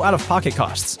 plus no out-of-pocket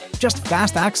costs. Just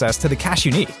fast access to the cash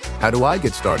you need. How do I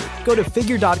get started? Go to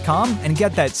Figure.com and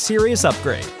get that serious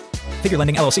upgrade. Figure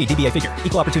Lending LLC, DBA Figure,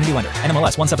 Equal Opportunity Lender,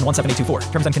 NMLS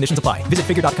 1717824. Terms and conditions apply. Visit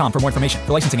Figure.com for more information.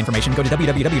 For licensing information, go to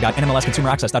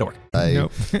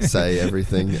www.nmlsconsumeraccess.org. Say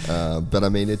everything, but I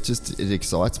mean, it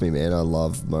excites me, man. I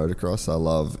love motocross. I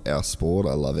love our sport.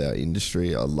 I love our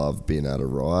industry. I love being able to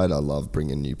ride. I love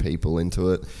bringing new people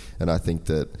into it, and I think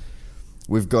that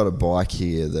we've got a bike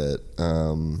here that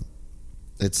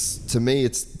it's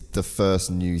the first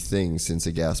new thing since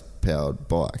a gas-powered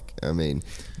bike. I mean,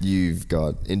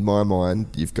 in my mind,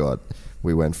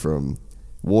 we went from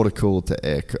water-cooled to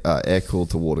air-cooled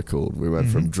to water-cooled. We went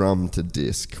from drum to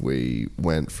disc. We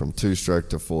went from 2-stroke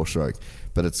to 4-stroke.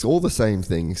 But it's all the same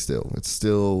thing still. It's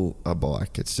still a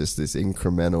bike. It's just this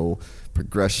incremental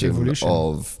progression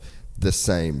of the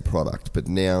same product. But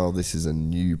now this is a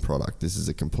new product. This is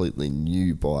a completely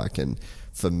new bike. And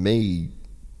for me,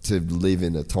 to live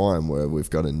in a time where we've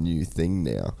got a new thing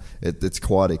now, it's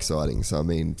quite exciting. So I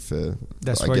mean,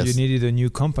 that's why you needed a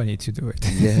new company to do it.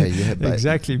 Yeah,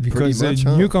 exactly, because a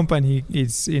new company,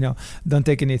 it's don't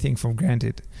take anything for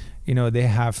granted. They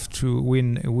have to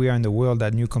win. We are in the world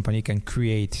that new company can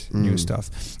create new stuff.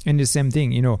 And the same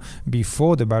thing,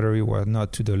 before the battery was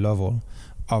not to the level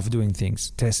of doing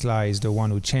things. Tesla is the one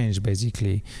who changed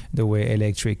basically the way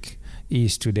electric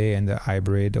is today, and the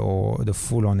hybrid or the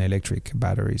full-on electric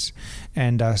batteries.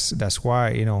 And that's why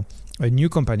a new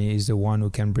company is the one who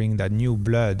can bring that new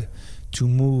blood to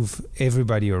move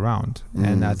everybody around.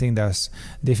 And I think that's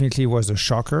definitely was a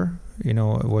shocker. It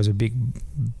was a big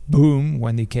boom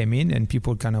when they came in, and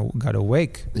people kind of got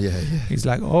awake. Yeah. It's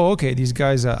like, oh, okay, these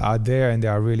guys are there and they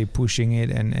are really pushing it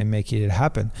and making it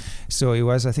happen. So it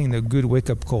was, I think, a good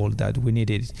wake-up call that we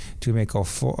needed to make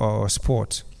our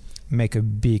sport make a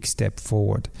big step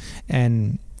forward.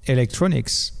 And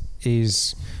electronics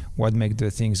is what make the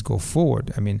things go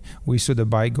forward. I mean, we saw the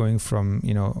bike going from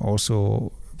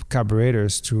also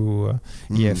carburetors to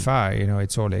EFI.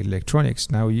 It's all electronics.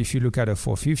 Now if you look at a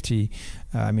 450,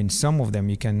 I mean, some of them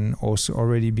you can also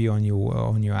already be on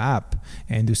your app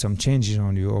and do some changes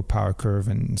on your power curve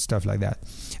and stuff like that.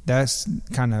 That's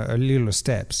kind of a little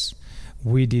steps.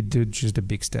 We did do just a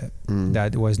big step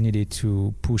that was needed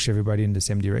to push everybody in the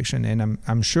same direction, and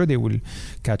I'm sure they will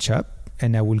catch up,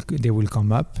 and they will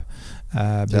come up,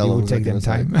 but it will take them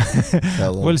time.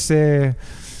 We'll say,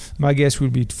 my guess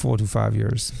will be 4 to 5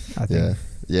 years, I think.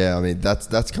 Yeah. I mean,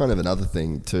 that's kind of another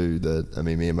thing too. That I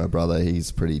mean, me and my brother,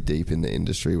 he's pretty deep in the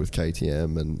industry with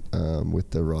KTM and with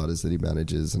the riders that he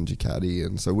manages and Ducati,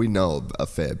 and so we know a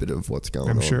fair bit of what's going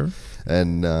on. I'm sure.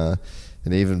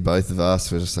 And even both of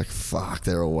us were just like, fuck,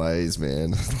 there are ways,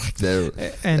 man.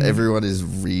 Everyone is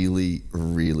really,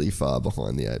 really far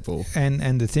behind the 8 ball.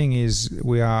 And the thing is,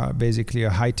 we are basically a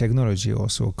high technology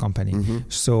also company.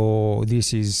 So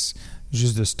this is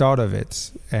just the start of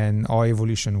it. And our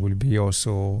evolution will be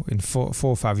also in 4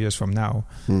 or 5 years from now,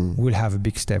 we'll have a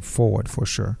big step forward for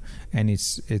sure. And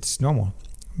it's normal.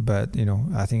 But,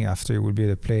 I think after it will be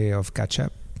the play of catch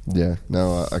up. Yeah,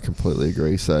 no, I completely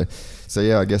agree. So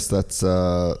yeah, I guess that's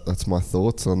my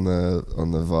thoughts on the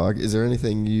VARG. Is there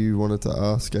anything you wanted to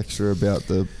ask extra about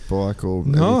the bike or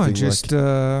no?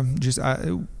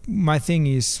 My thing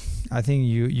is, I think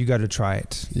you got to try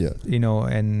it. Yeah.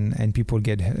 And people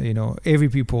get, every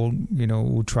people,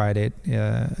 who tried it.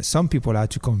 Some people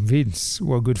had to convince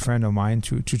a good friend of mine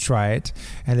to try it.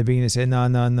 And the beginning they said,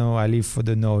 no, I live for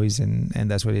the noise and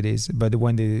that's what it is. But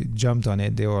when they jumped on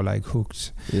it, they were like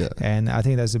hooked. Yeah. And I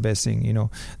think that's the best thing,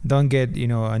 Don't get,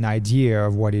 an idea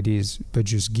of what it is, but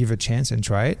just give a chance and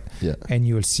try it. Yeah. And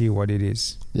you'll see what it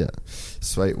is. Yeah.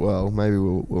 Sweet. Well, maybe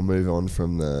we'll move on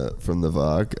from the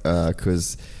VARG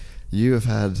because you have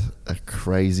had a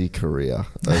crazy career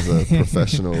as a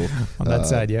professional on that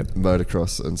side, yep.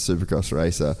 Motocross and supercross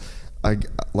racer.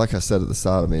 Like I said at the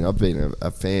start, I mean, I've been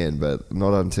a fan, but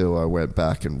not until I went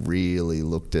back and really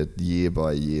looked at year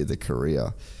by year the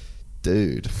career.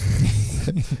 dude.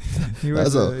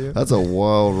 That's That's a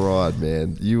wild ride,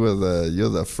 man. You're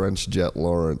the French Jet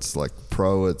Lawrence, like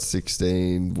pro at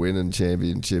 16, winning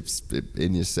championships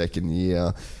in your second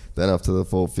year, then up to the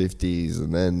 450s,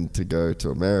 and then to go to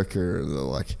America.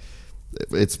 Like,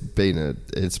 it's been a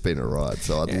ride.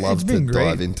 So I'd love to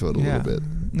dive into it a little bit.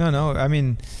 No. I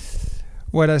mean,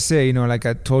 what I say, like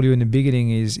I told you in the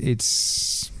beginning,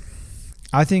 is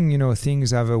I think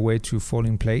things have a way to fall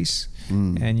in place.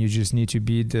 And you just need to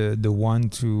be the one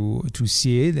to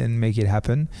see it and make it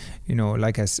happen.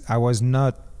 Like I was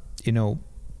not,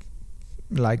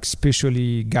 like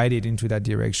specially guided into that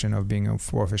direction of being a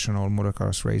professional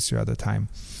motocross racer at the time.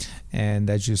 And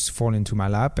that just fall into my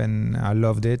lap, and I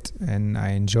loved it and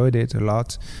I enjoyed it a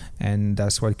lot. And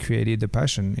that's what created the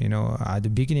passion. At the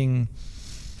beginning,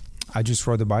 I just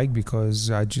rode the bike because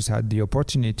I just had the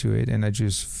opportunity to it, and I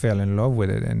just fell in love with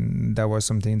it, and that was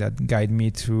something that guided me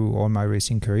through all my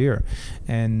racing career.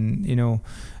 And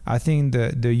I think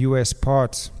the US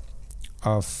part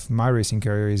of my racing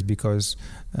career is because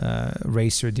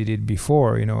Racer did it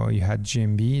before. You had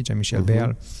GMB, Jean-Michel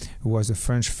Berle, who was a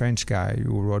French guy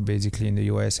who rode basically in the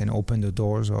US and opened the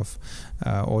doors of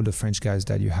all the French guys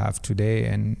that you have today,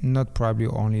 and not probably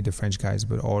only the French guys,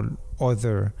 but all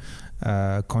other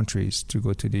countries to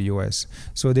go to the US.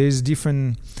 So there's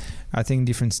different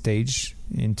stage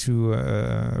into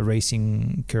a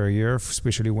racing career,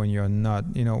 especially when you're not,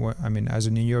 as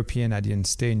an European, I didn't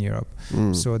stay in Europe.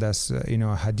 So that's,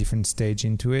 I had different stage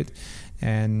into it.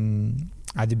 And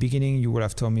at the beginning, you would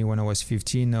have told me when I was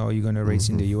 15, oh, you're going to race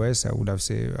in the US. I would have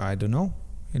said, I don't know.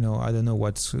 I don't know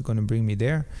what's going to bring me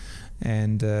there.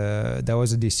 And that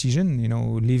was a decision,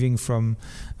 leaving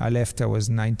I left, I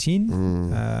was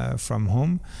 19 from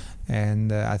home.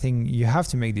 And I think you have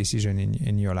to make decisions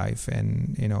in your life.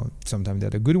 And, sometimes they're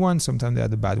the good ones, sometimes they're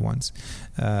the bad ones.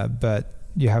 But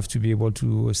you have to be able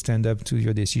to stand up to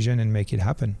your decision and make it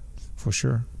happen, for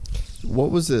sure. What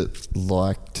was it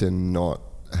like to not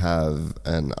have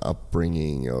an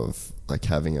upbringing of like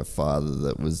having a father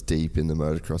that was deep in the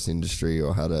motocross industry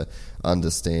or had a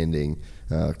understanding?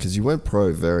 Because you went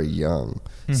pro very young.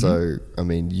 So, I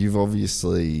mean, you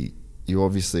obviously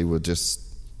were just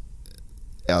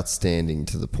outstanding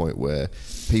to the point where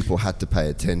people had to pay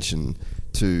attention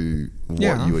to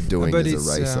what you were doing as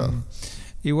a racer.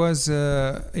 It was,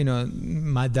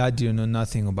 my dad didn't know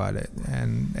nothing about it.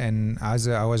 And as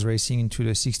I was racing into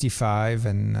the 65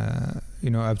 and,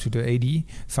 up to the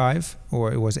 85,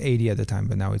 or it was 80 at the time,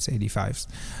 but now it's 85s.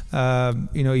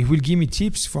 He will give me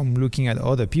tips from looking at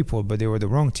other people, but they were the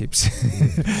wrong tips.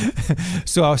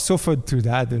 So I suffered through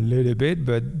that a little bit,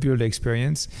 but built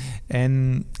experience.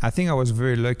 And I think I was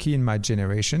very lucky in my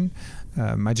generation.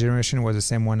 My generation was the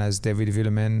same one as David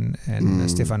Villemin and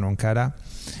Stéphane Roncada.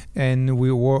 And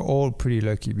we were all pretty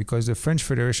lucky because the French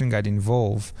Federation got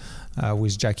involved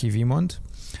with Jackie Vimont.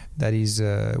 That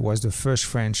was the first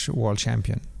French world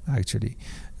champion, actually.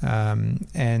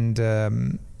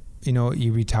 He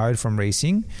retired from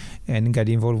racing and got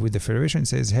involved with the federation.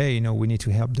 Says, hey, we need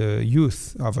to help the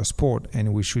youth of a sport,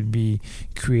 and we should be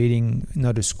creating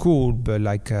not a school, but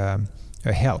like a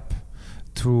help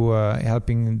through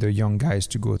helping the young guys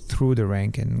to go through the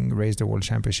rank and race the world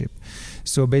championship.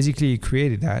 So basically he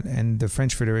created that, and the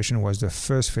French Federation was the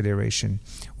first federation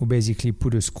who basically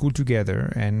put a school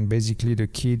together, and basically the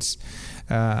kids,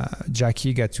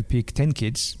 Jackie got to pick 10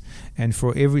 kids, and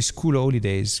for every school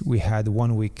holidays we had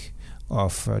 1 week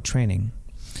of training.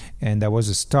 And that was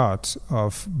the start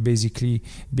of basically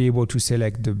be able to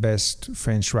select the best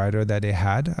French rider that they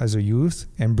had as a youth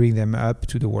and bring them up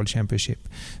to the World Championship.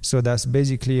 So that's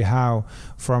basically how,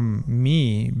 from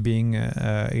me being,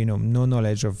 no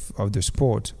knowledge of the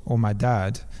sport, or my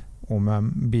dad or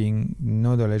mom being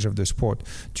no knowledge of the sport,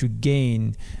 to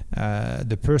gain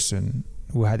the person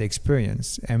who had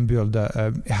experience and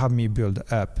help me build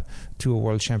up to a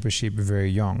World Championship very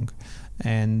young.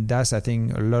 And that's, I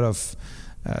think, a lot of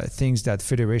things that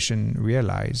Federation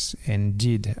realized and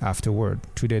did afterward.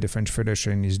 Today the French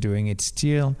Federation is doing it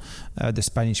still. The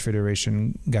Spanish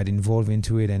Federation got involved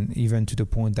into it, and even to the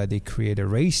point that they create a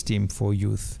race team for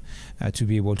youth to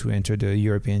be able to enter the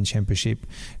European Championship.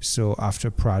 So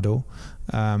after Prado,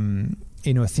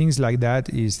 things like that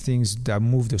is things that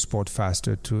move the sport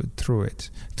faster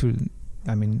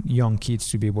young kids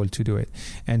to be able to do it.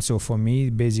 And so for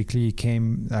me, basically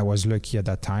I was lucky at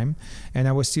that time, and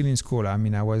I was still in school. I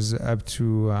was up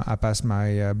to, I passed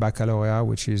my baccalaureate,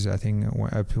 which is, I think,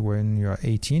 up when you're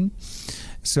 18.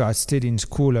 So I stayed in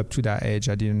school up to that age.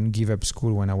 I didn't give up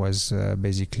school when I was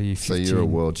basically 15. So you're a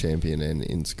world champion and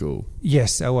in school?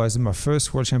 Yes, I was. My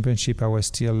first world championship, I was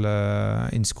still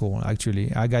in school,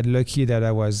 actually. I got lucky that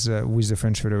I was with the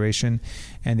French Federation,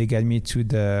 and they got me to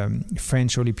the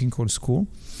French Olympical School.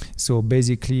 So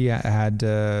basically, I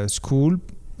had school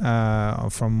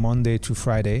from Monday to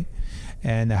Friday,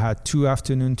 and I had 2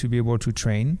 afternoons to be able to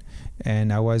train.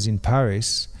 And I was in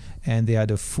Paris, and they had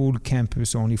a full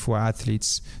campus only for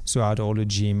athletes. So I had all the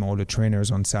gym, all the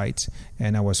trainers on site,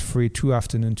 and I was free 2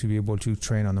 afternoons to be able to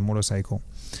train on a motorcycle.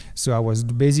 So I was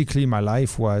basically, my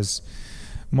life was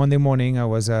Monday morning, I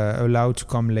was allowed to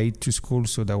come late to school,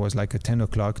 so that was like at 10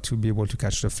 o'clock to be able to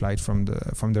catch the flight from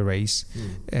the race.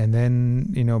 And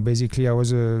then, basically I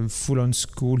was a full-on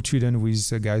school student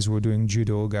with guys who were doing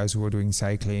judo, guys who were doing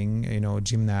cycling,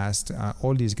 gymnasts,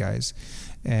 all these guys.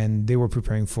 And they were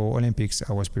preparing for Olympics.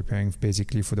 I was preparing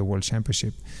basically for the World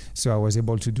Championship. So I was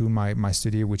able to do my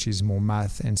study, which is more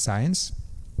math and science,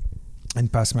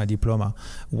 and pass my diploma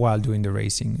while doing the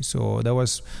racing. So that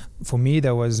was, for me,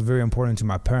 that was very important to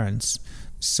my parents.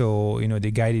 So,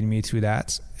 they guided me through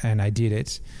that, and I did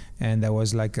it. And that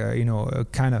was like,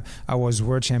 I was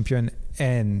world champion,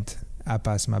 and I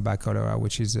passed my baccalaureate,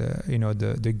 which is,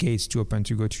 the gates to open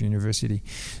to go to university.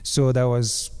 So that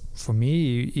was, for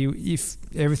me, if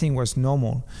everything was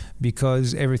normal,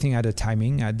 because everything had a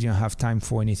timing, I didn't have time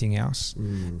for anything else.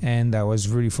 And I was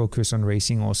really focused on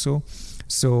racing also.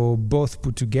 So both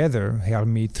put together helped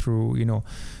me through,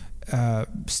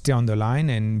 stay on the line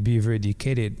and be very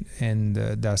dedicated. And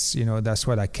that's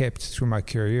what I kept through my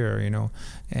career,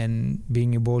 and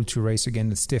being able to race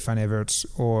against Stefan Everts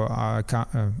or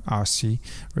RC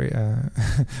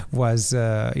was,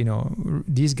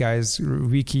 these guys,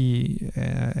 Ricky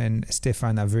and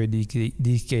Stefan, are very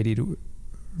dedicated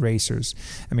racers.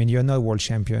 I mean, you're not world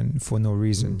champion for no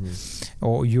reason,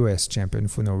 or US champion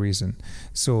for no reason.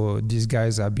 So these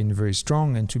guys have been very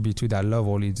strong, and to be to that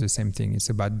level, it's the same thing. It's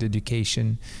about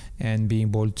dedication and being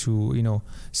able to,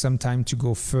 sometimes to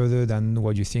go further than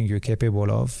what you think you're capable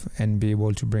of, and be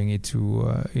able to bring it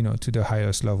to, to the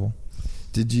highest level.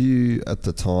 Did you, at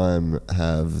the time,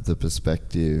 have the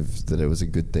perspective that it was a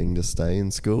good thing to stay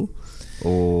in school?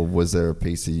 Or was there a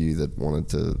piece of you that wanted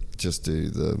to just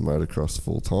do the motocross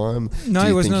full time? No,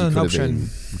 it was not an option.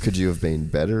 Could you have been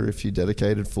better if you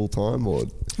dedicated full time? Or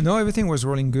no, everything was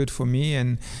rolling good for me,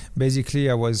 and basically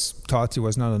I was taught it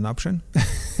was not an option.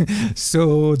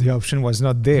 So the option was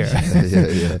not there.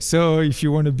 Yeah. So if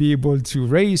you want to be able to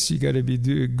race, you got to be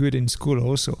good in school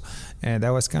also. And that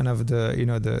was kind of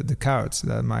the carrots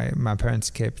that my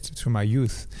parents kept through my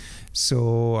youth.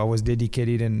 So I was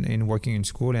dedicated in working in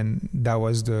school, and that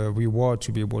was the reward,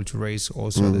 to be able to race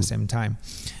also at the same time.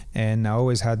 And I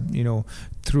always had,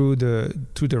 through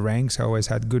the ranks, I always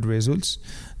had good results.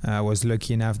 I was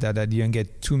lucky enough that I didn't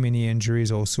get too many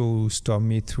injuries also stopped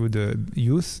me through the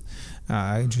youth.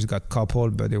 I just got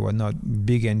coupled, but they were not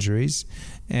big injuries.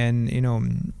 And,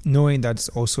 knowing that's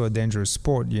also a dangerous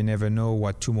sport, you never know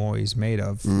what tomorrow is made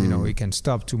of. You can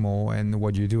stop tomorrow, and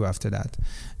what you do after that.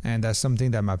 And that's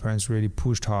something that my parents really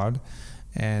pushed hard.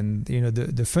 And,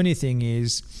 the funny thing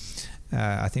is,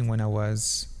 I think when I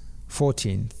was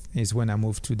 14 is when I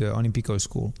moved to the Olympical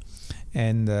School.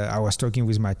 And I was talking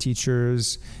with my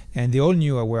teachers, and they all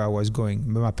knew where I was going,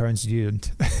 but my parents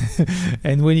didn't.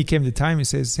 And when it came the time, he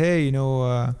says, hey,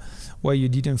 well, you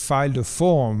didn't file the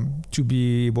form to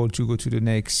be able to go to the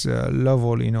next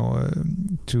level,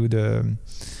 to the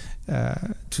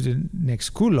next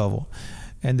school level.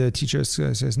 And the teacher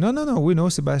says, no, we know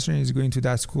Sebastian is going to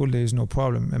that school. There's no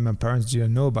problem. And my parents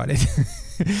didn't know about it.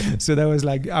 So that was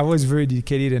like, I was very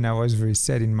dedicated, and I was very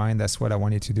set in mind. That's what I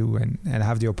wanted to do, and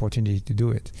have the opportunity to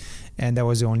do it. And that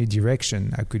was the only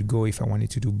direction I could go if I wanted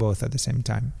to do both at the same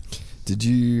time. Did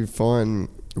you find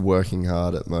working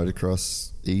hard at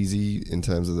motocross easy in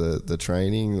terms of the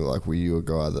training? Like, were you a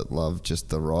guy that loved just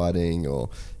the riding, or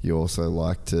you also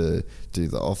like to do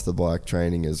the off the bike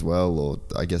training as well? Or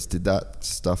I guess, did that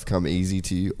stuff come easy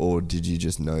to you, or did you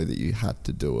just know that you had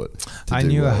to do it? I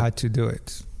knew I had to do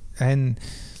it. And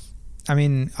I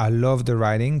mean, I love the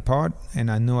riding part,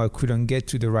 and I know I couldn't get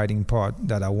to the riding part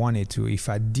that I wanted to if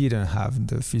I didn't have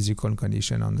the physical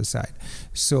condition on the side.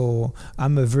 So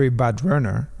I'm a very bad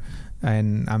runner,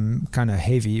 and I'm kind of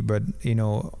heavy, but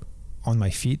on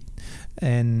my feet.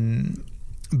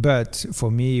 But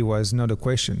for me, it was not a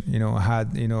question. I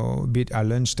had, at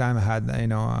lunchtime, I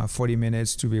had, 40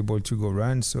 minutes to be able to go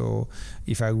run. So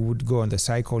if I would go on the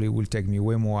cycle, it would take me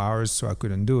way more hours, so I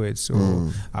couldn't do it. So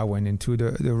I went into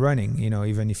the running,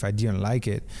 even if I didn't like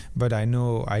it. But I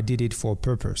know I did it for a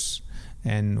purpose.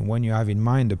 And when you have in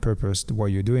mind the purpose, why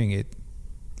you're doing it,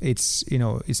 it's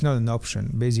not an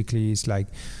option. Basically, it's like,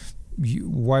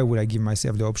 why would I give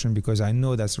myself the option? Because I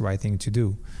know that's the right thing to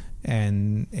do.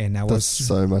 And that's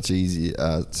so much easier,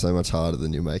 so much harder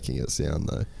than you're making it sound,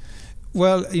 though.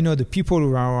 Well, the people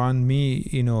who are around me,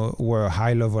 were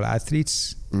high-level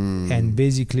athletes, and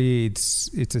basically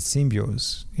it's a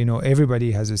symbiosis.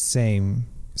 Everybody has the same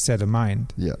set of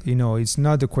mind. Yeah. It's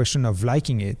not a question of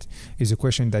liking it. It's a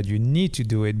question that you need to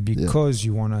do it because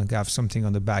you want to have something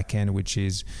on the back end, which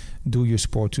is do your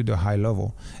sport to the high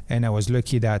level. And I was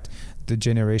lucky that the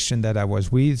generation that I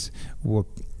was with were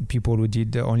people who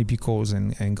did the Olympicals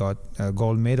and got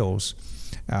gold medals.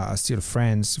 Are still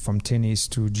friends from tennis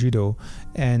to judo.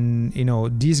 And,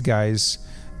 these guys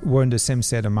were in the same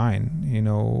set of mind.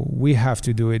 We have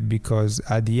to do it because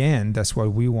at the end, that's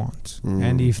what we want.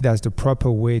 And if that's the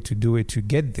proper way to do it to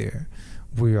get there,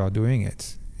 we are doing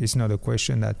it. It's not a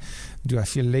question that, do I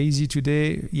feel lazy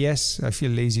today? Yes, I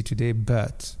feel lazy today,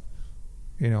 but,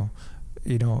 you're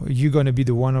going to be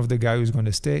the one of the guy who's going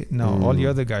to stay. No, all the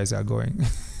other guys are going.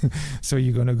 So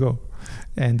you're going to go.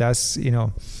 And that's,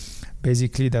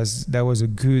 basically that was a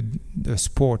good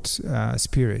sport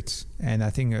spirit. And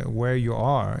I think where you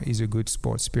are is a good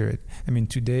sport spirit. I mean,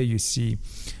 today you see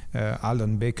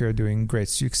Aldon Baker doing great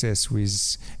success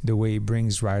with the way he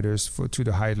brings riders to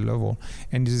the high level.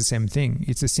 And it's the same thing.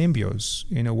 It's a symbiosis.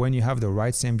 When you have the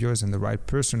right symbiosis and the right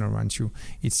person around you,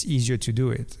 it's easier to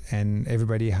do it. And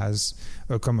everybody has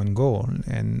a common goal.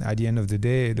 And at the end of the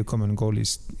day, the common goal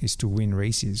is to win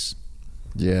races.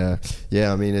 Yeah.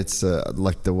 I mean, it's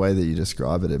like the way that you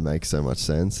describe it makes so much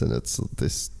sense, and it's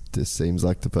this seems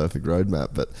like the perfect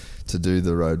roadmap. But to do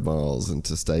the road miles and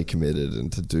to stay committed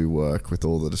and to do work with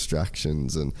all the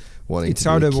distractions and wanting it's to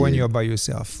harder when you're by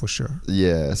yourself, for sure.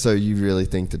 Yeah. So you really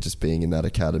think that just being in that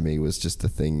academy was just the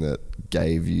thing that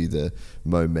gave you the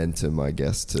momentum, I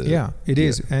guess, to... Yeah, it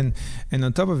is. And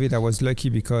on top of it, I was lucky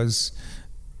because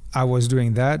I was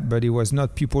doing that, but it was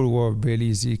not people who were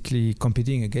basically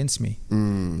competing against me.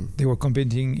 They were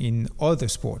competing in other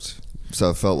sports. So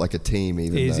it felt like a team,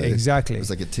 exactly. It was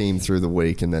like a team through the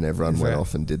week, and then everyone went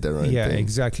off and did their own thing. Yeah,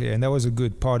 exactly. And that was a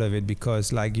good part of it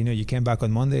because, you came back on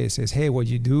Monday and says, hey, what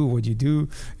you do?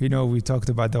 We talked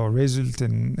about our result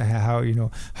and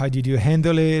how did you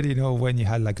handle it, when you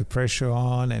had a pressure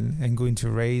on and going to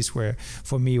a race where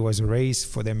for me it was a race,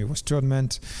 for them it was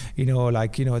tournament.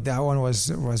 That one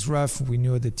was rough. We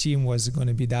knew the team was going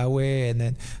to be that way. And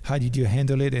then how did you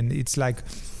handle it? And it's like,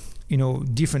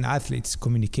 different athletes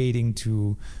communicating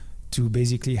to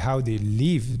basically how they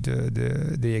live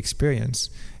the experience.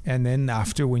 And then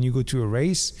after, when you go to a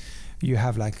race, you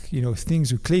have things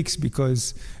who clicks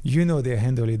because they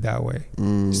handle it that way.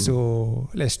 So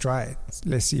let's try it.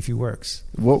 Let's see if it works.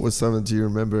 What was do you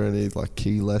remember any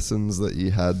key lessons that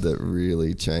you had that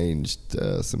really changed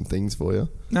some things for you?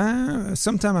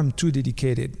 Sometimes I'm too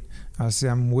dedicated. I'll say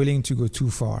I'm willing to go too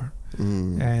far.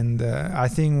 And I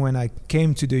think when I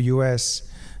came to the US,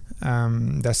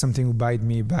 that's something who bite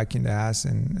me back in the ass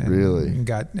and really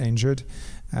got injured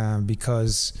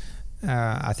because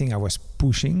I think I was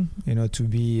pushing, to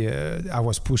be, I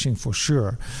was pushing for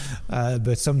sure.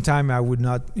 But sometimes I would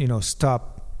not,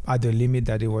 stop at the limit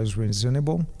that it was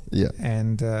reasonable. Yeah.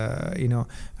 And,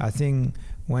 I think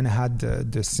when I had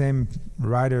the same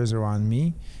riders around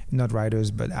me, not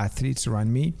riders, but athletes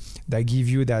around me, that give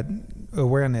you that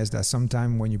awareness that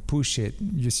sometimes when you push it,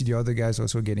 you see the other guys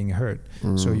also getting hurt.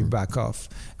 So you back off.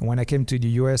 And when I came to the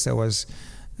US, I was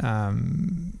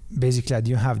basically, I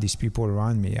didn't have these people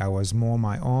around me. I was more on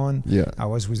my own. Yeah. I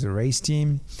was with the race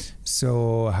team.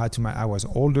 So I had to, I was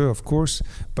older, of course,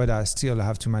 but I still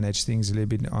have to manage things a little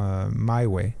bit my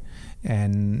way.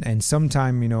 And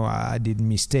sometimes, I did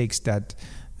mistakes that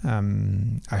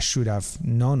I should have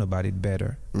known about it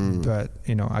better. But,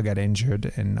 I got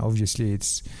injured, and obviously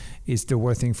it's the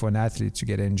worst thing for an athlete to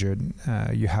get injured.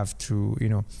 You have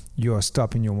to, you are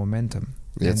stopping your momentum.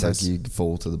 Yeah, it's like you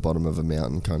fall to the bottom of a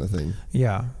mountain kind of thing.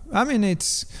 Yeah. I mean,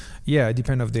 it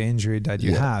depends on the injury that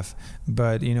you have.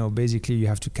 But, basically you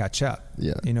have to catch up.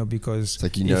 Yeah. Because... It's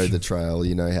like the trail,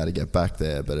 you know how to get back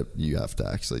there, but you have to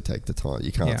actually take the time.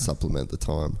 You can't supplement the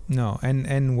time. No.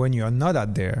 And when you're not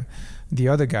out there, the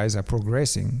other guys are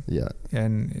progressing. Yeah.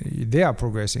 And they are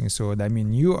progressing. So that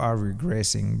means you are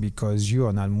regressing because you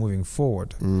are not moving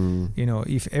forward.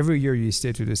 If every year you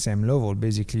stay to the same level,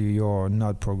 basically you're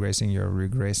not progressing, you're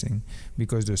regressing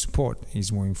because the sport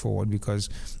is moving forward because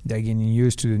they're getting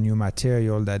used to the new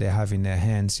material that they have in their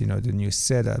hands, the new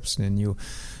setups, the new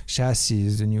chassis,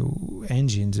 the new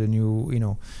engines, the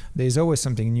new, there's always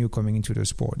something new coming into the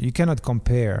sport. You cannot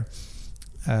compare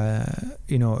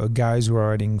a guy who's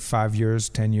riding 5 years,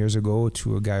 10 years ago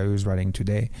to a guy who's riding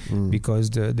today, because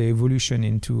the evolution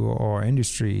into our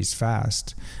industry is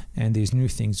fast, and there's new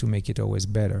things to make it always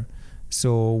better.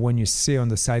 So when you stay on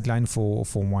the sideline for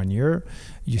 1 year,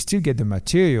 you still get the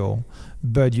material,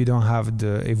 but you don't have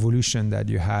the evolution that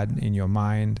you had in your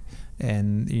mind,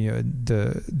 and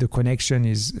the connection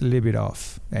is a little bit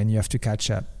off, and you have to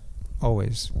catch up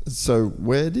always. So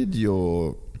where did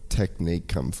your technique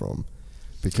come from?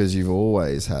 Because you've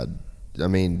always had, I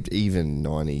mean, even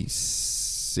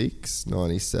 96,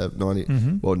 97,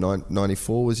 90,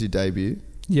 94 was your debut.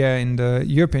 Yeah, in the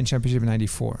European Championship in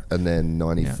 94. And then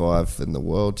 95 in the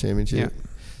World Championship. Yeah.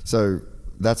 So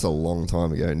that's a long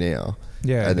time ago now.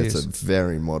 Yeah, and it's a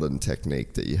very modern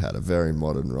technique that you had, a very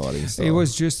modern riding style. It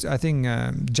was just, I think,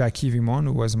 Jackie Vimon,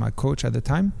 who was my coach at the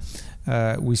time,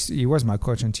 he was my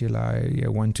coach until I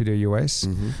went to the US.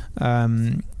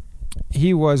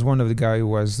 He was one of the guys who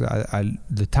was at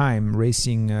the time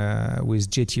racing with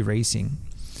JT Racing.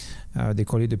 They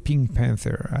call it the Pink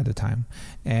Panther at the time.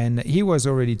 And he was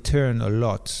already turned a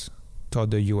lot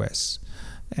toward the US.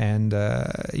 And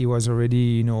he was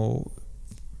already,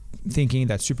 thinking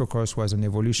that Supercross was an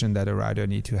evolution that a rider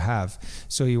need to have.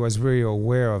 So he was very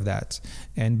aware of that.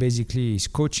 And basically his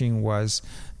coaching was,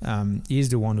 he's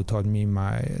the one who taught me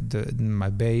my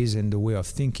base and the way of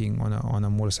thinking on a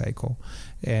motorcycle.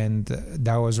 And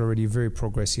that was already very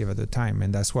progressive at the time.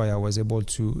 And that's why I was able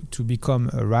to become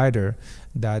a rider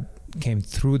that came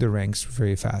through the ranks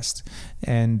very fast.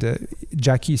 And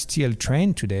Jackie still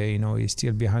trained today. He's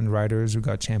still behind riders who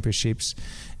got championships,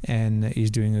 and he's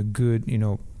doing a good,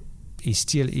 he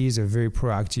still is a very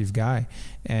proactive guy,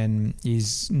 and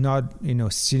he's not,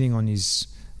 sitting on his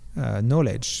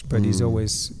knowledge, but he's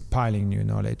always piling new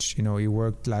knowledge. He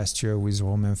worked last year with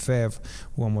Romain Febvre,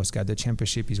 who almost got the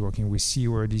championship. He's working with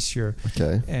Seward this year.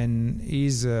 Okay. And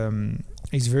he's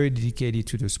very dedicated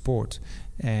to the sport,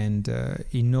 and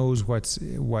he knows what's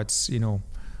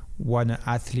what an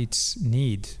athletes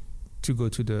need to go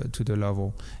to the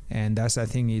level. And that's, I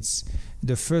think, it's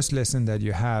the first lesson that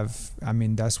you have. I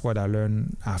mean, that's what I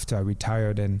learned after I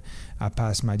retired and I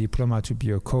passed my diploma to be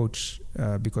a coach,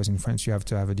 because in France you have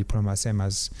to have a diploma, same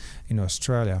as in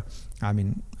Australia. I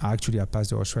mean, I passed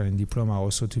the Australian diploma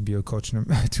also to be a coach to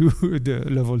the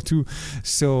level 2.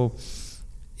 So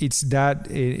it's that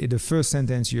the first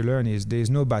sentence you learn is there's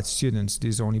no bad students,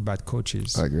 there's only bad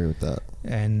coaches. I agree with that.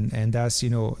 And that's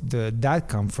that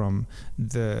come from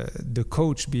the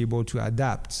coach be able to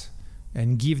adapt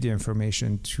and give the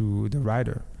information to the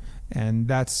rider. And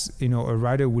that's, a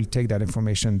rider will take that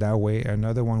information that way,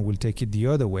 another one will take it the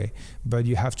other way, but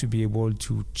you have to be able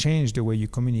to change the way you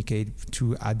communicate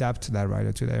to adapt that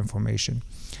rider to that information.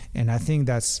 And I think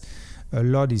that's a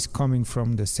lot is coming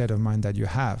from the set of mind that you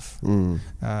have.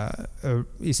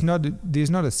 There's not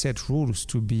a set rules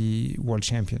to be world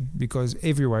champion, because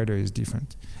every rider is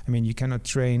different. I mean, you cannot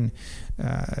train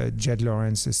Jed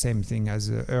Lawrence the same thing as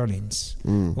Erlins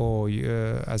or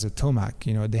as a Tomac.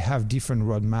 They have different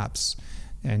road maps,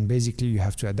 and basically you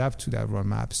have to adapt to that road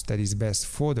maps that is best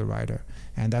for the rider.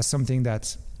 And that's something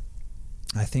that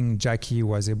I think Jackie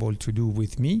was able to do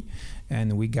with me,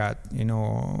 and we got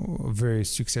a very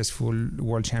successful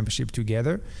world championship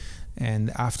together. And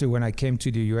after, when I came to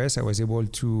the US, I was able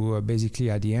to basically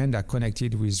at the end I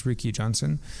connected with Ricky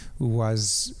Johnson, who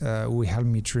helped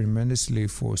me tremendously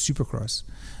for Supercross.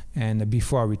 And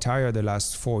before I retired, the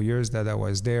last 4 years that I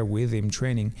was there with him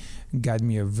training got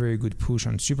me a very good push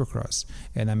on Supercross,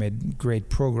 and I made great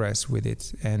progress with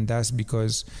it. And that's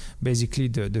because basically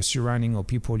the surrounding of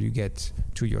people you get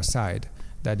to your side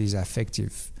that is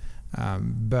effective.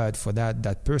 But for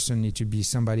that person needs to be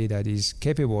somebody that is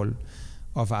capable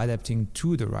of adapting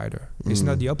to the rider. It's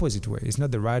not the opposite way. It's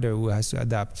not the rider who has to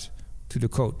adapt to the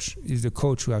coach. It's the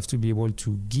coach who has to be able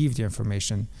to give the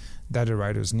information that the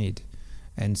riders need.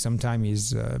 And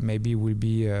sometimes maybe will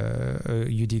be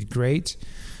you did great,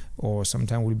 or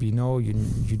sometimes will be no, you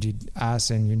did ass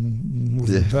and you move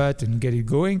the butt and get it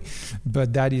going.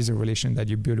 But that is a relation that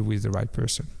you build with the right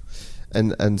person.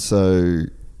 And so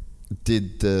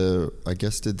did the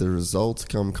results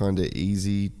come kind of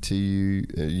easy to you?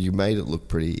 You made it look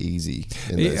pretty easy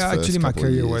in those actually, my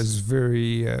career years. was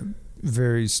very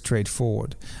very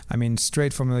straightforward. I mean,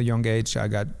 straight from a young age, I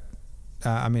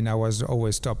was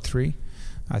always top 3.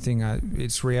 I think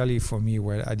it's rarely for me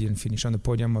where I didn't finish on the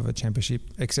podium of a championship,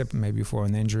 except maybe for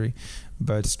an injury.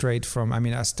 But straight from,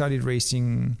 I started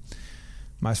racing,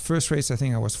 my first race, I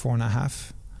think I was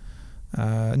 4.5.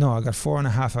 I got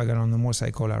 4.5. I got on the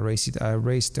motorcycle. I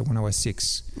raced when I was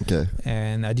 6. Okay.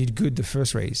 And I did good the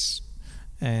first race.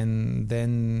 And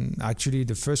then actually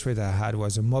the first race I had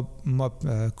was a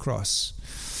mob cross.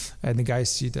 And the guys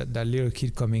see that little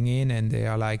kid coming in, and they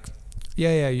are like, you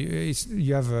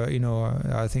have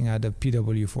I think I had a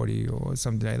PW40 or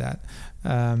something like that,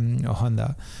 or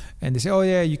Honda. And they say, oh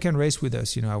yeah, you can race with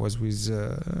us. I was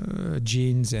with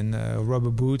jeans and rubber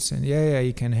boots, and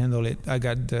you can handle it. I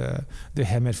got the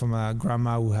helmet from my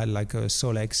grandma who had like a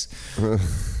Solex.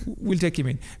 We'll take him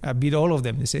in. I beat all of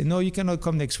them. They say, no, you cannot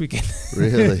come next weekend.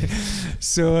 Really?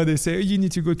 So they say, you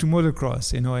need to go to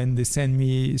motocross, and they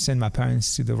send my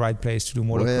parents to the right place to do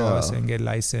motocross and get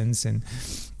license and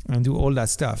do all that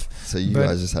stuff. So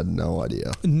guys just had no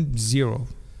idea? Zero,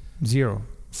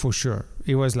 for sure.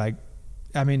 It was like,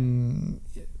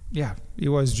 it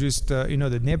was just,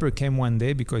 the neighbor came one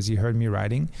day because he heard me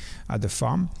riding at the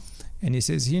farm. And he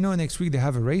says, next week they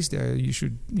have a race there. You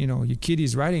should, your kid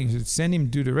is riding. You should send him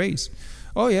to do the race.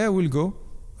 Oh, yeah, we'll go.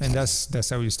 And that's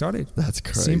how we started. That's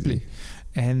crazy. Simply.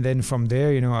 And then from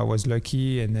there, I was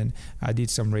lucky. And then I did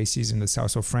some races in the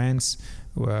south of France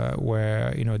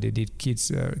where they did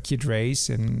kid race.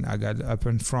 And I got up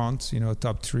in front,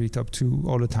 top 3, top 2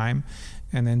 all the time.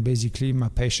 And then basically my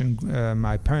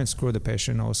parents grew the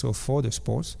passion also for the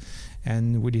sports,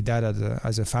 and we did that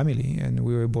as a family, and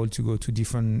we were able to go to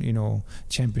different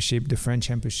championship, the French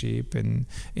championship, and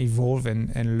evolve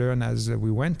and learn as we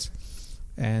went.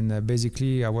 And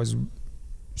basically I was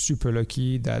super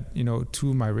lucky that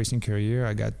through my racing career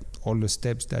I got all the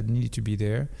steps that needed to be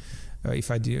there.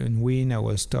 If I didn't win, I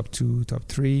was top 2, top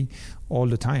 3 all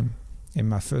the time. In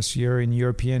my first year in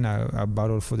European, I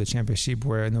battled for the championship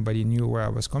where nobody knew where I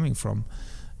was coming from.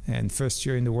 And first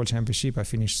year in the World Championship, I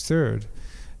finished 3rd.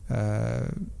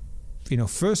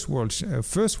 First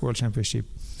World Championship,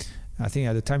 I think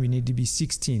at the time you need to be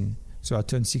 16. So I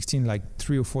turned 16 like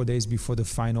 3 or 4 days before the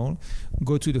final,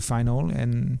 go to the final.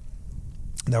 And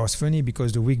that was funny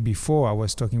because the week before I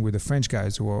was talking with the French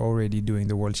guys who were already doing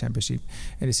the World Championship,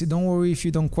 and they said, don't worry if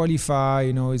you don't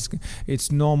qualify,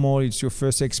 it's normal, it's your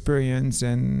first experience,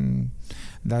 and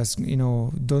that's,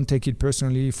 don't take it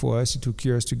personally. For us it took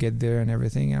years to get there and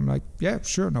everything. And I'm like, yeah,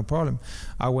 sure, no problem.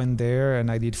 I went there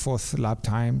and I did 4th lap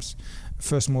times.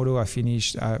 First moto I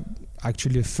finished,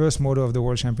 actually the first moto of the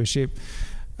World Championship,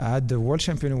 I had the world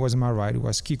champion who was on my right, it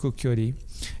was Kiko Chiodi,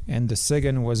 and the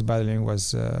second was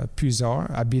Puzar.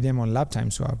 I beat them on lap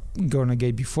time, so I go on a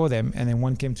gate before them, and then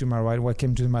one came to my right, one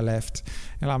came to my left,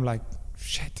 and I'm like,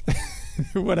 shit,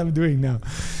 what I'm doing now?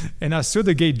 And I saw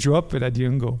the gate drop, but I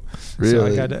didn't go.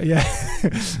 Really? So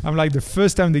I'm like, the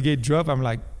first time the gate dropped, I'm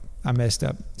like, I messed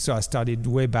up. So I started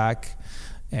way back,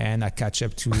 and I catch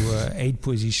up to 8th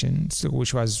position, so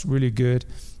which was really good.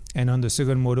 And on the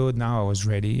second moto, now I was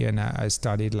ready, and I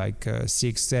started like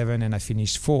 6, 7, and I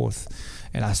finished 4th.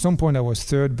 And at some point I was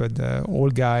 3rd, but the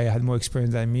old guy had more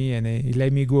experience than me, and he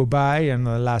let me go by, and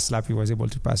on the last lap he was able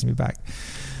to pass me back,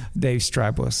 Dave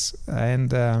Strabos.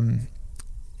 And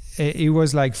it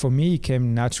was like, for me, it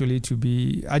came naturally to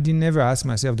be, I didn't ever ask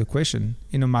myself the question.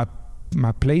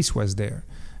 My place was there.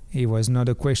 It was not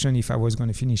a question if I was going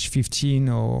to finish 15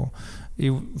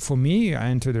 for me, I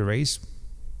entered the race.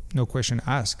 No question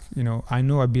asked. I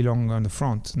know I belong on the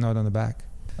front, not on the back.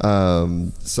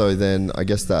 So then I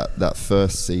guess that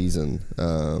first season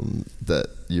that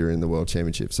you're in the World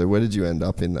Championship. So where did you end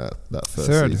up in that first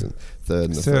season? Third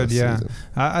in the first season.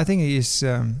 I think it is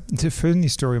the funny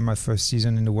story of my first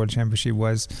season in the World Championship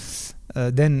was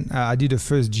then I did the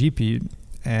first GP,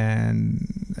 and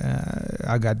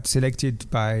I got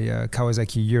selected by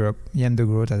Kawasaki Europe, Jan de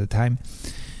Groot at the time.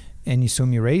 And he saw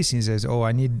me race. He says, "Oh,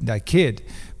 I need that kid,"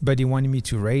 but he wanted me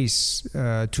to race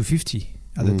 250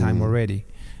 at the time already,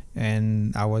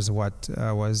 and I was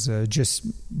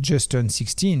just turned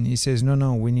 16. He says, "No,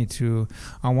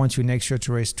 I want you next year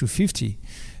to race 250."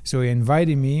 So he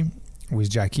invited me with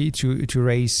Jackie to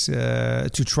race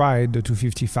to try the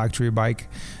 250 factory bike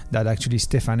that actually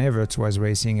Stefan Everts was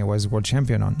racing and was world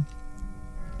champion on.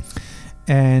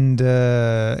 And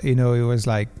it was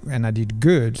like, and I did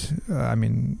good.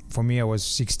 For me, I was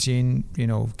 16,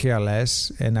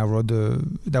 careless, and I rode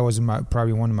that was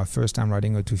probably one of my first time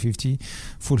riding a 250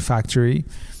 full factory,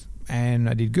 and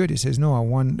I did good. He says, "No, I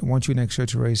want you next year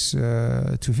to race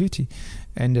 250,"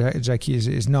 and Jackie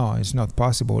is no, it's not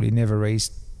possible. He never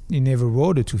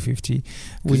rode a 250.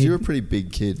 Because you were a pretty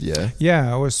big kid, yeah?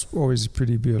 Yeah, I was always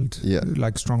pretty built,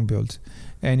 like strong build.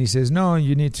 And he says, "No,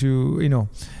 you need to,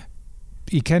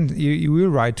 he will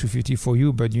ride 250 for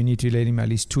you, but you need to let him at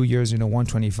least 2 years in a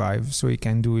 125 so he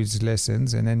can do his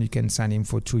lessons, and then you can sign him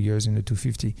for 2 years in the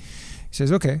 250. He says,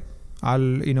 "Okay,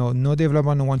 no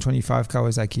development on 125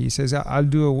 Kawasaki. He says, I'll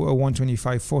do a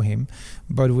 125 for him,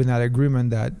 but with that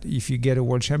agreement that if you get a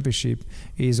world championship,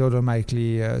 he's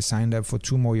automatically signed up for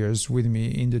 2 more years with me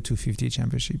in the 250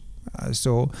 championship.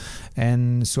 So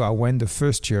I went the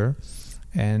first year,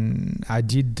 and I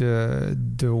did the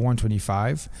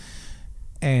 125,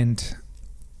 and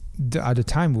at the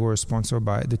time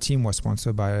the team was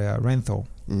sponsored by Renthal.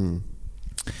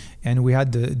 And we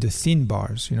had the thin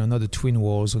bars, not the twin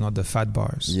walls or not the fat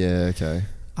bars. Yeah, okay.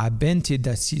 I bented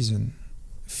that season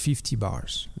 50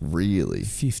 bars. Really?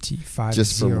 55.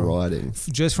 Just from riding?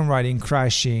 Just from riding,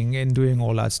 crashing, and doing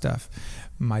all that stuff.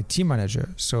 My team manager,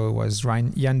 so it was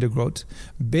Jan de Groot,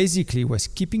 basically was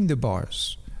keeping the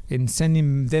bars and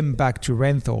sending them back to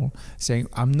Renthal, saying,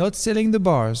 I'm not selling the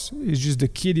bars, it's just the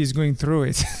kid is going through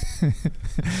it.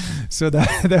 So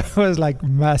that was like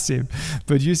massive.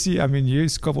 But you see,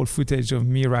 here's a couple footage of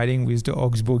me riding with the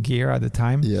Oxbow gear at the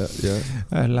time. Yeah.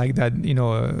 Like that,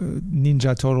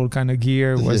 Ninja Turtle kind of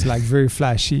gear was like very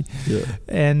flashy. Yeah.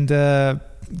 And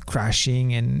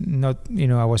crashing, and not,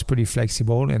 I was pretty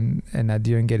flexible, and I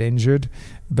didn't get injured,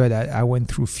 but I went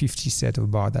through 50 sets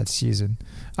of bar that season.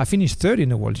 I finished third in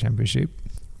the World Championship,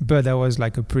 but that was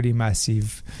like a pretty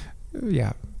massive,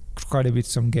 quite a bit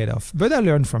some get off. But I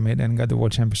learned from it and got the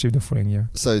World Championship the following year.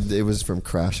 So it was from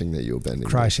crashing that you were bending?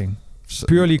 Crashing.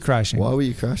 Purely crashing. Why were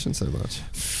you crashing so much?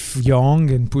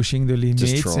 Young and pushing the limits.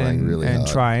 Just trying really hard.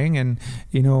 Trying, and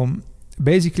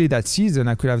basically that season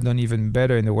I could have done even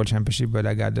better in the World Championship, but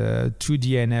I got 2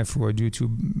 DNF were due to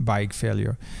bike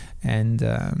failure, and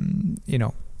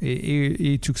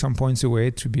it took some points away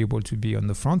to be able to be on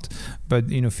the front, but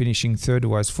finishing third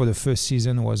was, for the first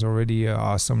season, was already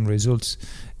awesome results,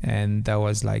 and that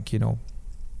was like,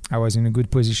 I was in a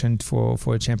good position for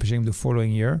a championship the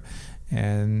following year,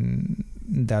 and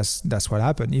that's what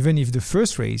happened. Even if the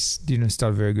first race didn't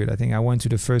start very good, I think I went to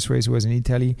the first race, it was in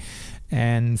Italy,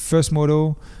 and first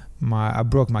moto, I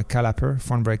broke my caliper,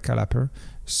 front brake caliper.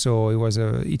 So it was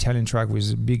a Italian track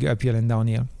with a big uphill and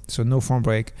downhill, so no front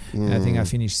brake. And I think I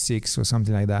finished 6th or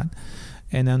something like that.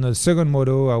 And on the second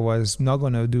moto, I was not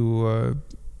going to do,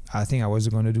 I think I was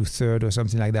going to do 3rd or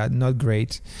something like that. Not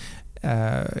great,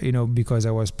 because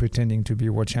I was pretending to be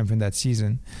world champion that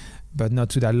season, but not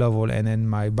to that level. And then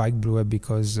my bike blew up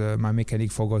because my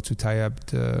mechanic forgot to tie up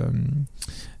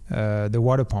the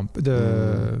water pump,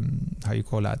 how you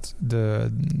call that,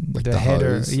 the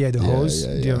header, hose. The hose.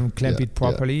 Didn't clamp it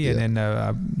properly, yeah. and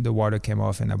then the water came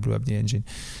off and I blew up the engine.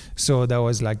 So that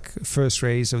was like first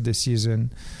race of the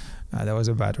season. That was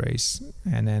a bad race,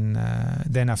 and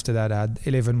then after that I had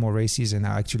 11 more races, and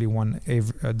I actually won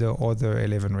the other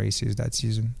 11 races that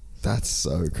season. That's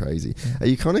so crazy. Yeah. Are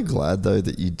you kind of glad though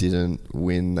that you didn't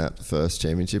win that first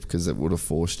championship, because it would have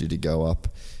forced you to go up?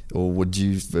 Or would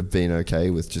you have been okay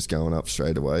with just going up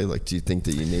straight away? Like, do you think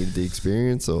that you needed the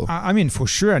experience? Or for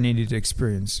sure I needed the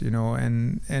experience,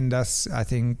 and that's, I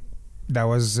think that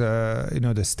was,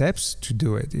 the steps to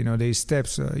do it. There's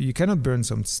steps, you cannot burn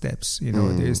some steps,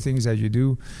 there's things that you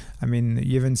do.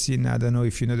 You haven't seen, I don't know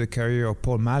if you know the career of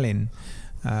Paul Malin,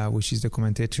 which is the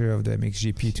commentator of the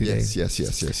MXGP today.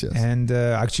 Yes. And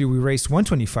actually, we raced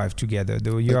 125 together.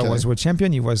 The year I was world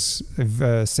champion, he was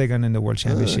second in the world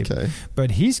championship.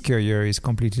 But his career is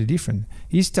completely different.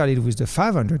 He started with the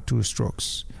 500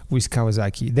 two-strokes with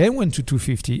Kawasaki, then went to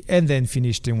 250, and then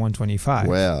finished in 125.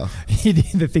 Wow. He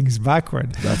did the things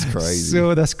backward. That's crazy.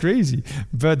 So that's crazy.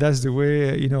 But that's the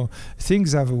way,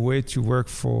 things have a way to work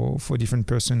for different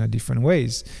person in different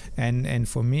ways. And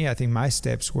for me, I think my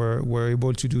steps were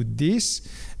able to do this,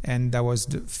 and that was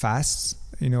fast.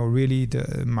 Really,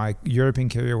 my European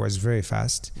career was very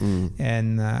fast.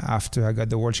 And after I got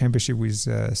the World Championship with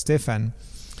Stefan,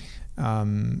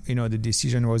 the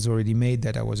decision was already made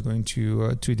that I was going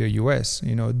to the US.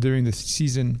 During the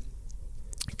season,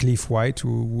 Cliff White,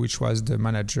 which was the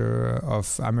manager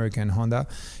of American Honda,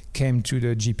 came to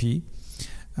the GP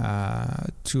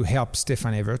to help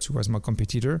Stefan Everts, who was my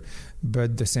competitor.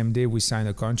 But the same day, we signed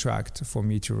a contract for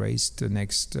me to race the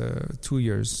next 2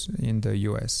 years in the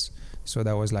US. So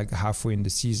that was like halfway in the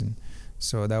season.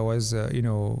 So that was,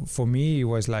 for me, it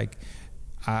was like,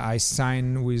 I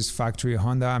signed with factory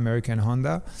Honda, American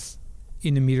Honda,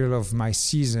 in the middle of my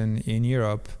season in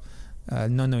Europe,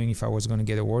 not knowing if I was going to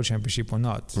get a world championship or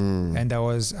not. And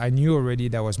I knew already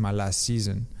that was my last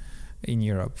season in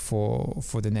Europe for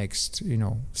the next,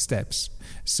 steps.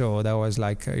 So that was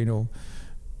like,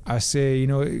 I say,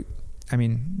 that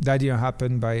didn't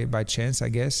happen by chance, I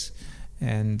guess.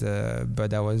 And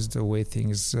but that was the way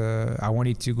things. I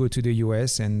wanted to go to the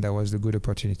US, and that was the good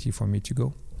opportunity for me to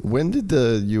go. When did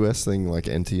the US thing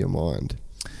enter your mind?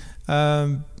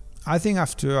 I think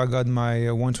after I got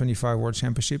my 125 World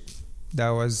Championship, that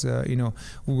was,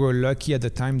 we were lucky at the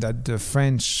time that the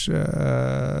French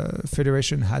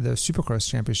Federation had a Supercross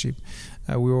championship.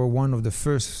 We were one of the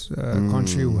first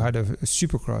country who had a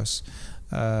Supercross.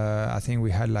 I think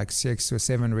we had like 6 or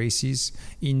 7 races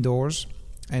indoors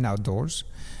and outdoors.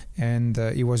 And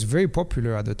it was very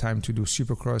popular at the time to do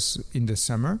Supercross in the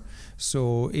summer.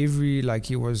 So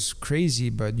it was crazy,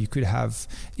 but you could have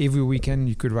every weekend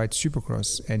you could ride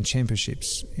Supercross and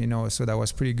championships. So that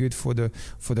was pretty good for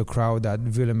the crowd that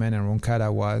Vuillemin and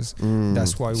Roncada was.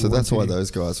 That's why. That's why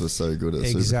those guys were so good at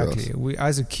exactly. Supercross.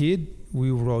 As a kid, we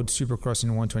rode Supercross in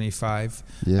 125.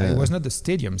 Yeah. It was not the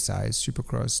stadium size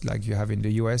Supercross like you have in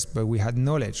the US, but we had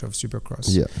knowledge of Supercross.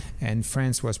 Yeah. And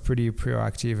France was pretty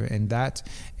proactive in that.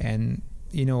 And,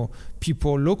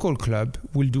 local club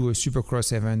will do a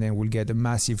Supercross event and will get a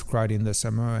massive crowd in the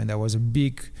summer. And that was a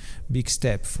big, big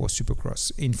step for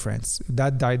Supercross in France.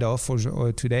 That died off for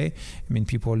today. I mean,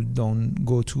 people don't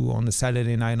go to on the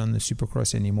Saturday night on the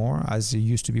Supercross anymore as it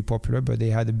used to be popular, but they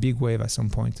had a big wave at some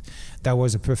point. That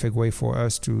was a perfect way for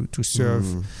us to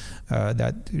serve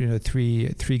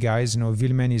three guys.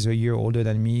 Vuillemin is a year older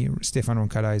than me. Stéphane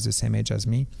Roncada is the same age as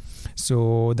me.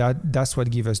 So that's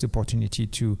what gives us the opportunity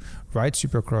to ride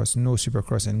Supercross, know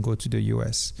Supercross, and go to the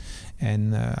US.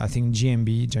 And I think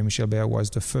GMB, Jean-Michel Bert, was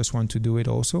the first one to do it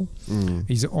also,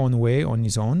 his own way, on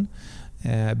his own.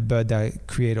 But that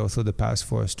created also the path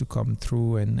for us to come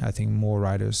through, and I think more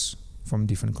riders from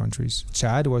different countries.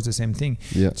 Chad was the same thing.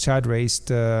 Yeah. Chad raced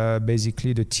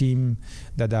basically the team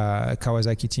that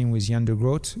Kawasaki team with Jan de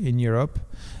Groot in Europe,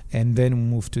 and then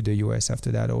moved to the US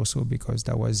after that also, because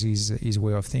that was his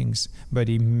way of things. But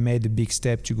he made a big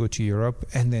step to go to Europe,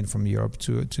 and then from Europe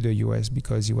to the US,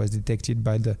 because he was detected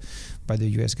by the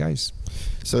US guys.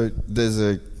 So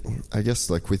there's I guess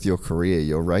like with your career,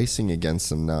 you're racing against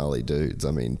some gnarly dudes.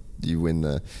 I mean, you win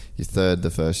you're third the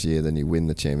first year, then you win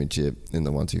the championship in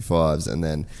the 125s, and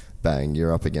then bang,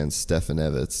 you're up against Stefan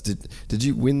Everts. Did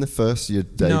you win the first year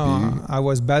debut? No, I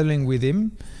was battling with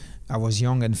him. I was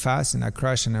young and fast, and I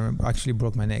crashed, and I actually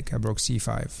broke my neck. I broke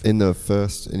C5 in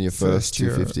your first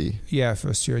 250. Yeah,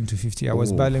 first year in 250. I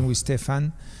was battling with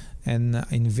Stefan, and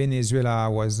in Venezuela,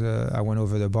 I went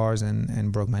over the bars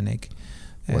and broke my neck.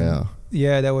 And wow.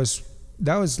 Yeah, that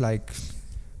was like.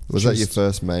 Was that your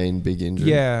first main big injury?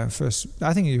 Yeah, first.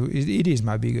 I think it is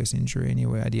my biggest injury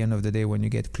anyway. At the end of the day, when you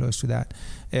get close to that,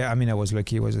 I mean, I was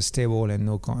lucky; it was a stable and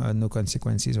no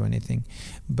consequences or anything.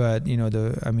 But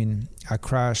I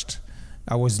crashed.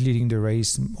 I was leading the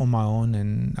race on my own,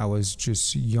 and I was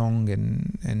just young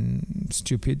and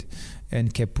stupid,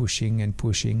 and kept pushing, and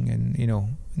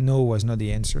no was not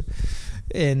the answer.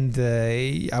 And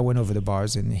I went over the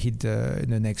bars and hit the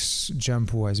next jump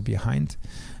who was behind.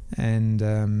 And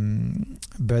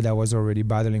but I was already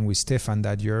battling with Stefan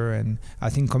that year, and I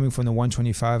think coming from the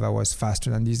 125, I was faster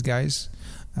than these guys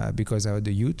because I was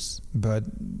the youths. But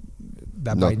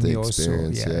that not bite me also.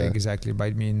 Yeah, exactly,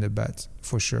 bite me in the butt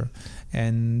for sure.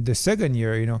 And the second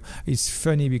year, it's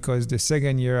funny because the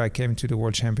second year I came to the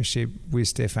World Championship with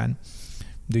Stefan.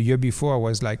 The year before, I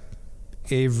was like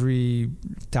every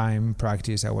time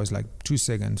practice, I was like 2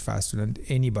 seconds faster than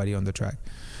anybody on the track.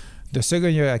 The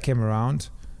second year I came around,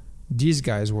 these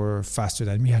guys were faster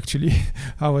than me actually.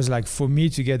 I was like, for me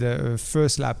to get a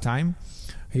first lap time,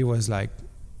 he was like,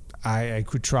 I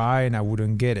could try and I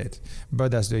wouldn't get it.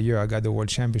 But that's the year I got the World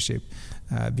Championship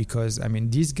because, I mean,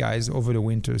 these guys over the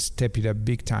winter stepped it up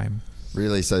big time.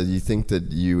 Really? So you think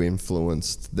that you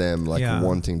influenced them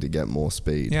wanting to get more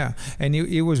speed? Yeah, and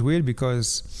it was weird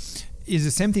because it's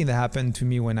the same thing that happened to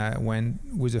me when I went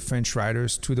with the French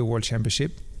riders to the World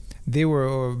Championship. They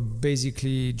were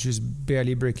basically just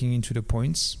barely breaking into the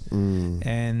points,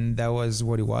 and that was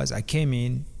what it was. I came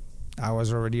in, I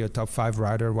was already a top 5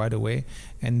 rider right away,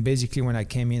 and basically when I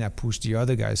came in, I pushed the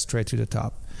other guys straight to the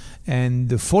top. And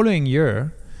the following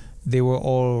year, they were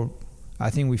all, I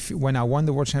think when I won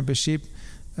the World Championship,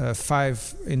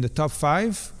 5 in the top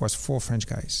 5 was 4 French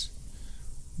guys.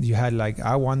 You had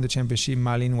I won the championship,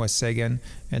 Marlin was second,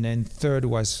 and then third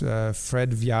was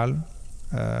Fred Vial.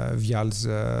 Tom Vial's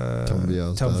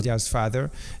father,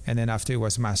 and then after it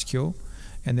was Maschio,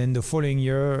 and then the following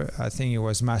year I think it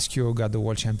was Maschio got the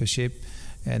World Championship,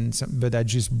 but I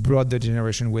just brought the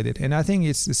generation with it. And I think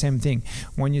it's the same thing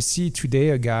when you see today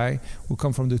a guy who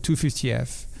come from the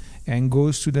 250F and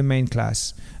goes to the main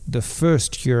class. The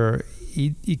first year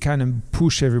he kind of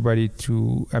push everybody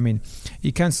to,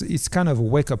 it's kind of a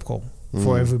wake-up call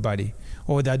for everybody.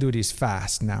 Oh, that dude is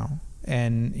fast now.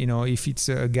 And if it's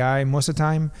a guy, most of the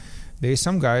time there's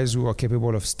some guys who are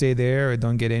capable of stay there and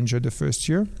don't get injured the first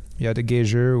year. You had a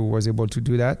Geiger who was able to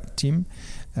do that team,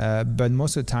 But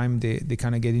most of the time they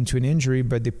kind of get into an injury,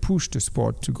 but they push the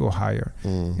sport to go higher.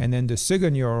 And then the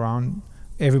second year around,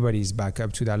 everybody's back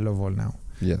up to that level now.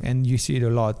 Yeah. And you see it a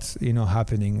lot,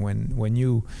 happening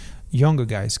when younger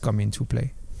guys come into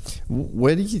play.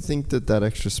 Where do you think that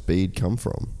extra speed come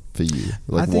from for you?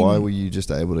 Like, why were you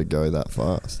just able to go that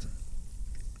fast?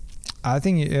 I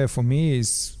think for me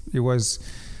it was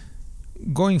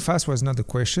going fast was not the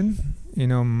question.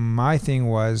 My thing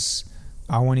was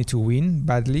I wanted to win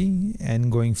badly,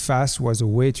 and going fast was a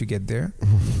way to get there.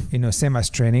 Same as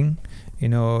training.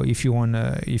 If you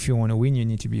wanna win, you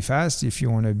need to be fast. If you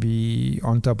wanna be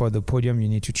on top of the podium, you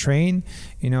need to train.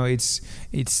 It's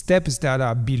steps that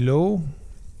are below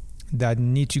that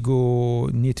need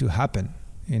to happen.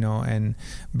 And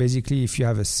basically, if you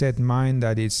have a set mind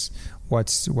that it's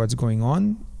what's going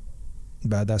on,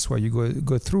 but that's what you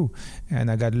go through. And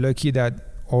I got lucky that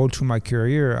all through my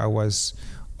career, I was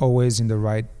always in the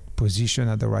right position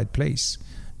at the right place.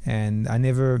 And I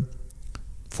never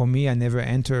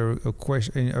enter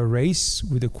a race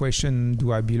with the question,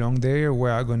 do I belong there?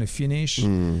 Where am I going to finish?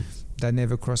 That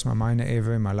never crossed my mind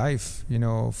ever in my life.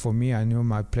 For me, I knew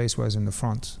my place was in the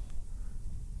front.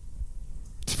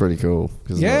 It's pretty cool.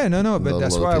 But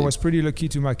that's why I was pretty lucky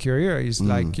to my career. It's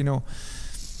like,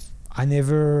 I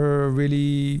never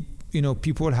really,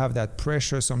 people have that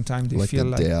pressure sometimes. They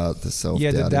feel the doubt, the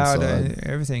self-doubt the doubt inside. and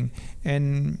everything.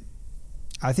 And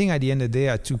I think at the end of the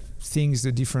day, I took things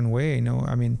a different way.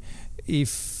 I mean, if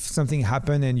something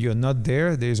happened and you're not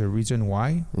there, there's a reason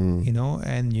why,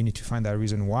 and you need to find that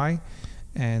reason why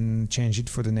and change it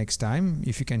for the next time.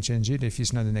 If you can change it, if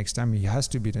it's not the next time, it has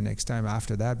to be the next time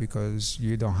after that, because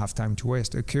you don't have time to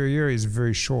waste. A career is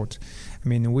very short. I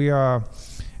mean, we are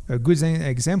a good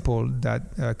example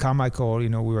that Carmichael, we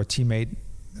were teammate.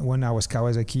 When I was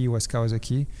Kawasaki, he was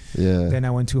Kawasaki. Yeah. Then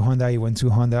I went to Honda, he went to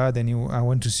Honda. Then I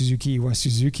went to Suzuki, he was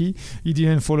Suzuki. He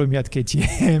didn't follow me at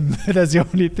KTM. That's the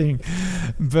only thing.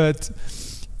 But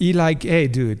he hey,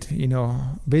 dude,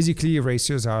 basically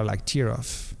racers are like tear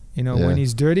off. When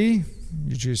it's dirty,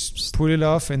 you just pull it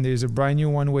off and there's a brand new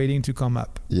one waiting to come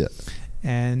up. Yeah.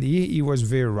 And he was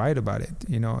very right about it,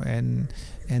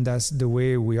 and that's the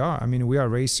way we are. I mean, we are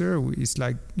racer. It's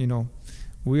like,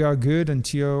 we are good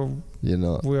until you're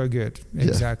not. We are good.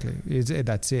 Exactly.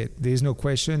 That's it. There's no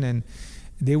question, and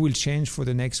they will change for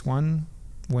the next one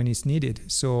when it's needed.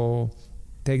 So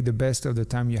take the best of the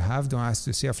time you have. Don't ask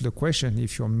yourself the question.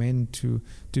 If you're meant to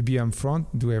be on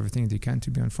front, do everything you can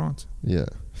to be on front. Yeah.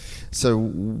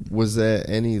 So was there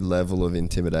any level of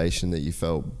intimidation that you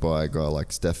felt by a guy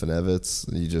like Stefan Everts?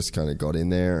 You just kind of got in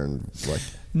there and like...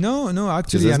 No,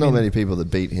 actually, because there's not many people that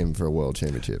beat him for a world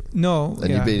championship. No, and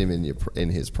you beat him in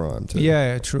his prime too.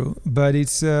 Yeah, true. But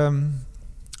it's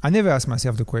I never asked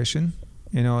myself the question.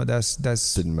 That's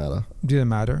didn't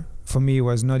matter for me. It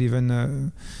was not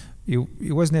even.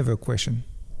 It was never a question.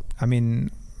 I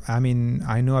mean,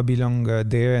 I know I belong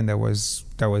there, and that was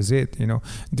it.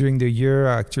 During the year,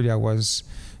 actually, I was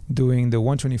doing the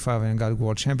 125 and got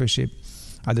World Championship.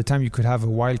 At the time, you could have a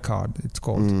wild card, it's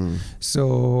called.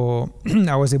 So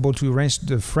I was able to rank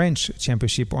the French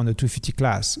championship on the 250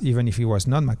 class, even if it was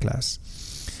not my class.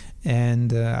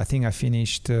 And I think I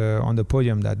finished on the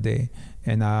podium that day.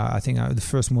 And I think the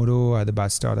first moto, I had a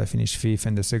bad start. I finished fifth,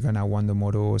 and the second, I won the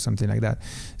moto or something like that.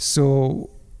 So,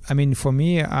 I mean, for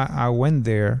me, I went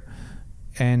there,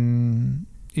 and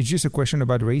it's just a question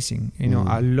about racing.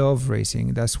 I love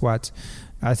racing. That's what...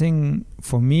 I think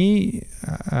for me,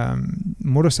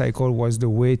 motorcycle was the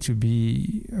way to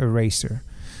be a racer,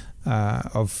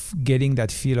 of getting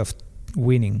that feel of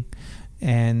winning.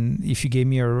 And if you gave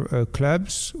me a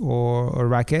clubs or a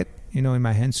racket, in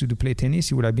my hands to play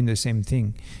tennis, it would have been the same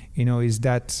thing. Is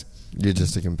that... You're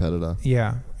just a competitor.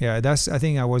 Yeah. I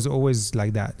think I was always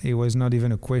like that. It was not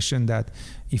even a question that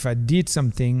if I did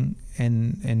something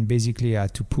and basically I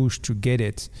had to push to get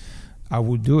it, I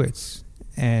would do it.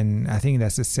 And I think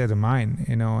that's a set of mind,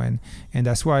 and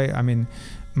that's why, I mean,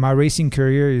 my racing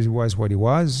career was what it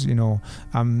was.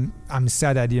 I'm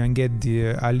sad I didn't get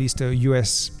at least a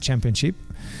US championship.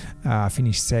 I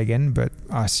finished second, but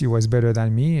RC was better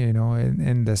than me,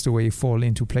 and that's the way it fall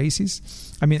into places.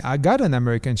 I mean, I got an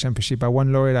American championship. I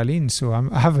won Loretta Lynn, so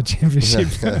I have a championship,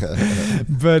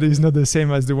 but it's not the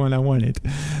same as the one I wanted.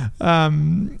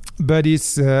 But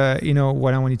it's,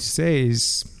 what I wanted to say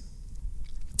is,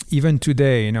 even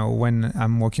today, when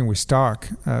I'm working with Stark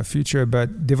Future,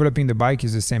 but developing the bike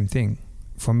is the same thing.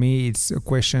 For me, it's a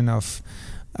question of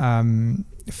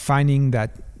finding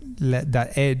that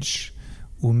edge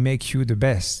will make you the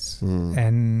best.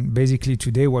 And basically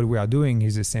today what we are doing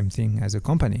is the same thing as a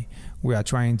company. We are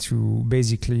trying to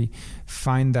basically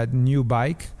find that new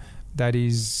bike that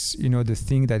is, the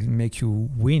thing that make you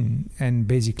win. And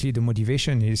basically the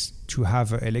motivation is to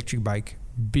have an electric bike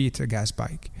beat a gas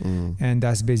bike. And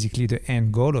that's basically the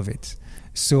end goal of it.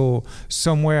 So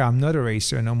somewhere I'm not a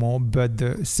racer no more, but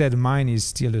the set of mind is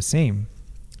still the same.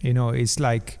 It's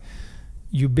like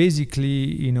you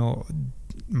basically,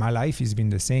 my life has been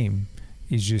the same.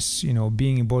 It's just,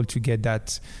 being able to get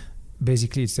that.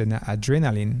 Basically, it's an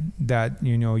adrenaline that,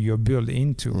 you're built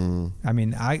into. I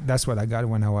mean, that's what I got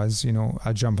when I was,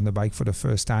 I jumped on the bike for the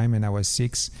first time and I was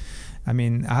 6. I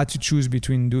mean, I had to choose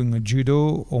between doing a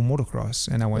judo or motocross,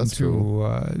 and I went to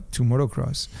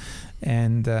motocross.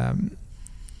 And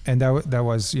that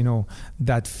was,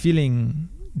 that feeling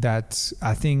that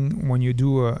I think when you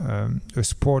do a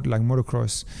sport like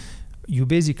motocross,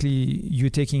 you're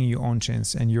taking your own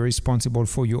chance and you're responsible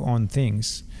for your own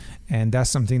things. And that's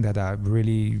something that I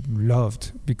really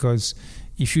loved, because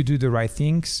if you do the right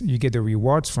things, you get the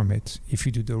rewards from it. If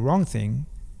you do the wrong thing,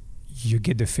 you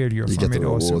get the failure from it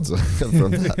also.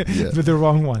 From that, yeah. But the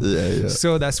wrong one. Yeah.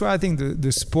 So that's why I think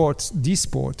this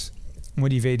sport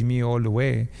motivated me all the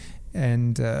way.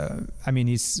 And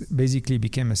it's basically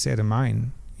became a set of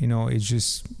mine. It's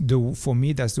just, for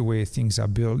me, that's the way things are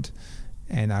built.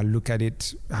 And I look at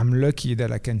it, I'm lucky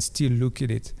that I can still look at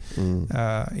it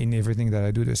in everything that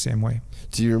I do the same way.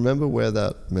 Do you remember where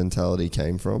that mentality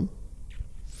came from?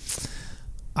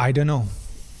 I don't know.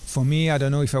 For me, I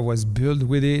don't know if I was built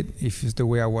with it, if it's the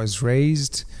way I was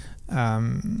raised.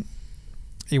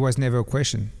 It was never a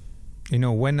question.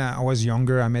 When I was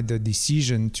younger, I made the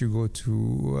decision to go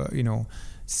to,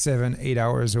 7-8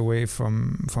 hours away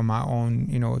from my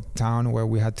own town where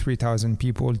we had 3,000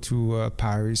 people to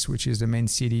Paris, which is the main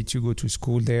city, to go to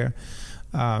school there.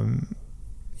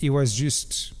 It was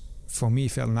just, for me,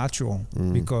 it felt natural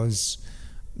because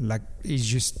it's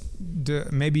just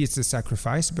maybe it's a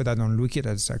sacrifice, but I don't look at it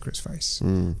as a sacrifice.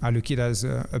 I look at it as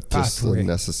a pathway. Just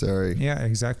necessary. Yeah,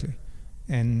 exactly.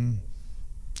 And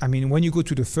I mean, when you go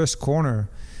to the first corner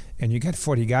and you get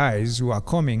 40 guys who are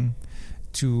coming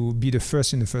to be the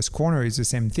first in the first corner, it's the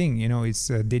same thing. It's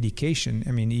a dedication.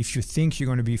 I mean, if you think you're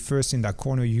going to be first in that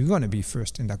corner, you're going to be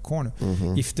first in that corner.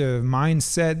 If the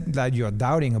mindset that you're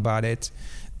doubting about it,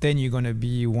 then you're going to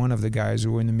be one of the guys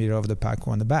who are in the middle of the pack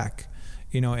or on the back.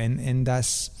 And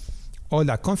that's all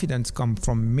that confidence comes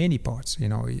from many parts.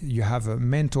 You have a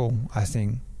mental, I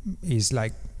think, is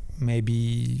like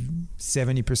maybe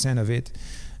 70% of it,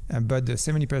 but the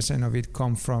 70% of it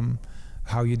come from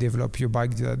how you develop your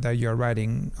bike that you're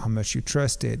riding, how much you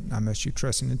trust it, how much you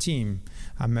trust in the team,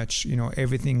 how much,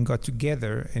 everything got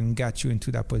together and got you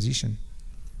into that position.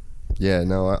 Yeah,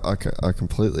 no, I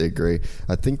completely agree.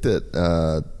 I think that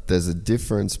there's a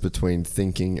difference between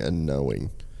thinking and knowing.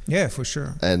 Yeah, for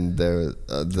sure. And the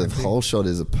whole shot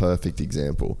is a perfect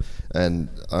example. And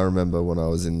I remember when I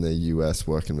was in the US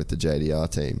working with the JDR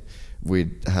team,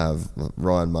 we'd have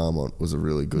Ryan Marmont was a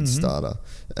really good starter.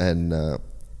 And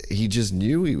he just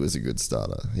knew he was a good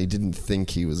starter. He didn't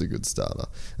think he was a good starter.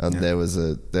 And there was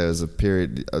a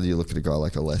period, you look at a guy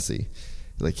like Alessi,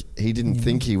 like he didn't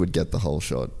think he would get the whole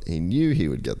shot. He knew he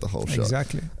would get the whole shot.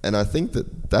 Exactly. And I think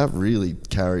that really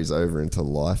carries over into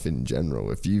life in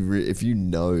general. If you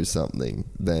know something,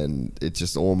 then it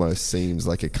just almost seems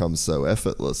like it comes so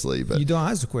effortlessly. But you don't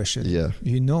ask the question. Yeah.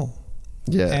 You know.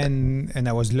 Yeah. And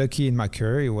I was lucky in my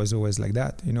career. It was always like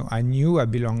that. I knew I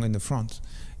belonged in the front.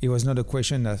 It was not a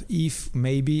question of if,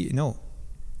 maybe, no.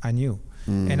 I knew.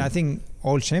 And I think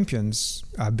all champions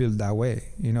are built that way.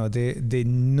 They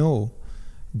know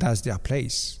that's their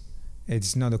place.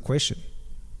 It's not a question.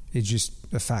 It's just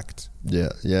a fact. Yeah.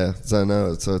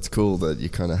 So it's cool that you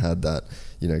kind of had that,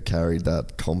 carried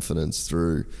that confidence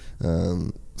through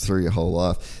your whole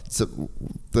life. So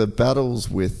the battles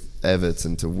with Everts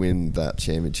and to win that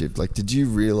championship, did you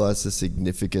realize the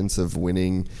significance of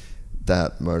winning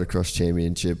that motocross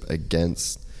championship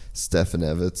against Stefan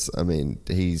Everts? I mean,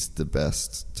 he's the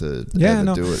best to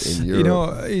ever do it in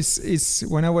Europe. It's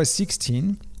when I was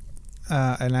 16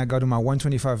 and I got to my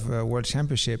 125 World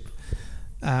Championship,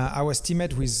 I was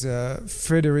teammate with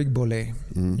Frédéric Bollé,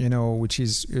 which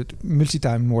is a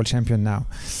multi-time world champion now.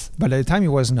 But at the time he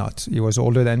was not. He was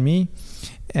older than me.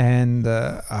 And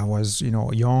I was,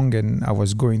 young and I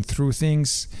was going through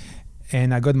things.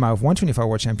 And I got my 125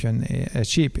 world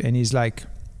championship. And he's like,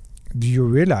 do you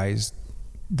realize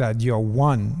that you're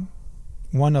one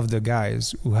of the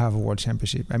guys who have a world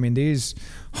championship? I mean, there's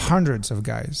hundreds of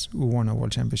guys who won a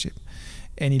world championship.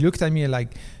 And he looked at me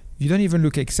like, you don't even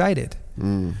look excited.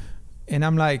 And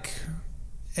I'm like,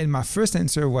 and my first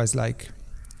answer was like,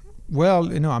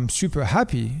 well, I'm super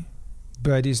happy,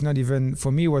 but it's not even,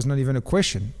 for me, it was not even a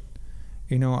question.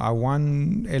 I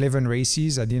won 11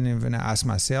 races. I didn't even ask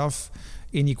myself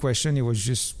any question. It was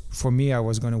just, for me, I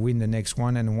was going to win the next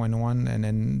one and win one. And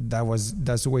then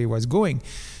that's the way it was going.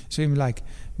 So I'm like,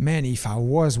 man, if I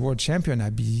was world champion,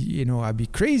 I'd be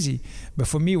crazy. But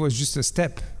for me, it was just a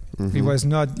step. Mm-hmm. It was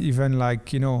not even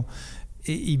like,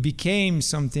 it became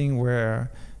something where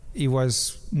it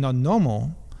was not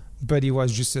normal, but it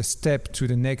was just a step to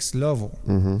the next level.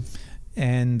 Mm-hmm.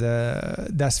 And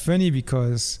that's funny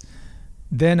because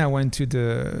then I went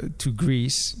to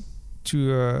Greece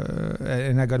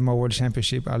and I got my world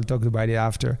championship. I'll talk about it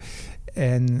after.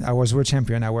 And I was world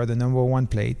champion. I wore the number 1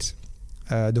 plate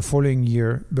the following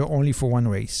year, but only for one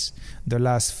race. The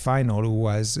last final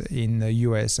was in the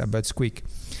US at Butsquick.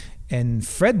 And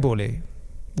Fred Bollé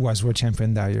was world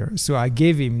champion that year. So I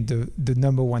gave him the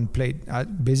number 1 plate. I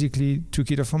basically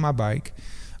took it off of my bike,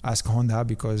 asked Honda,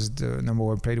 because the number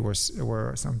 1 plate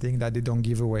were something that they don't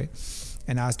give away,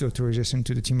 and asked the authorization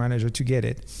to the team manager to get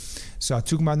it. So I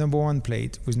took my number 1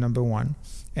 plate with number 1,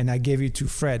 and I gave it to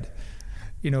Fred.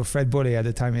 Fred Bollé at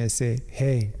the time, and I say,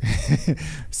 hey,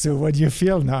 so what do you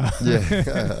feel now? Yeah.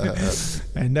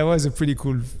 And that was a pretty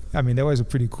cool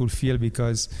feel,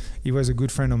 because he was a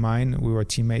good friend of mine. We were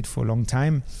teammates for a long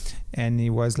time. And he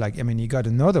was like, he got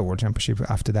another world championship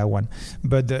after that one.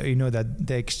 But that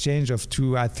the exchange of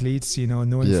two athletes,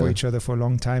 knowing for each other for a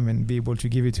long time and be able to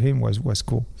give it to him was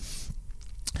cool.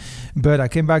 But I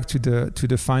came back to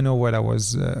the final where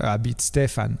I beat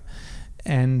Stefan.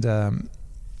 And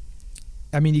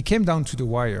it came down to the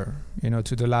wire,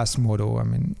 to the last moto.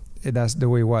 That's the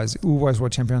way it was. Who was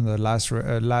world champion on the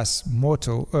last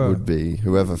moto? Would be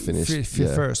whoever finished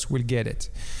first will get it.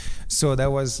 So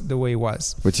that was the way it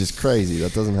was. Which is crazy.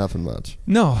 That doesn't happen much.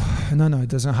 No, it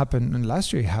doesn't happen. And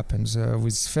last year it happens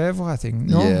with Fevre, I think.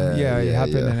 No, it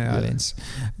happened in Allianz.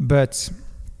 But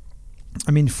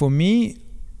for me,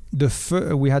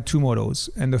 we had 2 motos,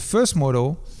 and the first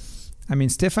moto,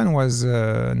 Stefan was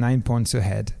 9 points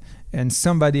ahead. And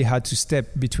somebody had to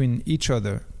step between each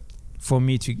other for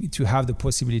me to have the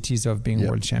possibilities of being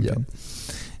world champion.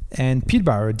 And Pete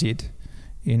Bauer did,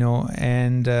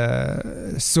 and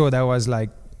so that was like,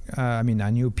 I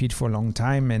knew Pete for a long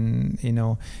time, and,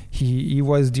 he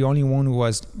was the only one who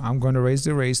was, I'm going to race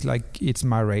the race like it's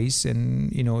my race. And,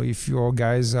 if your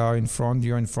guys are in front,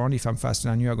 you're in front. If I'm faster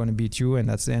than you, I'm going to beat you. And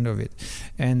that's the end of it.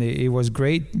 And it was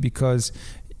great because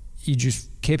he just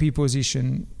kept his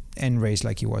position and race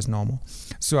like it was normal.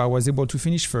 So I was able to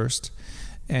finish first,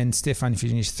 and Stefan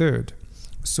finished third.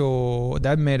 So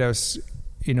that made us,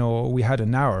 we had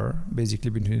an hour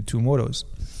basically between the 2 motos.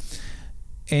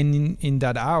 And in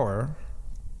that hour,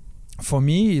 for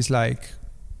me, it's like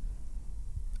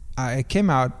I came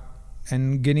out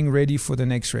and getting ready for the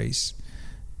next race.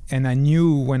 And I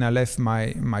knew when I left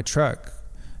my truck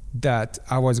that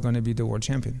I was going to be the world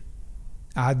champion.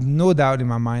 I had no doubt in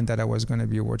my mind that I was going to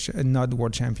be not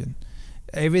world champion.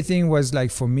 Everything was like,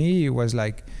 for me, it was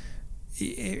like,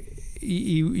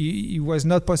 it was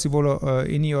not possible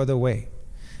any other way.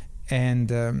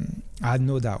 And I had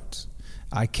no doubt.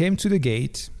 I came to the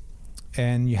gate,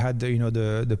 and you had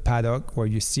the paddock where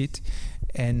you sit.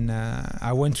 And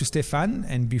I went to Stefan,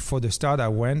 and before the start, I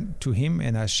went to him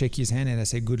and I shake his hand and I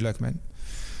said, good luck, man.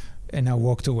 And I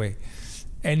walked away.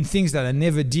 And things that I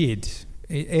never did,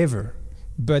 ever.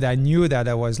 But I knew that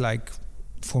I was like,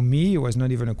 for me, it was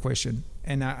not even a question.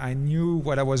 And I knew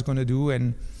what I was going to do,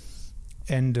 and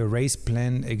the race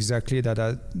planned exactly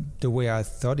the way I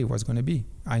thought it was going to be.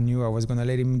 I knew I was going to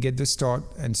let him get the start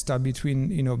and start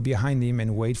behind him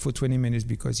and wait for 20 minutes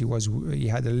because he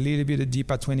had a little bit of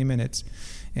deep at 20 minutes,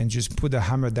 and just put the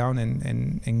hammer down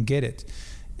and get it.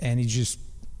 And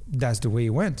that's the way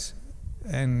it went.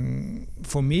 And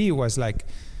for me, it was like,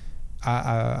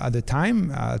 at the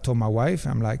time, I told my wife,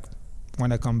 I'm like,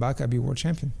 when I come back, I'll be world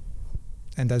champion.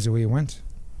 And that's the way it went.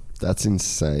 That's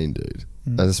insane, dude.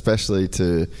 And especially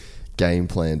to game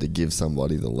plan to give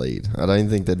somebody the lead. I don't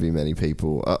think there'd be many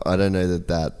people. I don't know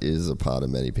that is a part of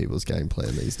many people's game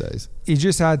plan these days. He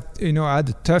just had, I had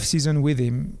a tough season with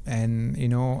him.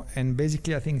 And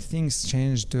basically I think things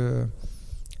changed the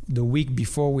week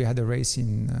before we had a race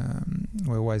in,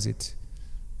 where was it?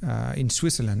 In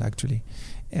Switzerland, actually.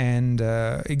 And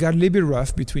it got a little bit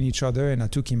rough between each other, and I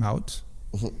took him out.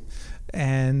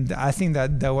 And I think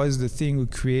that was the thing who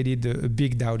created a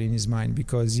big doubt in his mind,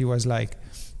 because he was like,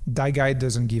 that guy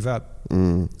doesn't give up.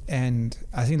 And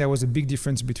I think that was a big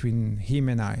difference between him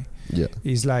and I. Yeah.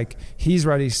 He's like, his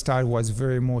riding style was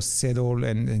very more settled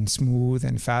and smooth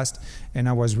and fast, and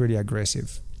I was really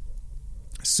aggressive.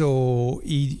 So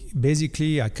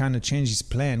I kind of changed his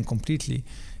plan completely,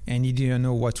 and he didn't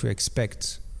know what to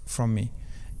expect from me.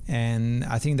 And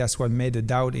I think that's what made the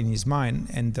doubt in his mind,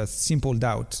 and the simple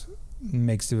doubt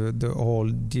makes the whole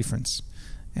difference.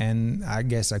 And I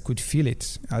guess I could feel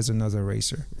it as another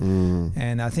racer.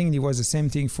 And I think it was the same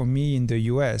thing for me in the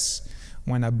US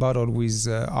when I battled with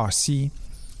RC,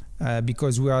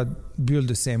 because we are built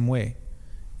the same way.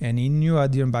 And he knew I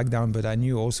didn't back down, but I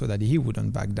knew also that he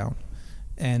wouldn't back down.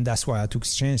 And that's why I took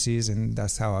chances, and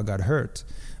that's how I got hurt.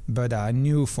 But I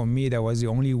knew for me that was the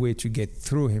only way to get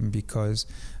through him, because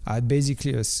I had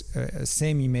basically a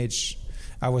same image.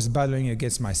 I was battling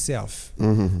against myself,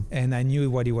 and I knew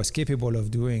what he was capable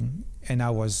of doing, and I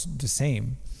was the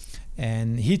same.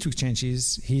 And he took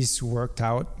chances, his worked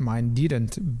out, mine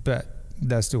didn't, but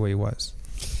that's the way it was.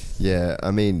 Yeah, I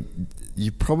mean,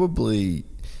 you probably,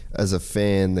 as a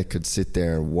fan that could sit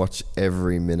there and watch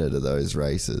every minute of those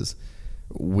races,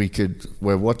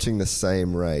 we're watching the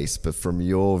same race, but from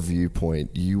your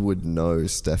viewpoint, you would know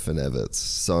Stefan Everts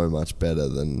so much better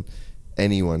than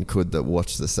anyone could that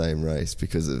watched the same race,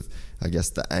 because of, I guess,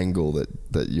 the angle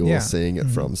that you're seeing it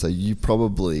from. So you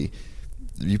probably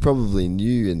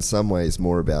knew in some ways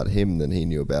more about him than he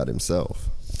knew about himself.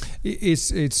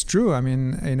 It's true. I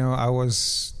mean, I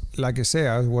was, like I say,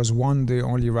 I was the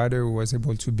only rider who was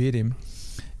able to beat him,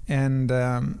 and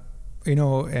and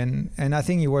I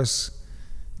think it was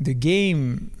the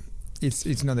game.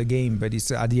 It's not a game, but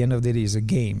it's, at the end of the day, it's a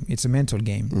game. It's a mental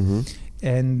game,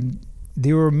 and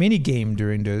there were many games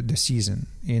during the season.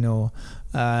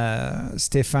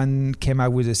 Stefan came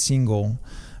out with a single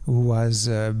who was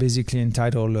basically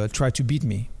entitled "Try to Beat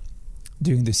Me"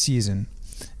 during the season.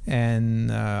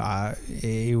 And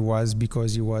it was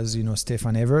because he was,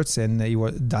 Stefan Everts, and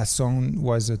that song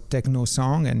was a techno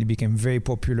song, and it became very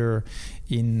popular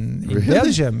in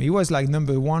Belgium. It was like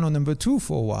number 1 or number 2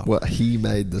 for a while. Well, he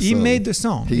made the song. He made the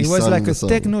song. It was like a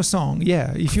techno song.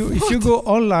 Yeah. If you go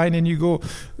online and you go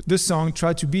the song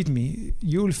 "Try to Beat Me,"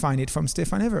 you will find it from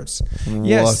Stefan Everts. What?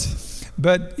 Yes.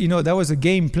 But that was a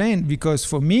game plan, because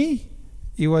for me,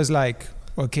 it was like,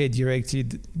 okay,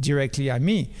 directly at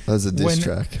me. As a diss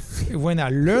track. When I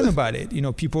learn about it,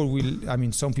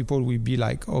 some people will be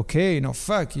like, okay,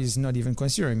 fuck, he's not even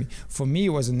considering me. For me, it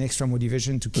was an extra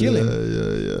motivation to kill him.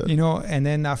 Yeah. And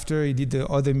then after he did the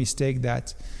other mistake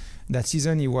that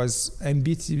season, he was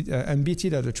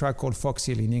unbeaten at a track called Fox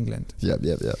Hill in England. Yep.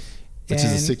 Which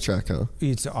is a sick track, huh?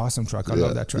 It's an awesome track. I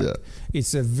love that track. Yeah.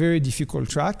 It's a very difficult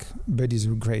track, but it's a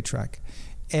great track.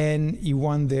 And he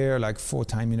won there like 4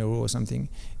 times in a row or something.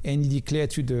 And he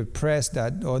declared to the press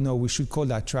that, oh no, we should call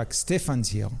that track Stefan's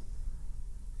Hill.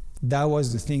 That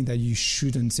was the thing that you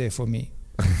shouldn't say for me.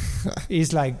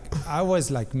 It's like, I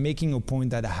was like making a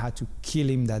point that I had to kill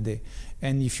him that day.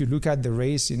 And if you look at the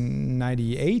race in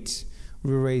 98,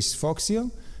 we raced Fox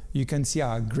Hill, you can see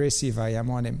how aggressive I am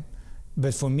on him.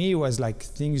 But for me, it was like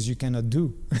things you cannot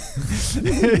do.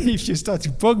 If you start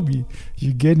to poke me,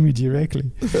 you get me directly.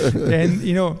 And,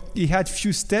 he had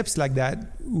few steps like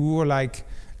that who were like,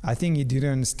 I think he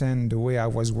didn't understand the way I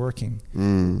was working.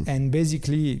 And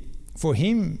basically, for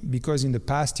him, because in the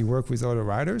past he worked with other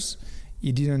riders,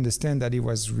 he didn't understand that it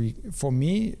was, for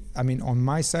me, on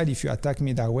my side, if you attack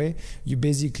me that way, you're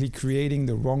basically creating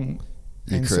the wrong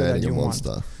answer that you want.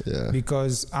 Yeah.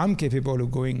 Because I'm capable of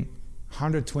going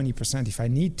 120% if I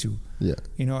need to,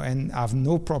 and I have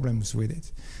no problems with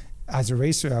it. As a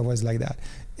racer, I was like that,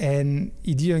 and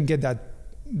he didn't get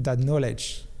that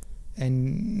knowledge,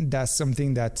 and that's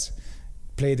something that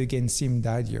played against him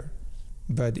that year.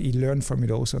 But he learned from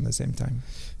it also at the same time.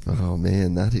 Oh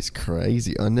man, that is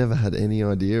crazy! I never had any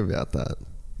idea about that.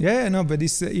 Yeah, no, but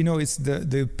it's it's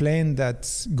the plan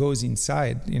that goes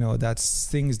inside. That's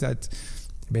things that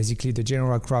basically the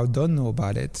general crowd don't know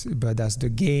about it, but that's the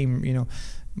game.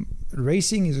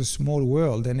 Racing is a small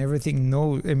world, and everything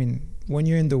when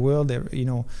you're in the world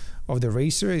of the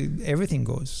racer, everything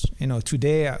goes.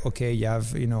 Today, okay, you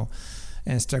have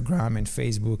Instagram and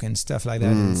Facebook and stuff like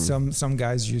that, and some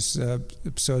guys use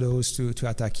pseudos to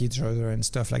attack each other and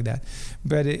stuff like that,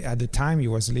 but at the time it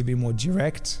was a little bit more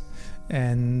direct,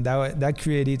 and that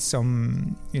created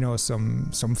some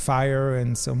fire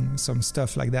and some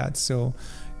stuff like that. So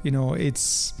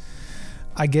it's,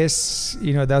 I guess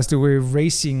that's the way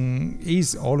racing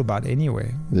is all about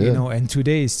anyway. And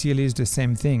today it still is the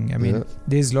same thing.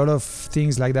 There's a lot of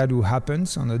things like that who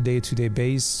happens on a day-to-day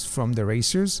basis from the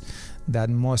racers that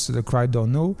most of the crowd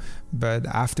don't know, but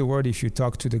afterward, if you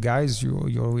talk to the guys, you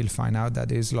will find out that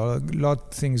there's a lot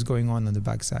of things going on the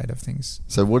backside of things.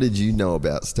 So what did you know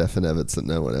about Stefan Everts that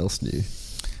no one else knew?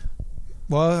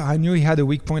 Well, I knew he had a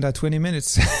weak point at 20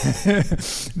 minutes.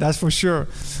 That's for sure.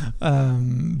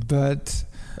 But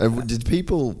And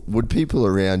would people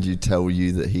around you tell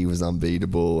you that he was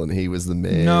unbeatable and he was the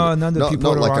man? No, not the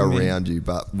people not like around me. you,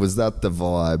 but was that the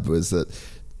vibe? Was that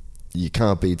you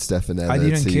can't beat Stefan Edwards? I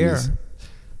didn't care.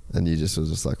 And you just was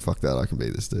just like, fuck that, I can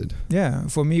beat this dude. Yeah,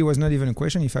 for me, it was not even a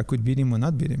question if I could beat him or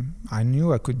not beat him. I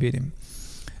knew I could beat him.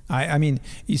 I mean,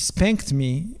 he spanked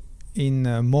me in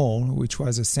Mole, which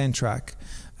was a sand track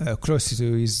close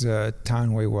to his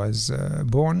town where he was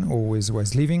born or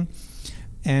was living.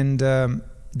 And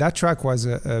that track was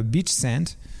a beach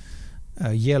sand,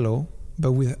 yellow,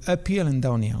 but with uphill and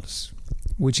downhills,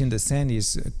 which in the sand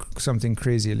is something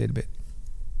crazy a little bit.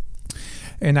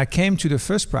 And I came to the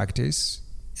first practice,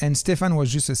 and Stefan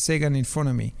was just a second in front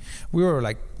of me. We were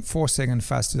like 4 seconds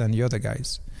faster than the other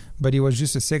guys, but he was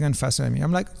just a second faster than me.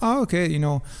 I'm like, oh, okay, you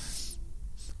know,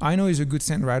 I know he's a good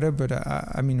sand rider, but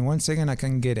I mean, 1 second I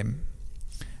can get him.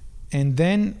 And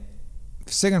then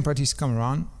second practice come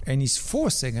around, and he's 4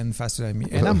 seconds faster than me,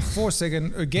 and I'm 4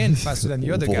 seconds again faster than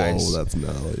the other guys. Whoa, that's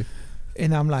gnarly.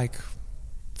 And I'm like,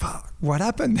 fuck, what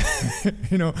happened?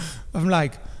 You know, I'm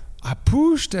like, I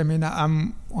pushed. I mean,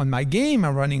 I'm on my game.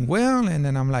 I'm running well. And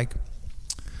then I'm like,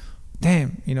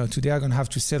 damn, you know, today I'm going to have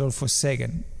to settle for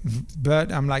second.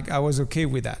 But I'm like, I was okay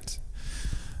with that.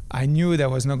 I knew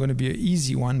that was not going to be an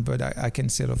easy one, but I can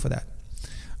settle for that.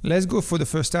 Let's go for the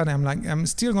first start. I'm like, I'm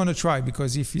still going to try,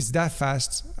 because if it's that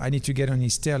fast, I need to get on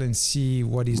his tail and see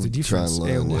what is the difference.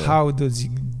 How does he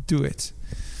do it?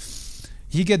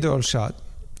 He get the whole shot.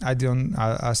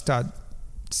 I start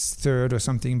third or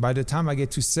something. By the time I get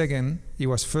to second, he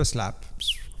was first lap.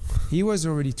 He was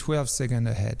already 12 seconds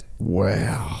ahead.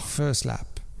 Wow. First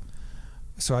lap.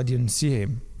 So I didn't see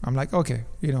him. I'm like, okay,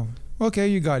 you know, okay,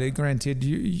 you got it. Granted,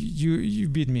 you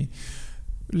beat me.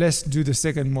 Let's do the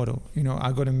second moto. You know,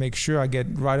 I got to make sure I get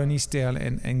right on his tail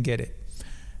and get it.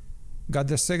 Got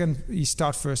the second. He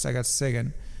start first. I got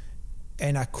second.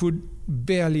 And I could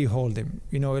barely hold him,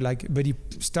 you know, like, but he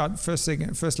start first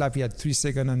lap, he had 3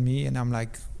 seconds on me, and I'm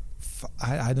like,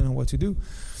 I don't know what to do.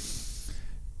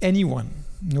 Anyone,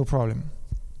 no problem.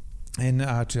 And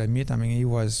I have to admit, I mean, he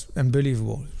was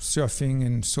unbelievable, surfing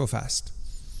and so fast.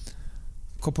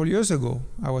 A couple years ago,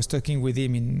 I was talking with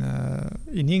him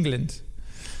in England,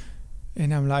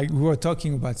 and I'm like, we were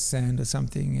talking about sand or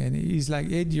something, and he's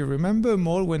like, hey, do you remember,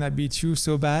 Mole, when I beat you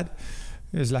so bad?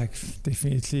 It was like,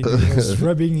 definitely, he was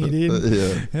rubbing it in.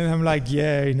 Yeah. And I'm like,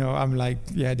 yeah, you know, I'm like,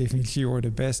 yeah, definitely you were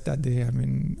the best that day. I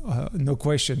mean, no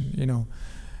question, you know.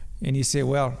 And he said,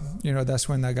 well, you know, that's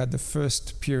when I got the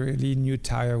first Pirelli new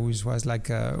tire, which was like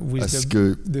with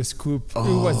the scoop.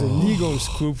 Oh. It was a legal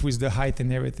scoop with the height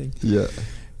and everything. Yeah.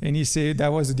 And he said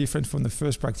that was the difference from the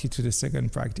first practice to the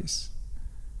second practice.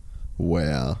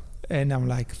 Wow. And I'm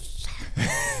like...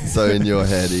 So in your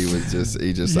head, he just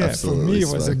yeah, absolutely. For me,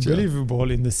 it was unbelievable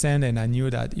in the sand, and I knew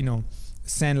that, you know,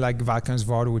 sand like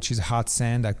Valkenswaard, which is hard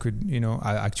sand, I could, you know,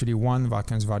 I actually won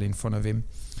Valkenswaard in front of him,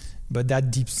 but that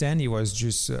deep sand, he was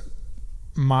just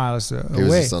miles away. He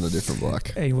was just on a different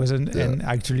block. It wasn't, yeah. And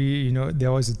actually, you know,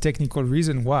 there was a technical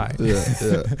reason why. Yeah.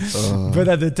 But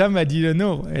at the time, I didn't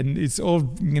know, and it's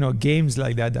all, you know, games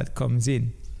like that comes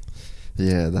in.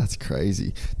 Yeah, that's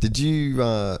crazy. Did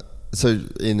you? So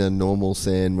in a normal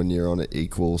sand, when you're on an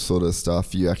equal sort of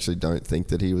stuff, you actually don't think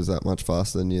that he was that much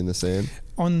faster than you in the sand?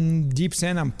 On deep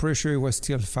sand, I'm pretty sure he was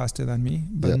still faster than me,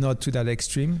 but not to that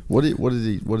extreme. What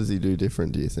does he do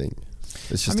different, do you think?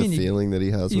 It's just a feeling that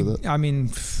he has with it? I mean,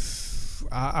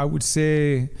 I would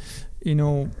say, you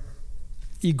know,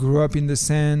 he grew up in the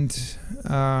sand.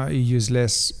 He used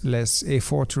less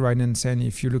effort to ride in the sand.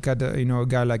 If you look at a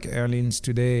guy like Erlins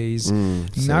today, he's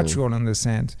natural on the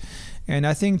sand. And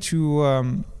I think to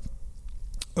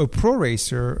a pro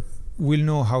racer will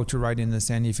know how to ride in the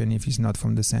sand, even if he's not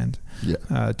from the sand.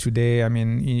 Yeah. Today, I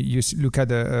mean, you look at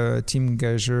Tim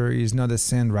Geiger, he's not a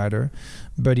sand rider,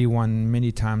 but he won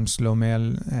many times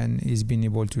Lommel, and he's been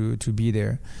able to be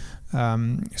there.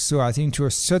 So I think to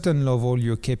a certain level,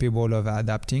 you're capable of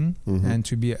adapting and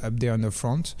to be up there on the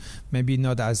front. Maybe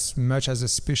not as much as a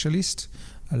specialist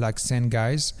like sand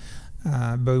guys.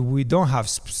 But we don't have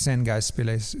sand guys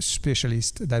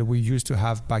specialists that we used to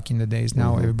have back in the days.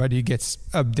 Now everybody gets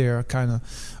up there kind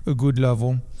of a good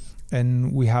level,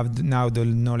 and we have now the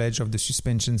knowledge of the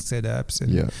suspension setups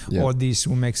and all this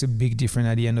will makes a big difference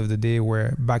at the end of the day,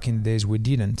 where back in the days we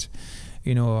didn't.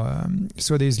 You know,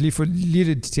 so there's little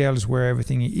details where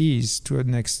everything is to a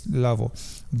next level.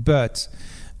 But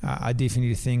I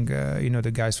definitely think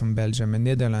the guys from Belgium and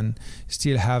Netherlands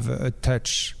still have a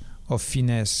touch of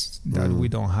finesse that we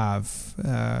don't have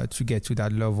to get to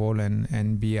that level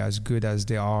and be as good as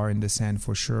they are in the sand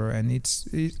for sure. And it's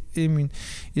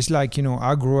like,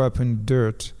 I grew up in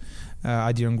dirt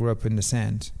I didn't grow up in the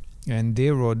sand, and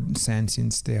they rode sand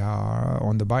since they are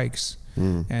on the bikes,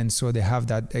 and so they have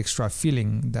that extra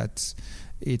feeling that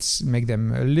it's make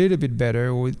them a little bit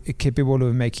better or capable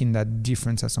of making that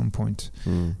difference at some point.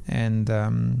 And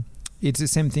it's the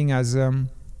same thing as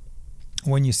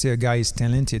when you say a guy is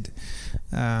talented,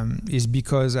 is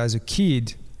because as a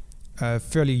kid,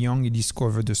 fairly young, he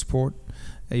discovered the sport.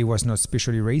 He was not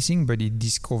especially racing, but he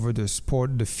discovered the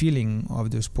sport, the feeling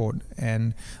of the sport.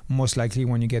 And most likely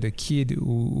when you get a kid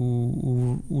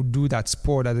who do that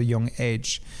sport at a young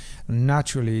age,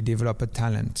 naturally develop a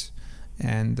talent.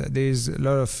 And there's a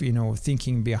lot of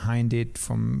thinking behind it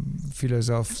from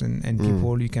philosophers and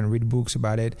people. You can read books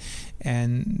about it.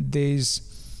 And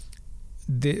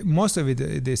most of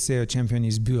it, they say a champion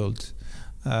is built.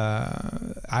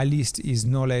 At least his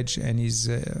knowledge and his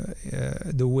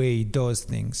the way he does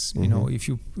things.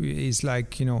 It's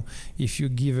like if you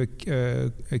give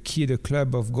a kid a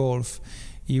club of golf,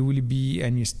 he will be,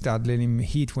 and you start letting him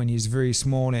hit when he's very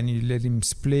small, and you let him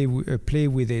play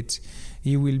with it,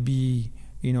 he will be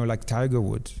like Tiger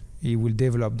Woods. He will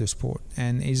develop the sport,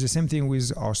 and it's the same thing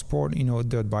with our sport.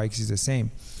 Dirt bikes is the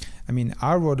same. I mean,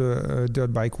 I rode a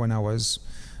dirt bike when I was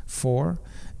 4.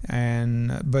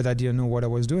 But I didn't know what I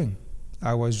was doing.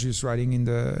 I was just riding in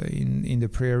the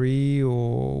prairie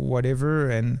or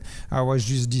whatever, and I was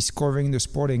just discovering the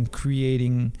sport and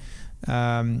creating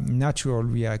natural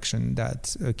reaction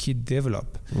that a kid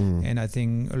develop. And I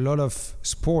think a lot of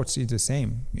sports is the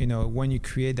same. When you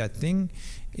create that thing,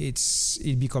 it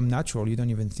become natural. You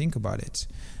don't even think about it.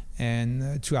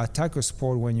 And to attack a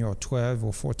sport when you're 12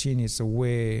 or 14 is a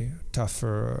way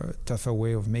tougher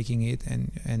way of making it,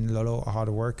 and a lot of hard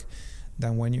work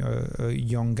than when you're a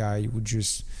young guy. You would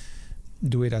just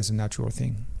do it as a natural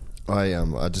thing.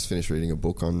 I just finished reading a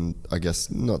book on, I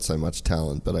guess, not so much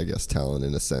talent, but I guess talent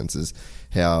in a sense is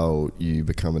how you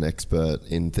become an expert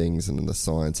in things and in the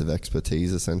science of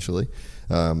expertise, essentially.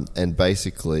 And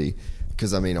basically,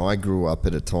 because I grew up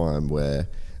at a time where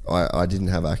I didn't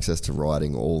have access to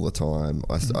riding all the time.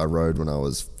 I rode when I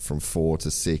was from 4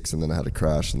 to 6, and then I had a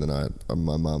crash, and then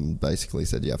my mum basically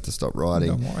said you have to stop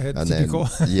riding. And typical.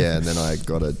 then I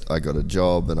got a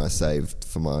job, and I saved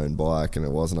for my own bike, and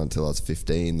it wasn't until I was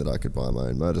 15 that I could buy my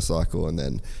own motorcycle, and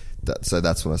then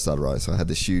that's when I started riding. So I had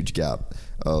this huge gap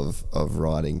of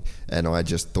riding, and I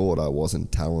just thought I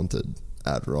wasn't talented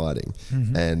at riding,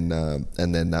 and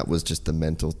then that was just the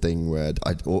mental thing where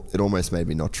it almost made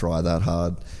me not try that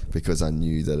hard because I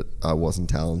knew that I wasn't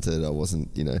talented. I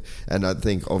wasn't, and I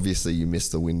think obviously you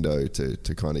missed the window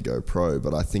to kind of go pro,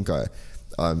 but I think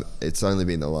it's only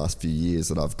been the last few years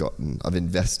that I've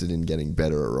invested in getting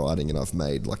better at riding, and I've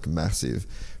made like massive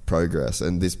progress.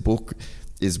 And this book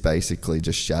is basically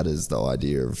just shatters the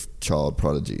idea of child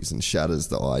prodigies and shatters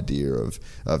the idea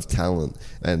of talent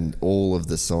and all of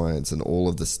the science and all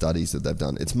of the studies that they've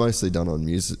done. It's mostly done on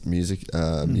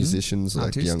musicians,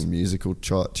 like young musical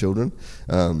children,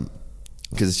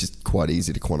 because it's just quite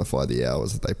easy to quantify the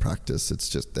hours that they practice. It's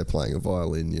just they're playing a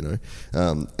violin,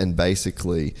 and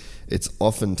basically it's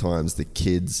oftentimes the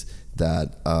kids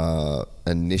that are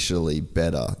initially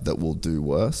better that will do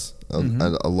worse. And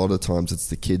a lot of times it's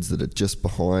the kids that are just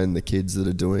behind the kids that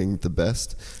are doing the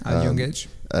best at a young age.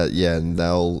 And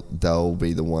they'll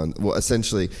be the one. Well,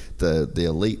 essentially the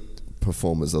elite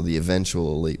performers or the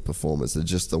eventual elite performers are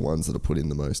just the ones that are put in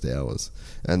the most hours,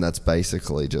 and that's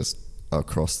basically just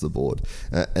across the board.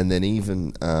 And then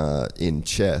even in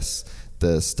chess,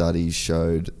 the studies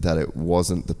showed that it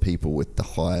wasn't the people with the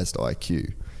highest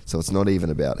IQ. So it's not even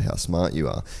about how smart you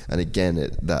are. And again,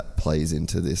 that plays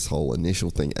into this whole initial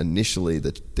thing. Initially,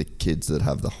 the kids that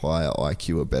have the higher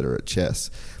IQ are better at chess.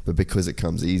 But because it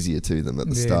comes easier to them at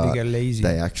the start, they get lazy.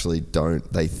 They actually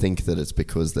don't. They think that it's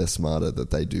because they're smarter that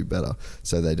they do better.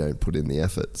 So they don't put in the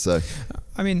effort. So,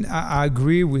 I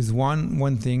agree with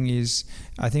one thing is,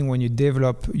 I think when you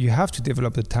have to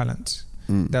develop the talent.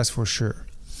 That's for sure.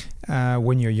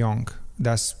 When you're young,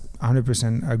 that's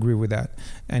 100% agree with that.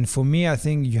 And for me, I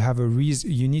think you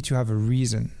need to have a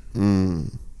reason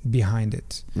behind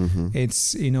it.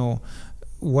 It's,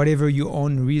 whatever your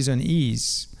own reason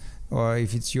is, or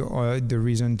if it's the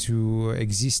reason to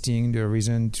existing, the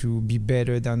reason to be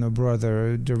better than a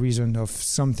brother, the reason of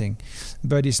something.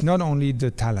 But it's not only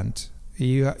the talent.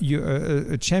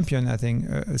 A champion, I think,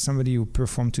 somebody who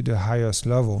performed to the highest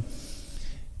level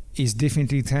is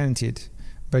definitely talented,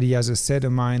 but he has a set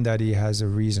of mind that he has a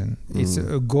reason. It's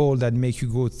a goal that makes you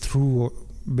go through,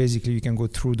 basically you can go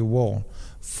through the wall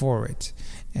for it.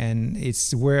 And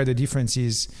it's where the difference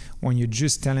is when you're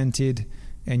just talented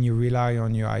and you rely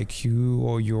on your IQ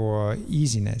or your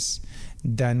easiness,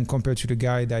 than compared to the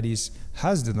guy that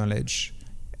has the knowledge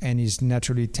and is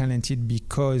naturally talented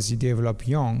because he developed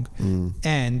young,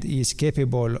 and he is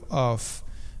capable of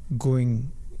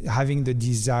having the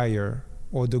desire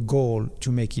or the goal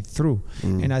to make it through.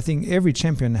 And I think every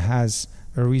champion has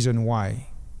a reason why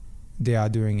they are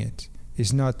doing it.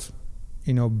 It's not,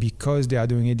 because they are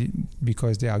doing it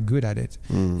because they are good at it.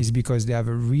 It's because they have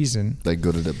a reason. They're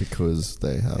good at it because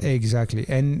they have. Exactly.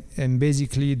 And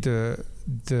basically the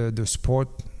sport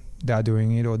they are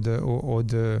doing it, or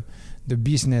the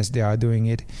business they are doing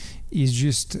it, is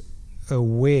just a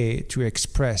way to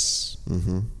express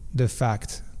the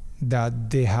fact that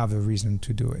they have a reason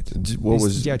to do it. What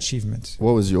was the achievement?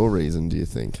 What was your reason, do you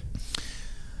think?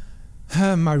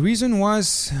 My reason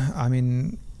was,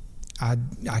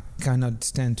 I cannot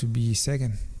stand to be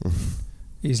second.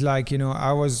 It's like, I'm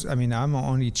an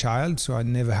only child, so I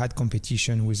never had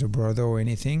competition with a brother or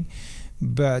anything.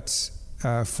 But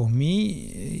for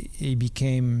me, it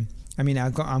became,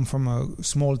 I'm from a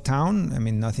small town.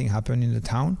 Nothing happened in the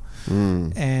town.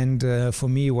 And for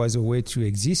me, it was a way to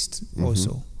exist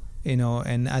also.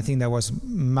 And I think that was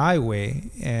my way,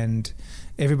 and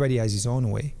everybody has his own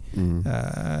way.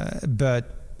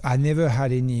 But I never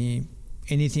had anything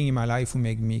in my life who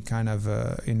made me kind of,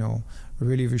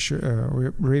 really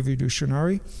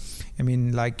revolutionary.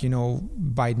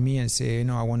 Bite me and say,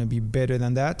 I want to be better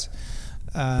than that.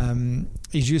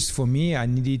 It's just for me, I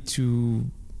needed to,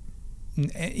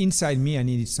 inside me, I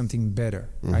needed something better.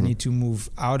 I need to move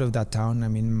out of that town.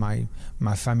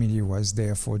 My family was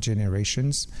there for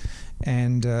generations,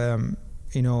 and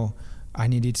I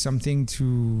needed something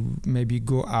to maybe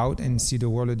go out and see the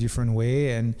world a different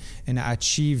way and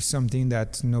achieve something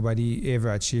that nobody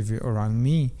ever achieved around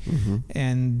me.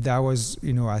 And that was,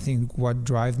 I think, what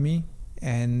drove me.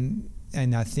 And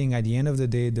I think at the end of the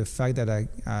day, the fact that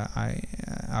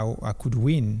I could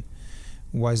win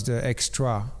was the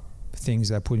extra things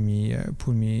that put me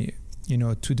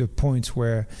to the point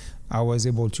where I was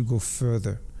able to go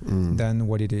further than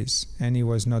what it is. And it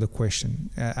was not a question.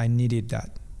 I needed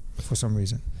that for some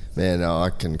reason. Man, I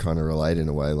can kind of relate in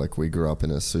a way. Like, we grew up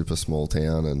in a super small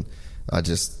town, and I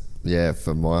just,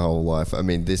 for my whole life,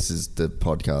 the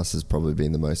podcast has probably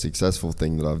been the most successful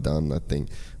thing that I've done. I think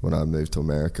when I moved to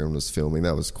America and was filming,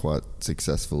 that was quite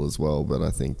successful as well. But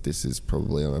I think this is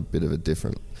probably on a bit of a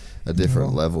different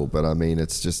level. But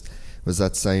it was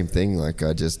that same thing. Like,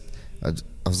 I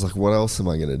was like, what else am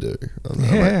I going to do?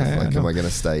 Am I going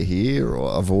to stay here?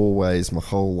 Or I've always, my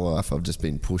whole life, I've just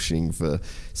been pushing for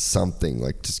something,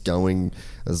 like just going,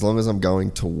 as long as I'm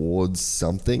going towards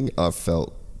something, I've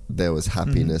felt there was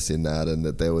happiness in that, and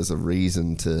that there was a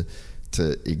reason to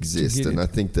exist. And I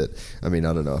think that, I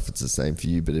don't know if it's the same for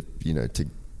you, but if, to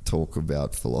talk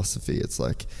about philosophy, it's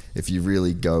like, if you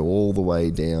really go all the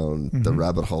way down the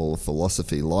rabbit hole of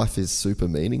philosophy, life is super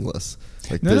meaningless.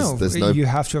 Like, there's no, you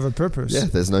have to have a purpose. Yeah,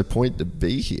 there's no point to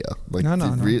be here. Like,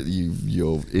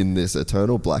 you're in this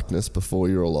eternal blackness before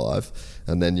you're alive,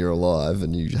 and then you're alive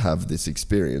and you have this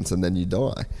experience, and then you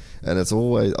die. And I've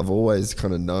always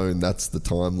kind of known that's the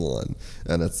timeline.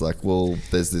 And it's like, well,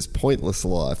 there's this pointless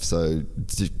life, so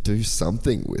do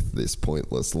something with this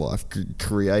pointless life.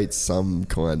 Create some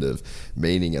kind of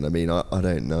meaning. And I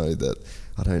don't know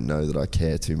that I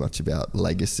care too much about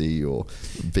legacy or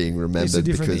being remembered. It's a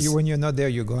different, because when you're not there,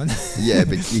 you're gone. Yeah,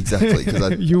 but exactly.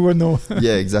 Because you will know.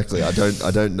 Yeah, exactly. I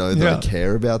don't know that I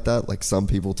care about that. Like, some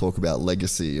people talk about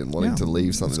legacy and wanting to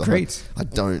leave something behind. Great. I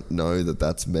don't know that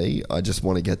that's me. I just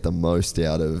want to get the most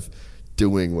out of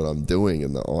doing what I'm doing,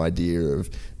 and the idea of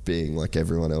being like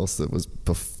everyone else that was,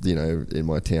 in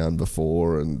my town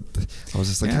before. And I was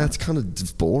just like, that's kind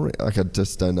of boring. Like, I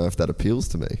just don't know if that appeals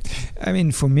to me.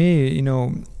 For me,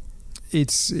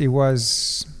 it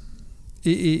was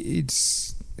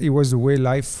the way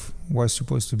life was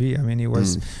supposed to be. It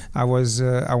was, I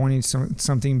wanted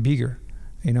something bigger,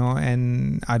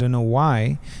 and I don't know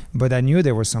why, but I knew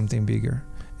there was something bigger.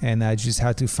 And I just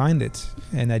had to find it.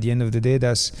 And at the end of the day,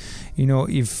 that's,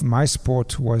 if my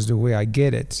sport was the way I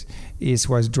get it, is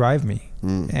what drive me.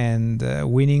 And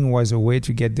winning was a way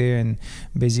to get there. And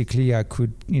basically I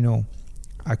could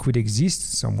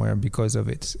exist somewhere because of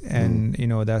it. And,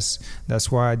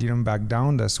 that's why I didn't back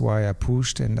down. That's why I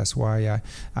pushed. And that's why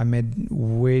I made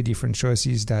way different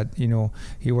choices that,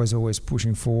 he was always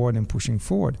pushing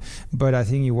forward. But I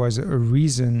think it was a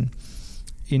reason,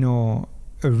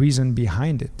 a reason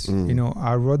behind it.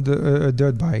 I rode a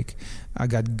dirt bike, I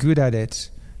got good at it,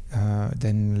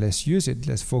 then let's use it,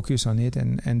 let's focus on it,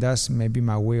 and that's maybe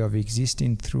my way of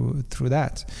existing through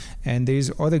that. And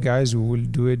there's other guys who will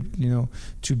do it,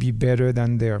 to be better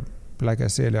than their like I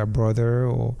said, their brother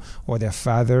or their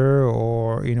father,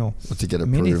 or or to get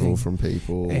approval from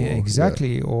people,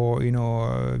 exactly, or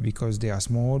because they are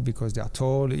small, because they are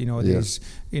tall. There's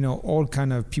all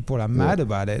kind of people are mad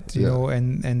about it.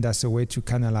 And that's a way to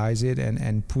canalize it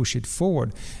and push it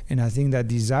forward. And I think that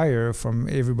desire from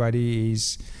everybody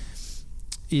is.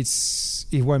 It's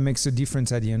what makes a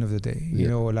difference at the end of the day.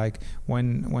 Like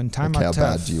when time are tough.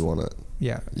 How bad do you want it?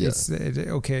 Yeah. It's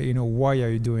okay. Why are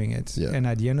you doing it? Yeah. And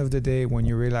at the end of the day, when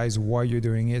you realize why you're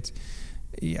doing it,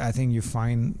 I think you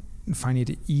find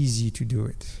it easy to do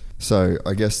it. So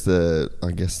I guess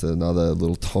another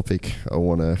little topic I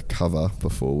want to cover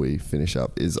before we finish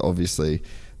up is obviously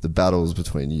the battles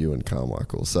between you and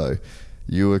Carmichael. So.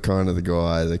 You were kind of the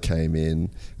guy that came in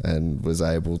and was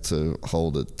able to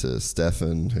hold it to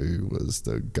Stefan, who was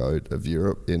the GOAT of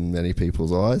Europe in many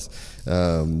people's eyes.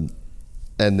 And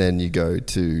then you go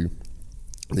to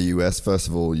the US. First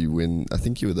of all, you win. I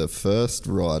think you were the first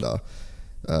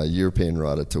European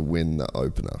rider to win the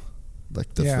opener.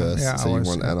 Like the first. So you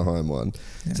won Anaheim one.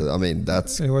 Yeah. So, I mean,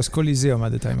 that's... It was Coliseum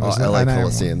at the time. It was LA Anaheim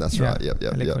Coliseum, one. that's right. Yep.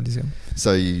 Coliseum.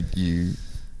 So you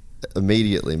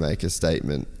immediately make a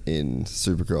statement in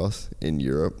Supercross in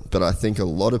Europe, but I think a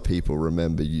lot of people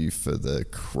remember you for the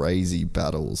crazy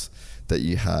battles that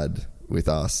you had with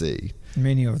RC.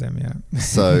 Many of them, yeah.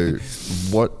 So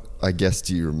what, I guess,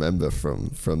 do you remember from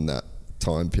that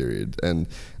time period? And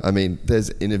I mean,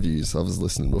 there's interviews, I was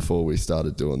listening before we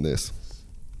started doing this,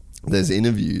 there's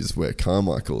interviews where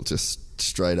Carmichael just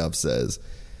straight up says,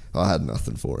 I had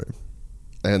nothing for him.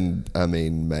 And I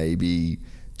mean, maybe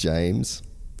James...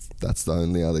 That's the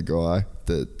only other guy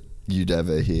that you'd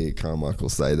ever hear Carmichael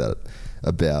say that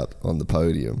about on the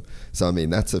podium. So, I mean,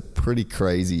 that's a pretty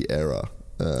crazy era.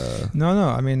 No.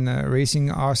 I mean, racing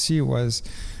RC was,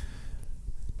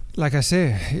 like I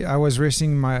say, I was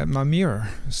racing my mirror.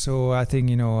 So I think,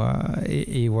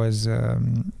 it was...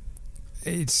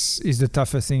 It's the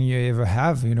toughest thing you ever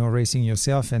have, racing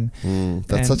yourself. And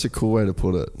that's such a cool way to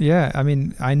put it. Yeah, I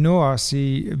mean, I know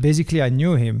RC. Basically, I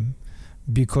knew him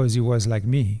because he was like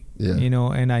me. Yeah.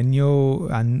 And I knew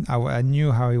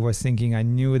how he was thinking. I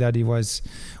knew that he was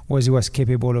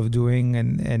capable of doing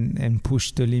and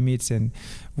push the limits, and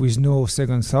with no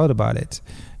second thought about it.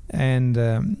 And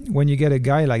when you get a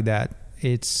guy like that,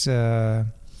 it's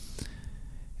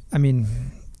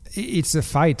it's a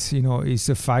fight. It's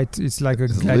a fight. It's like a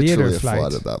gladiator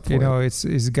fight at that point.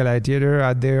 It's gladiator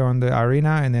out there on the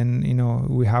arena, and then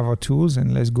we have our tools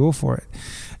and let's go for it.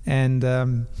 And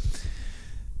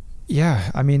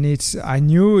yeah, I mean, I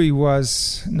knew it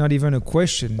was not even a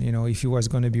question, if he was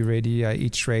going to be ready at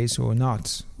each race or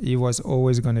not. He was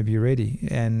always going to be ready.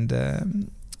 And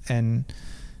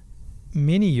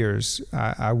many years,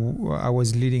 I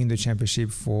was leading the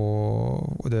championship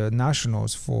for the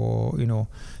nationals for,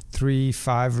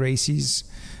 3-5 races.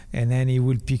 And then he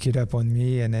would pick it up on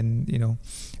me. And then,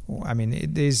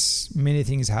 there's many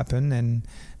things happen. And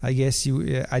I guess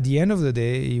at the end of the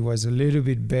day, he was a little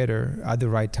bit better at the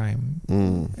right time,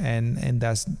 and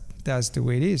that's the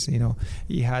way it is.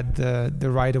 He had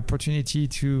the right opportunity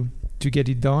to get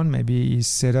it done. Maybe his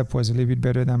setup was a little bit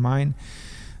better than mine.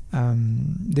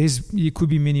 It could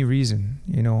be many reasons.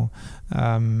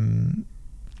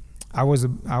 I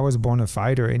was born a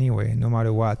fighter anyway, no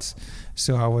matter what.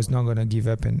 So I was not gonna give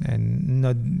up and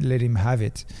not let him have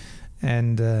it.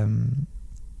 And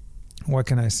what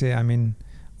can I say? I mean,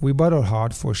 we battled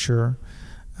hard for sure.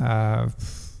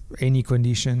 Any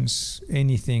conditions,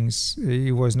 any things.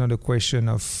 It was not a question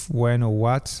of when or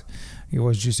what. It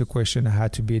was just a question I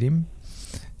had to beat him.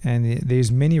 And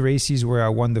there's many races where I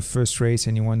won the first race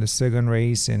and he won the second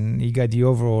race and he got the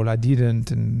overall. I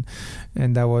didn't. And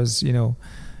that was, a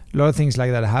lot of things like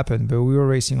that happened. But we were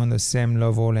racing on the same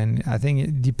level. And I think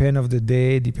it depends of the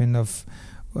day,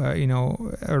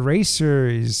 a racer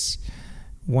is...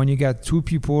 When you got two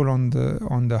people on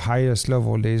the highest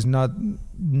level, there's not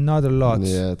a lot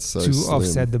to slim.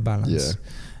 Offset the balance.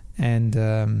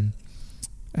 Yeah.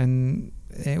 And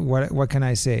what can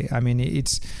I say? I mean,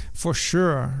 it's for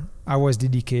sure I was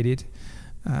dedicated.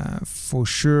 For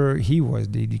sure he was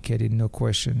dedicated, no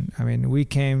question. I mean, we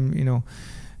came,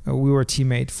 we were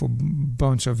teammates for a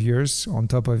bunch of years on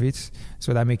top of it,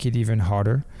 so that make it even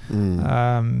harder.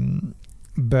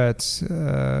 But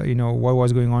what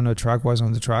was going on the track was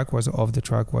on the track, was off the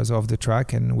track was off the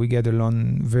track, and we get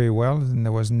along very well, and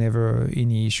there was never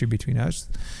any issue between us,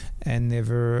 and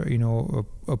never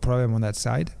a problem on that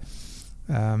side.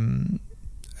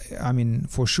 I mean,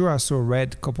 for sure, I saw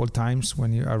red a couple of times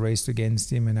when I raced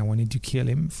against him, and I wanted to kill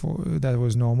him. That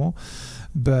was normal,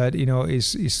 but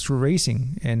it's through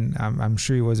racing, and I'm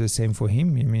sure it was the same for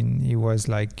him. I mean, he was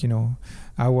like,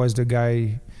 I was the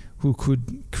guy who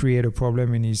could create a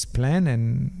problem in his plan,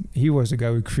 and he was the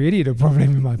guy who created a problem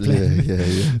in my plan.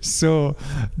 Yeah. So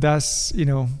that's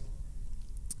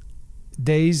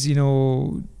days,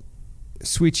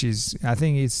 switches. I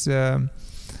think it's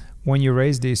when you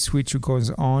race, the switch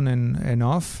goes on and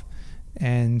off,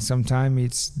 and sometimes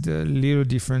it's the little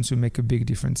difference will make a big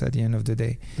difference at the end of the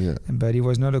day. Yeah. But it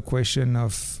was not a question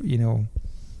of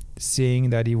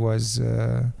seeing that he was.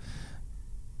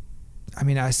 I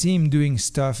mean, I see him doing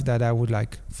stuff that I would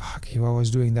like. Fuck, if I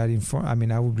was doing that in front, I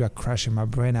mean, I would like crashing my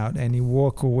brain out, and he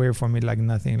walk away from it like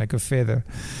nothing, like a feather,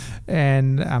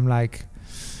 and I'm like,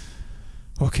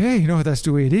 okay, that's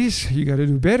the way it is. You got to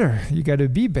do better. You got to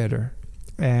be better.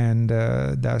 And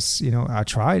that's, I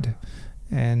tried.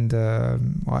 And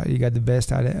you got the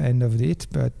best at the end of it.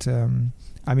 But,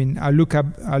 I mean, I look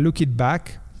it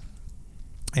back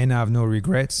and I have no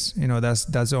regrets. That's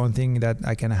the only thing that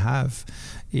I can have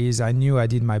is I knew I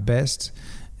did my best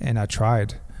and I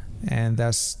tried. And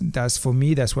that's for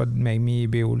me, that's what made me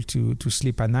be able to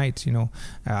sleep at night.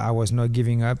 I was not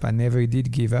giving up. I never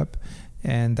did give up.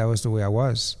 And that was the way I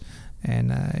was.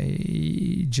 And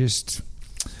I just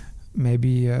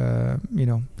maybe,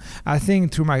 I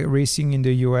think through my racing in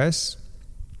the US,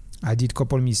 I did a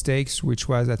couple of mistakes, which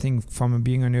was, I think, from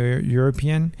being a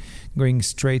European, going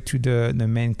straight to the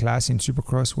main class in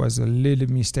Supercross was a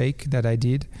little mistake that I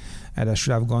did. And I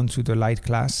should have gone to the light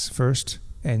class first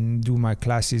and do my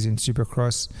classes in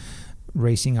Supercross.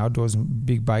 Racing outdoors,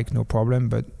 big bike, no problem.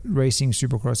 But racing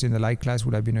Supercross in the light class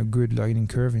would have been a good learning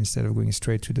curve instead of going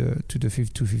straight to the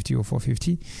 250 or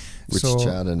 450. Which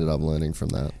Chad ended up learning from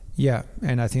that. Yeah,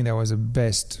 and I think that was the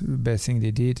best thing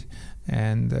they did.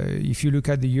 And if you look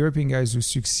at the European guys who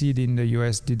succeed in the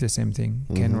US, did the same thing.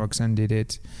 Mm-hmm. Ken Roczen did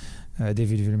it.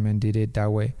 David Willman did it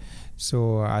that way.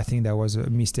 So I think that was a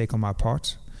mistake on my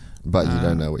part. But you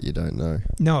don't know what you don't know.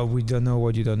 No, we don't know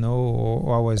what you don't know.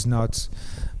 Or I was not...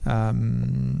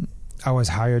 I was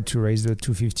hired to race the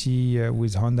 250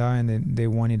 with Honda, and they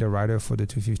wanted a rider for the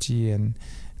 250, and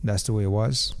that's the way it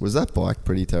was. Was that bike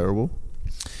pretty terrible?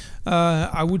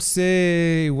 I would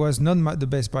say it was not the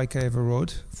best bike I ever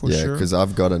rode, for sure. Yeah, because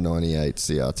I've got a 98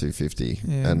 CR250,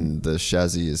 and the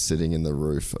chassis is sitting in the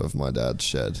roof of my dad's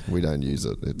shed. We don't use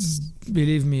it.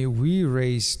 Believe me, we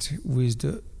raced with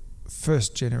the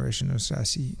first generation of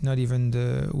chassis, not even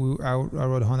I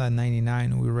rode Honda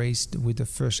 99. We raced with the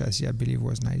first chassis, I believe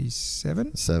was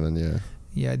 97.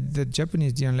 Yeah, the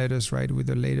Japanese didn't let us ride with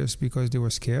the latest because they were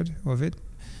scared of it.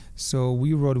 So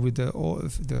we rode with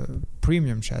the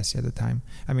premium chassis at the time.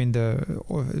 I mean,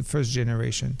 the first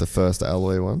generation. The first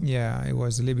alloy one? Yeah, it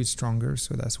was a little bit stronger,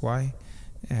 so that's why.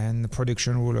 And the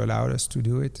production rule allowed us to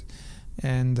do it.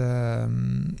 And I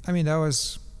mean, that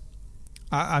was...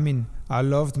 I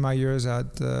loved my years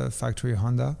at factory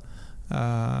Honda,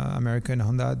 American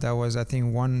Honda. That was, I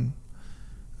think,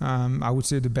 I would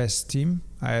say the best team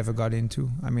I ever got into.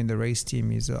 I mean, the race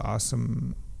team is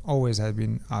awesome, always has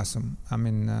been awesome. I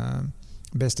mean,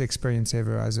 best experience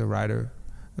ever as a rider,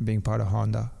 being part of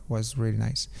Honda was really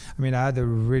nice. I mean, I had a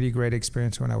really great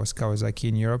experience when I was Kawasaki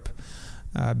in Europe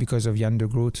because of Jan de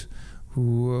Groot,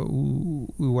 who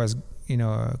was...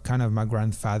 kind of my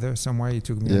grandfather somewhere. He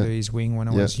took me under his wing when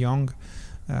I was young.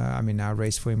 I mean, I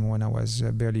raced for him when I was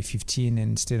barely 15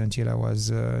 and stayed until I was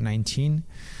 19.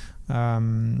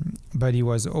 But he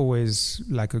was always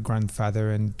like a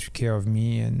grandfather and took care of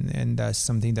me, and that's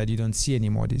something that you don't see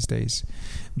anymore these days.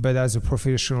 But as a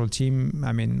professional team,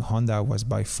 I mean, Honda was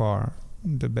by far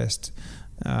the best.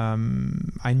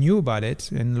 I knew about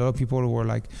it, and a lot of people were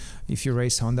like, if you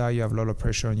race Honda, you have a lot of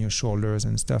pressure on your shoulders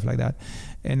and stuff like that,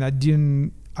 and I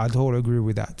didn't at all agree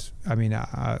with that. I mean,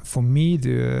 for me,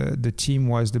 the team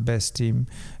was the best team.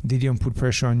 They didn't put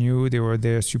pressure on you. They were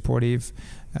there supportive.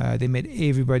 They made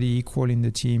everybody equal in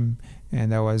the team,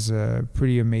 and that was a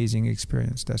pretty amazing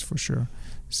experience, that's for sure.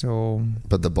 So,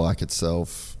 but the bike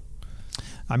itself...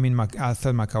 I mean, I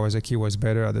thought my Kawasaki was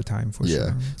better at the time, for sure.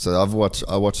 Yeah. So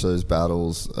I watched those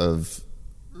battles of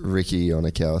Ricky on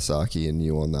a Kawasaki and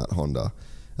you on that Honda,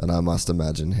 and I must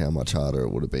imagine how much harder it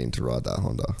would have been to ride that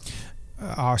Honda.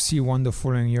 RC won the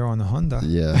following year on the Honda.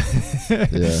 Yeah.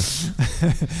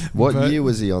 What year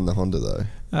was he on the Honda though?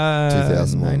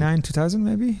 2001. 99, 2000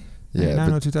 maybe? Yeah.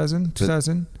 99 or 2000?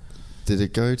 2000. Did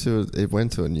it go to? It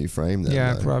went to a new frame then.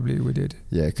 Yeah, though. probably we did.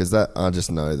 Yeah, because I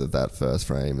just know that first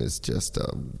frame is just a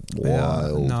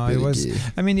wild. No, bit it was. of gear.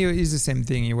 I mean, it's the same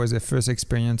thing. It was the first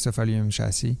experience of aluminum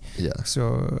chassis. Yeah.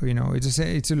 So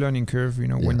it's a learning curve.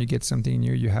 When you get something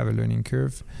new, you have a learning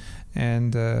curve,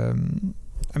 and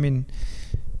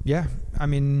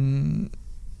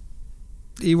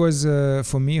it was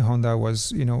for me. Honda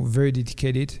was very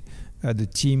dedicated. The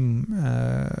team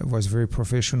was very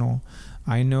professional.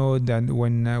 I know that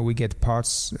when we get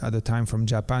parts at the time from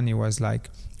Japan, it was like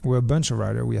we're a bunch of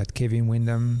riders. We had Kevin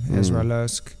Windham, Ezra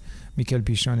Lusk, Michael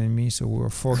Pichon, and me. So we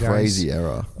were 4 guys. Crazy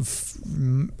era.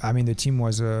 The team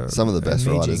was some of the best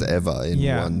amazing. riders ever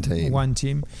in one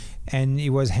team. And it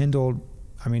was handled,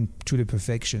 to the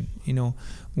perfection.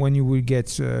 When you would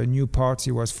get new parts,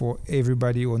 it was for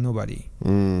everybody or nobody,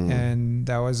 and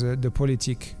that was the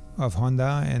politic of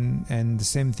Honda, and the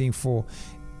same thing for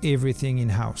everything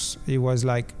in-house. It was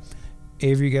like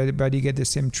everybody get the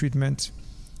same treatment,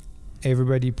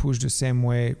 everybody pushed the same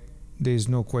way, there's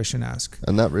no question asked.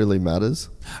 And that really matters?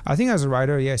 I think as a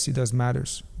rider, yes, it does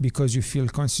matters, because you feel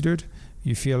considered,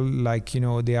 you feel like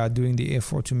they are doing the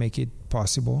effort to make it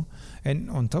possible. And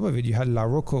on top of it, you had La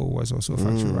Rocco, who was also a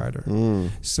factory rider.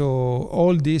 So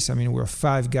all this, we're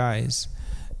 5 guys.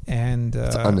 And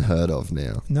it's unheard of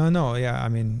now. No, yeah.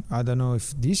 I don't know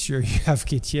if this year you have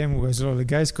KTM with all the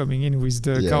guys coming in with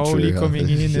the Kaoli coming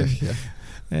in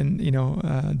and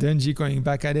Dungey going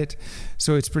back at it.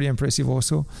 So it's pretty impressive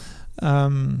also.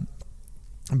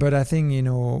 But I think,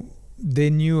 they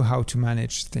knew how to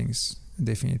manage things,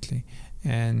 definitely.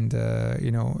 And,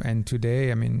 and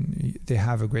today, they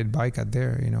have a great bike out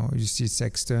there. You see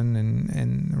Sexton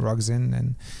and Roxen,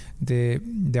 and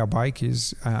their bike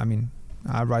is,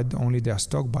 I ride only their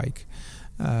stock bike,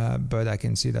 but I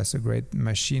can see that's a great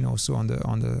machine also on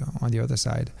the other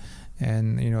side,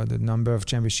 and the number of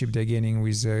championship they're gaining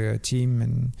with the team,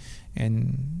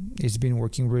 and it's been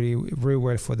working really very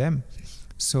well for them.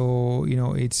 So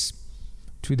it's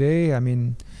today.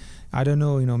 I don't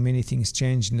know. Many things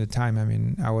changed in the time.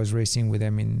 I was racing with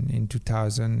them in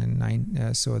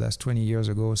 2009, so that's 20 years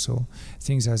ago. So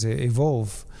things has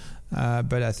evolved,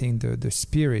 but I think the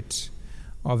spirit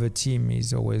of a team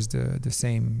is always the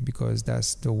same, because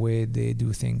that's the way they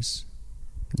do things.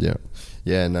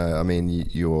 Yeah, no,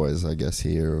 you always, I guess,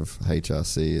 hear of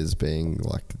HRC as being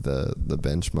like the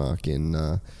benchmark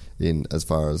in as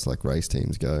far as like race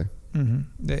teams go. And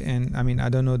I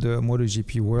don't know the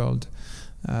MotoGP world.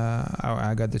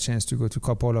 I got the chance to go to a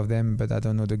couple of them, but I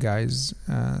don't know the guys,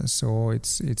 so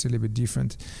it's a little bit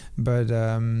different. But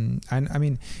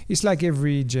it's like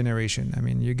every generation.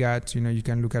 You got you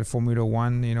can look at Formula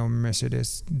One.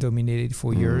 Mercedes dominated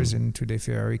for years, and today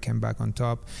Ferrari came back on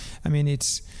top. I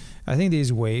think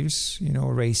there's waves,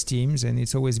 race teams, and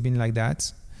it's always been like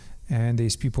that. And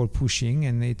there's people pushing,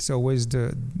 and it's always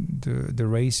the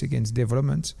race against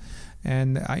development.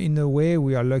 And in a way,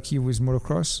 we are lucky with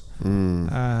motocross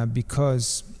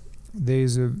because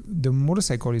the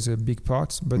motorcycle is a big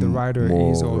part, but the rider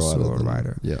is also a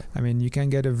rider. Yeah. You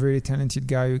can get a very talented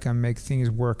guy who can make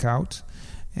things work out,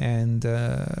 and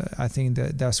I think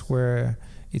that's where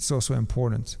it's also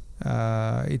important.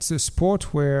 It's a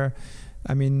sport where,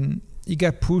 you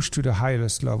get pushed to the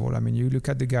highest level. You look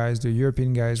at the guys, the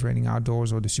European guys riding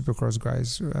outdoors, or the Supercross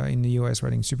guys in the US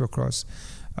riding Supercross.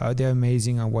 They're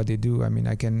amazing at what they do.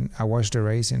 I watch the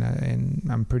race and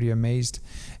I'm pretty amazed.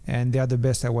 And they are the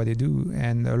best at what they do.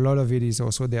 And a lot of it is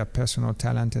also their personal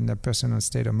talent and their personal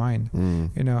state of mind.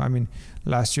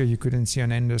 Last year you couldn't see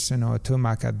an Anderson or a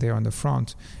Tomac out there on the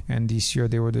front, and this year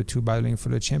they were the 2 battling for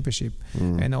the championship.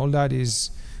 And all that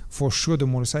is for sure the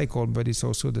motorcycle, but it's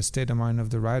also the state of mind of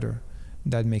the rider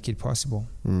that make it possible.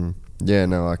 Yeah,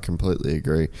 no, I completely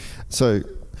agree. So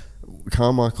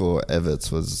Carmichael or Everts,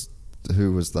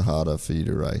 who was the harder for you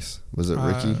to race? Was it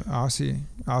Ricky?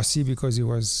 RC, because it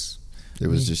was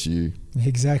just you.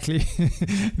 Exactly.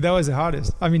 That was the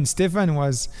hardest. Stefan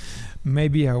was,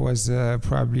 maybe I was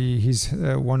probably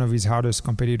one of his hardest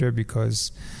competitor,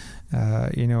 because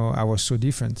I was so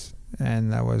different,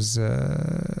 and I was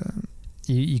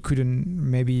he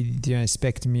didn't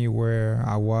expect me where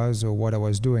I was or what I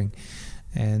was doing.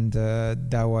 And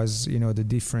that was, the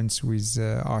difference with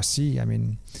RC.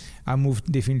 I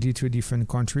moved definitely to a different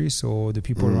country, so the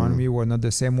people around me were not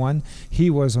the same one. He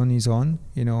was on his own,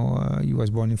 he was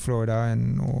born in Florida,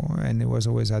 and he was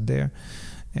always out there.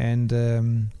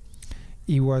 And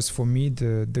he was, for me,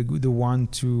 the one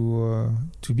to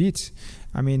beat.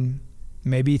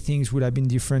 Maybe things would have been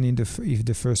different if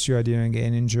the first year I didn't get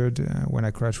injured when I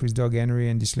crashed with Doug Henry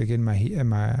and dislocated my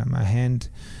hand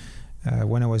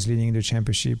when I was leading the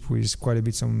championship with quite a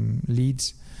bit some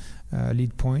leads.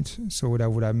 lead point. So that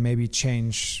would have maybe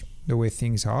changed the way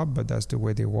things are, but that's the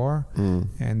way they were.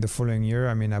 And the following year,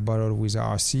 I mean, I battled with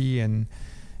RC,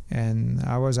 and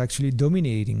I was actually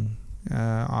dominating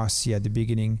RC at the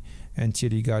beginning until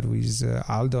he got with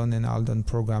Aldon, and Aldon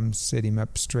program set him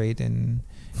up straight, and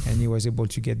he was able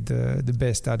to get the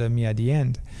best out of me at the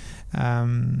end.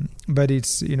 But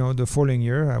it's, the following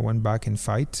year I went back and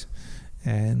fight,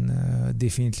 and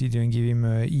definitely didn't give him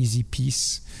an easy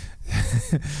piece.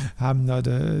 I'm not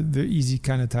the easy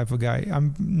kind of type of guy.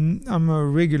 I'm a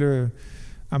regular.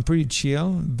 I'm pretty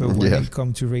chill, but when it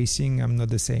comes to racing, I'm not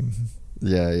the same.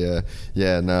 Yeah.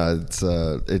 No,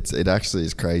 it actually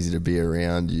is crazy to be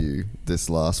around you this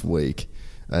last week,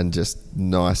 and just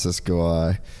nicest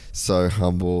guy, so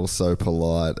humble, so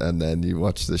polite, and then you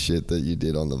watch the shit that you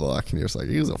did on the bike, and you're just like,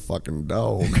 he was a fucking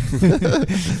dog.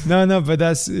 No, but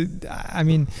that's. I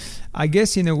mean, I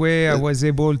guess in a way I was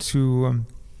able to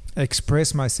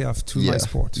express myself through my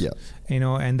sport. Yeah.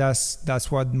 And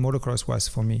that's what motocross was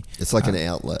for me. It's like an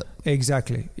outlet.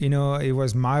 Exactly. It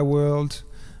was my world,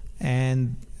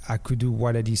 and I could do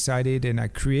what I decided, and I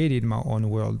created my own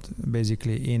world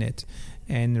basically in it.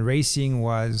 And racing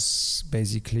was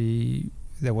basically,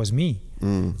 that was me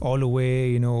all the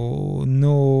way,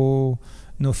 no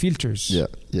filters. Yeah.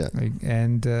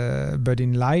 And but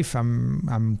in life,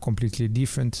 I'm completely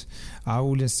different. I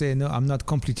wouldn't say I'm not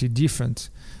completely different,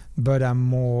 but I'm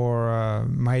more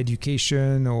my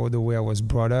education or the way I was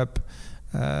brought up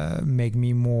make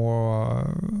me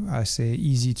more, I say,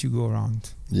 easy to go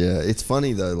around. Yeah, it's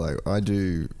funny though, like I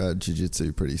do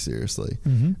jiu-jitsu pretty seriously,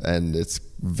 and it's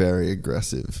very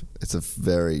aggressive. It's a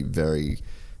very, very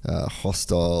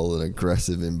hostile and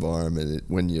aggressive environment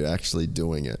when you're actually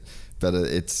doing it. But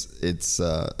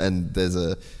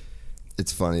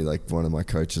it's funny, like one of my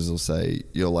coaches will say,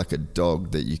 you're like a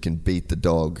dog that you can beat the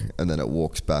dog and then it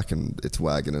walks back and it's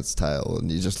wagging its tail,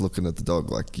 and you're just looking at the dog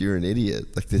like, you're an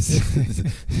idiot, like this.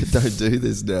 Don't do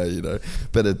this now,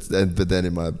 but then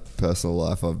in my personal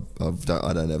life, I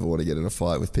don't ever want to get in a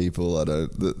fight with people. I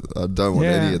don't want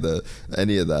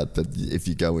any of that. But if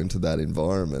you go into that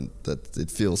environment, that it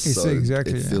feels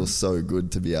feels so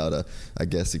good to be able to, I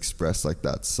guess, express like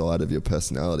that side of your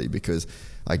personality, because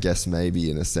I guess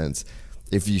maybe in a sense,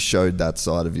 if you showed that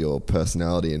side of your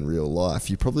personality in real life,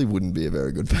 you probably wouldn't be a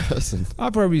very good person. I'll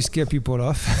probably scare people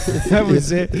off. I would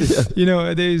say,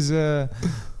 there's, the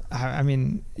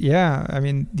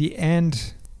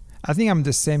end, I think I'm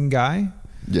the same guy.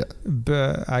 Yeah.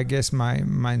 But I guess my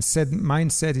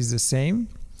mindset is the same.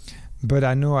 But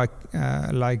I know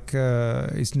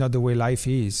it's not the way life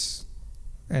is.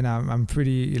 And I'm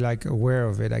pretty aware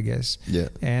of it, I guess. Yeah.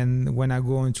 And when I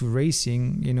go into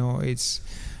racing,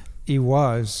 it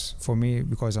was for me,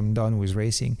 because I'm done with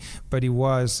racing, but it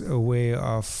was a way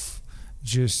of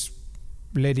just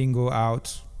letting go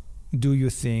out, do your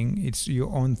thing. It's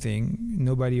your own thing.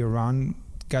 Nobody around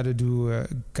can't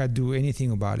do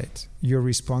anything about it. You're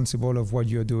responsible of what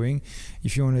you're doing.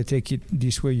 If you want to take it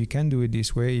this way, you can do it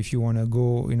this way. If you want to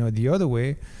go, the other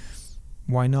way,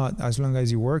 why not? As long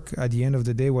as you work, at the end of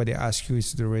the day, what they ask you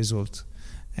is the result.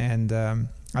 And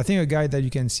I think a guy that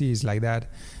you can see is like that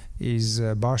is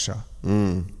Barsha.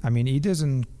 I mean, he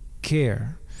doesn't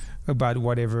care about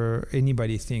whatever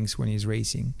anybody thinks when he's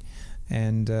racing.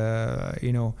 And,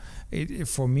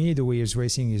 for me, the way he's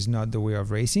racing is not the way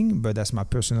of racing, but that's my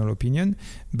personal opinion.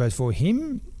 But for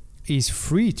him, he's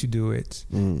free to do it.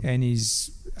 And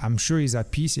I'm sure he's at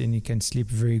peace, and he can sleep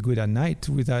very good at night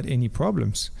without any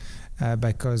problems.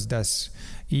 Because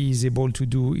he is able to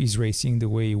do his racing the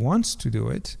way he wants to do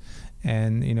it.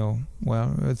 And, a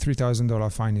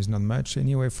 $3,000 fine is not much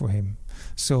anyway for him.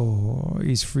 So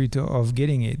he's free of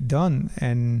getting it done.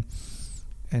 And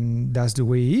that's the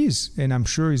way he is. And I'm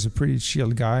sure he's a pretty chill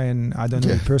guy. And I don't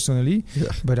know him personally,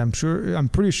 but I'm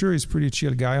pretty sure he's a pretty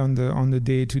chill guy on the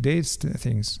day-to-day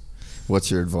things. What's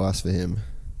your advice for him?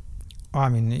 I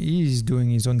mean, he's doing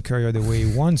his own career the way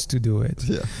he wants to do it.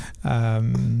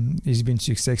 He's been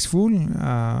successful,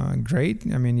 great.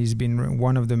 I mean, he's been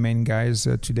one of the main guys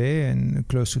today and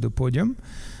close to the podium.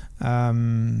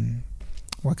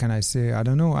 What can I say? I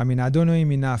don't know. I mean, I don't know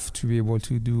him enough to be able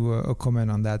to do a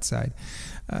comment on that side.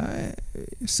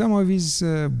 Some of his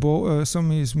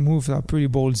moves are pretty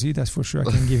ballsy, that's for sure.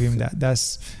 I can give him that.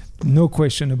 That's no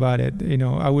question about it.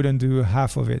 I wouldn't do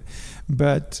half of it.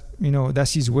 But,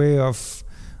 that's his way of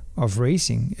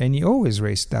racing. And he always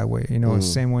raced that way.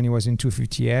 Same when he was in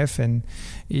 250F. And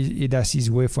that's his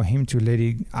way for him to let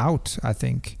it out, I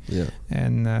think. Yeah.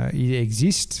 And he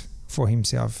exists for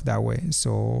himself that way.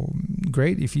 So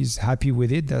great. If he's happy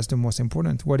with it, that's the most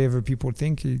important. Whatever people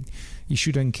think, he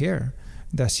shouldn't care.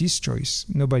 that's his choice.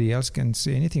 Nobody else can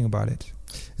say anything about it.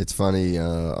 It's funny.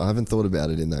 I haven't thought about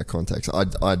it in that context.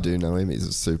 I do know him. He's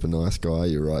a super nice guy.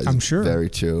 You're right. He's I'm sure. Very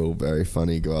chill, very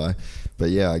funny guy. But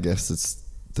yeah, I guess it's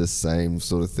the same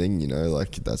sort of thing, you know,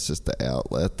 like that's just the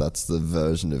outlet. That's the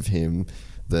version of him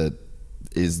that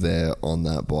is there on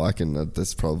that bike, and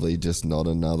there's probably just not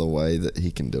another way that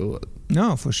he can do it.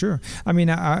 No, for sure. I mean,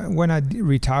 when I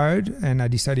retired and I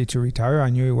decided to retire, I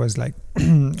knew it was like,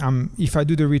 if I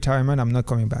do the retirement, I'm not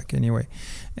coming back anyway.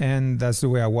 And that's the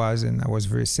way I was, and I was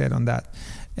very set on that.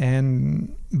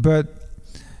 But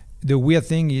the weird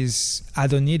thing is, I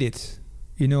don't need it.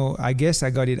 You know, I guess I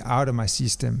got it out of my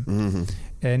system. Mm-hmm.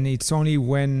 And it's only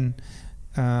when,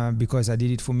 because I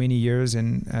did it for many years,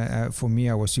 and for me,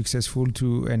 I was successful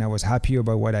too, and I was happy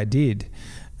about what I did.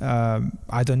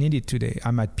 I don't need it today.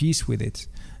 I'm at peace with it.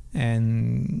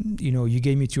 And, you know, you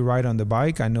gave me to ride on the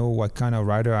bike. I know what kind of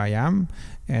rider I am,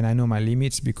 and I know my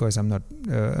limits because I'm not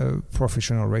a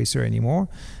professional racer anymore.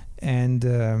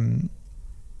 And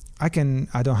I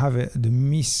don't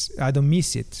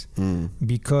miss it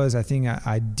because I think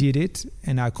I did it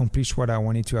and I accomplished what I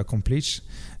wanted to accomplish.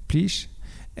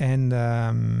 And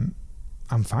I'm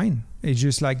fine. It's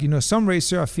just like, you know, some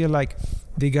racer, I feel like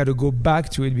they got to go back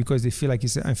to it because they feel like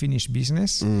it's an unfinished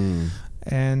business.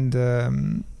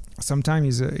 And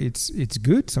sometimes it's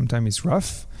good, sometimes it's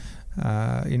rough.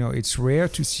 You know, it's rare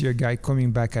to see a guy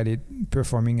coming back at it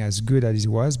performing as good as he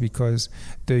was, because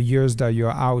the years that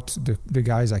you're out, the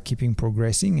guys are keeping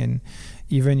progressing, and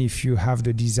even if you have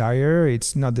the desire,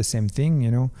 it's not the same thing, you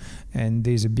know, and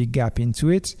there's a big gap into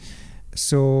it.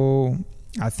 So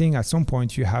I think at some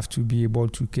point you have to be able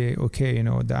to okay, you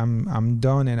know, I'm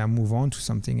done, and I move on to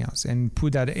something else, and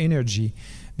put that energy,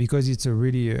 because it's a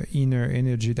really inner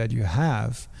energy that you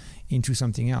have, into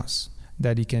something else,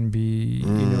 that it can be,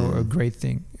 you know, a great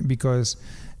thing. Because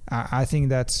I think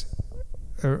that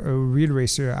a real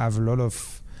racer have a lot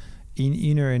of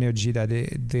inner energy that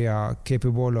they are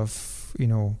capable of, you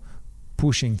know,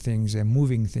 pushing things and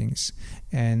moving things,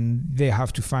 and they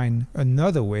have to find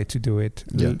another way to do it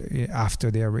after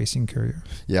their racing career.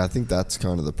 Yeah, I think that's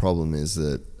kind of the problem, is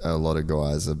that a lot of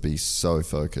guys are be so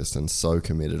focused and so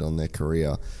committed on their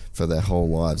career for their whole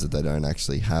lives that they don't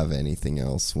actually have anything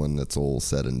else when it's all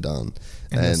said and done.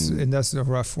 And that's the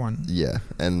rough one. Yeah,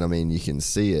 and I mean, you can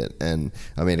see it, and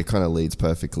I mean, it kind of leads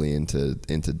perfectly into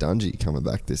Dungey coming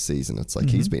back this season. It's like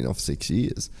he's been off 6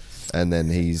 years, and then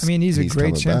he's a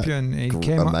great champion.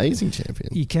 Amazing champion.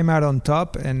 He came out on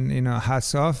top, and, you know,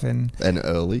 hats off, and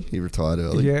early. He retired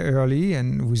early. Yeah, early,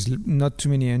 and with not too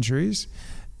many injuries.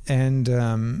 And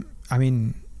I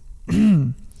mean,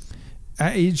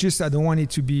 it's just, I don't want it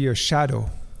to be a shadow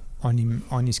on him,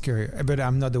 on his career. But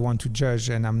I'm not the one to judge,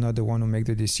 and I'm not the one who make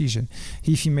the decision.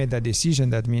 If he made that decision,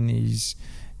 that means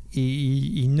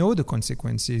he knows the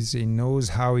consequences. He knows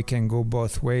how he can go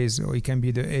both ways. Or he can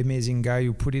be the amazing guy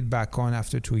who put it back on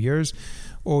after 2 years,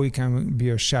 or he can be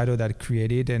a shadow that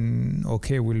created, and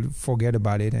okay, we'll forget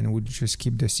about it and we'll just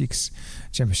keep the 6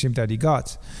 championship that he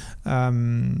got.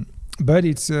 But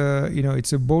it's you know,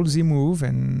 it's a ballsy move,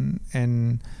 and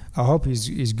I hope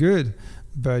he's good.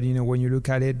 But, you know, when you look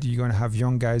at it, you're going to have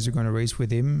young guys who are going to race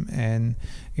with him. And,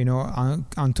 you know,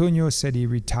 Antonio said he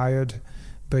retired,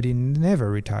 but he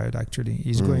never retired, actually.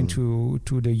 He's going to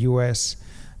the US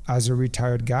as a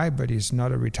retired guy, but he's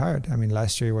not a retired. I mean,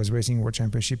 last year he was racing World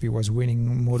Championship. He was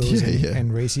winning motos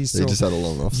and races. So he just had a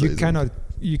long off season.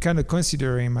 You cannot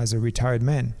consider him as a retired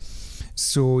man.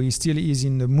 So he still is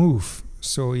in the move.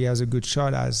 So he has a good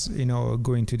shot as, you know,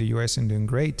 going to the US and doing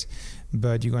great.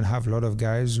 But you're going to have a lot of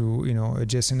guys who, you know,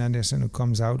 Jason Anderson, who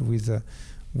comes out with a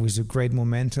great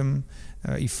momentum.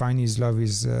 He finds his love,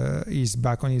 he's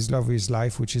back on his love with his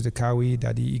life, which is the Kawi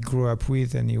that he grew up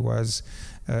with, and he was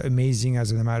amazing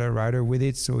as an amateur rider with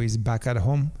it. So he's back at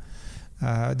home.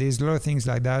 There's a lot of things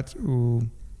like that who,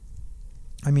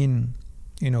 I mean,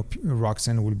 you know,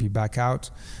 Roxanne will be back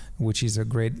out, which is a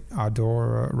great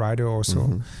outdoor rider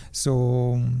also.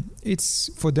 So it's,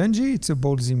 for Dungey, it's a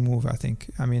ballsy move, I think.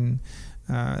 I mean,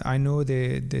 I know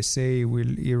they say he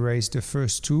will erase the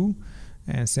first 2,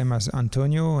 and same as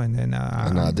Antonio, and then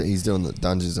he's doing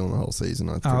Dungey's doing the whole season,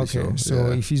 I'm pretty sure.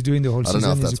 So if he's doing the whole season, I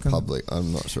don't know if that's public.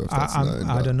 I'm not sure if that's known.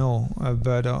 I don't know,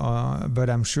 but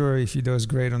I'm sure if he does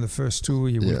great on the first 2,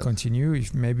 he will continue.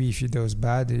 If he does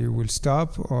bad, he will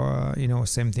stop. Or, you know,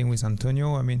 same thing with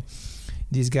Antonio. I mean,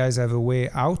 these guys have a way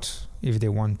out if they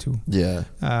want to. Yeah.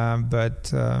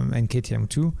 But and KTM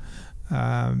too.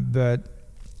 But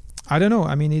I don't know.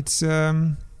 I mean, it's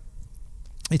a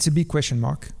big question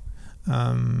mark.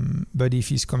 But if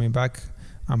he's coming back,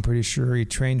 I'm pretty sure he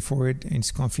trained for it and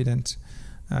he's confident.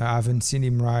 I haven't seen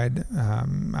him ride. I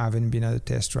haven't been at a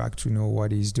test track to know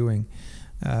what he's doing.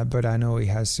 But I know he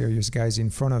has serious guys in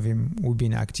front of him who've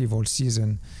been active all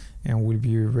season and will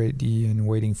be ready and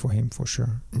waiting for him for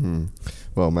sure. Mm-hmm.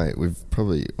 Well, mate, we've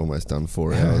probably almost done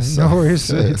 4 hours. No worries.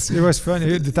 It was fun.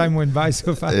 The time went by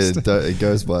so fast. It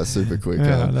goes by super quick.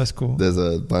 Yeah, that's cool. There's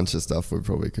a bunch of stuff we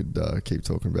probably could keep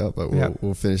talking about, but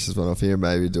we'll finish this one off here.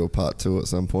 Maybe do a part 2 at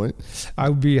some point. I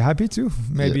would be happy to.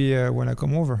 Maybe when I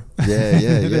come over. Yeah.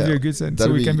 That'd be a good sense.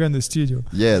 So we can be in the studio.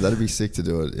 Yeah, that'd be sick to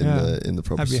do it in the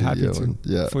proper studio. I'd be happy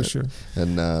to. For sure.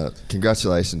 And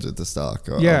congratulations with the Stark.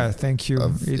 Thank you.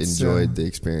 I've enjoyed the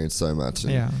experience so much.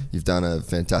 And you've done a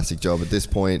fantastic job at this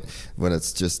point. When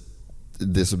it's just,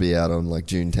 this will be out on like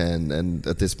June 10, and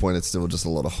at this point it's still just a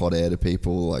lot of hot air to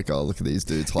people, like, oh, look at these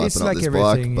dudes hyping up this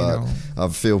bike, but I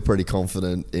feel pretty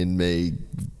confident in me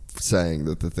saying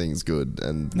that the thing's good.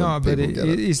 And but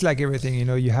it's like everything,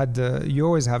 you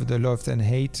always have the love and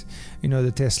hate.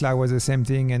 The Tesla was the same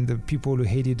thing, and the people who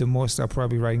hate it the most are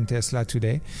probably riding Tesla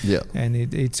today. And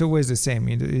it's always the same.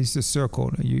 It's a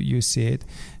circle. You see it,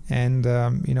 and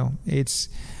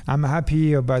I'm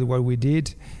happy about what we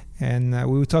did. And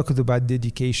we talked about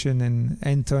dedication, and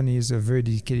Anton is a very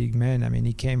dedicated man. I mean,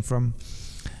 he came from,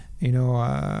 I know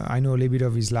a little bit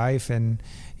of his life, and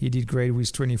he did great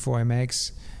with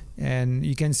 24MX. And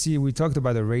you can see, we talked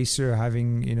about a racer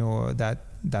having,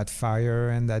 that fire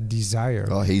and that desire.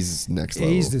 Oh, he's next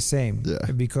level. He's the same.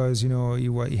 Because,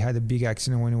 he had a big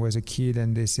accident when he was a kid,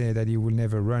 and they say that he will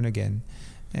never run again.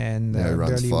 And he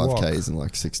runs 5Ks walk. in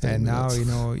like 16 and minutes. And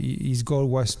now, his goal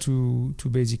was to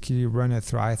basically run a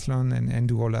triathlon and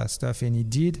do all that stuff, and he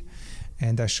did.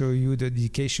 And I show you the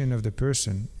dedication of the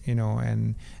person,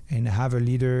 and have a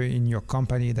leader in your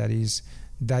company that is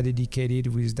that dedicated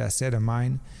with that set of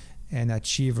mind, and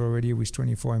achieve already with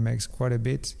 24MX quite a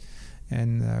bit,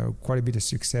 and quite a bit of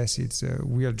success. It's a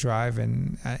real drive,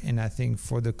 and I think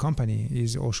for the company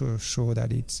is also show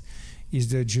that it's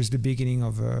just the beginning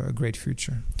of a great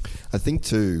future. I think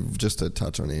too, just to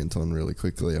touch on Anton really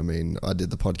quickly, I mean, I did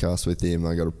the podcast with him.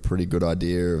 I got a pretty good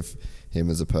idea of him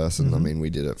as a person. Mm-hmm. I mean, we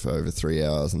did it for over 3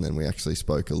 hours, and then we actually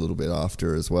spoke a little bit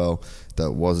after as well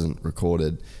that wasn't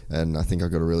recorded, and I think I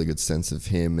got a really good sense of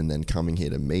him. And then coming here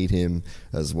to meet him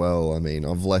as well, I mean,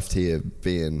 I've left here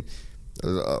being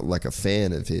like a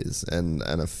fan of his, and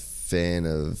a fan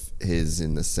of his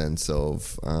in the sense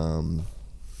of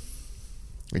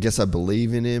I guess I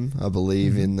believe in him. I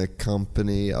believe in the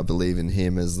company. I believe in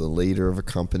him as the leader of a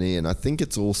company. And I think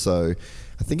it's also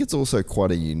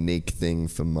quite a unique thing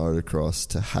for motocross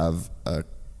to have a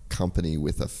company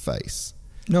with a face.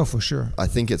 No, for sure. I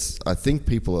think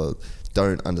people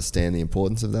don't understand the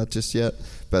importance of that just yet.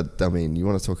 But I mean, you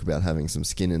want to talk about having some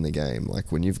skin in the game.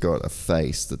 Like when you've got a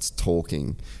face that's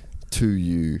talking to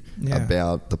you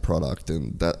about the product,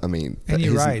 and that, I mean, and he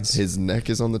rides. His neck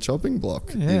is on the chopping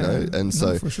block, and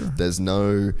so there's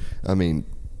no, I mean,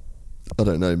 I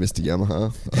don't know, Mr.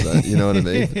 Yamaha, you know what I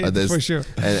mean? For sure.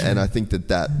 And I think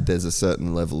that there's a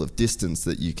certain level of distance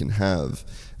that you can have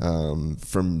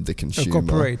from the consumer.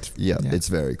 Corporate. Yeah, it's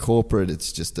very corporate.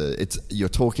 It's just you're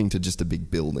talking to just a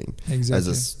big building,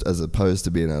 exactly, as opposed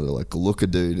to being able to like look a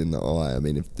dude in the eye. I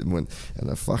mean,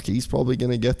 he's probably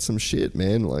gonna get some shit,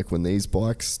 man. Like when these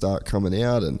bikes start coming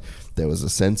out, and there was a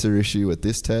sensor issue at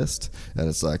this test, and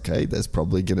it's like, hey, there's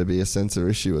probably going to be a sensor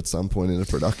issue at some point in a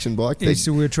production bike.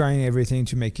 So we're trying everything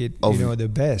to make it,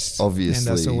 the best. Obviously.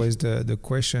 And that's always the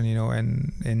question,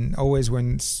 and always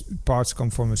when parts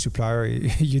come from a supplier,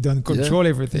 you don't control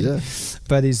everything. Yeah.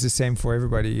 But it's the same for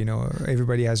everybody,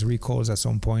 everybody has recalls at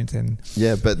some point, and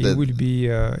but it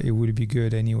will be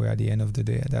good anyway at the end of the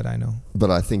day, that I know.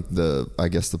 But I think I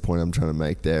guess the point I'm trying to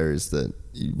make there is that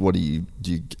do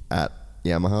you at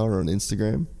Yamaha on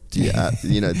Instagram? Do you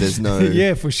there's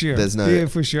no for sure. There's no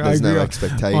for sure. There's no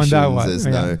expectations. On that one. There's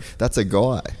no. That's a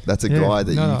guy. That's a guy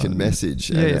that you can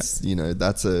message, and it's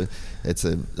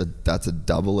that's a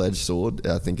double-edged sword.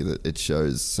 I think it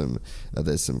shows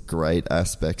there's some great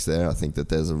aspects there. I think that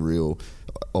there's a real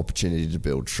opportunity to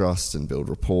build trust and build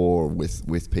rapport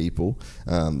with people,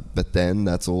 but then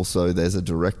there's a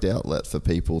direct outlet for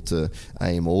people to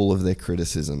aim all of their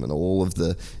criticism and all of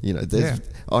the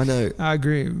I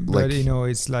agree, but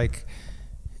it's like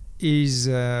he's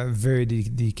very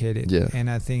dedicated, and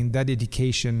I think that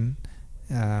dedication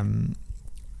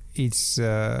it's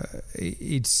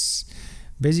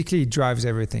basically, it drives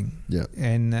everything,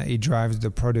 and it drives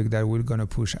the product that we're gonna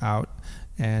push out.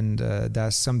 And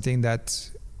that's something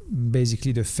that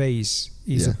basically the face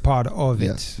is a part of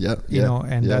it,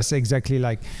 that's exactly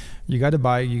like you got a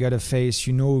bike, you got a face,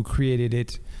 who created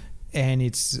it, and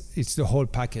it's the whole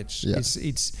package. Yeah.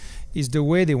 It's the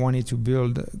way they wanted to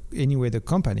build anyway the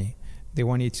company. They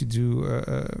wanted to do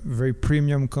a very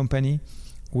premium company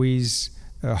with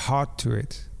a heart to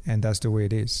it, and that's the way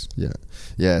it is.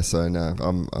 Yeah. So no,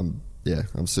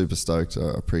 I'm super stoked.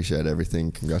 I appreciate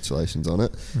everything. Congratulations on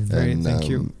it. Thank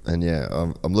you. And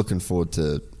I'm looking forward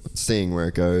to seeing where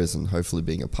it goes and hopefully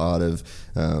being a part of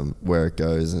where it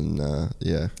goes. And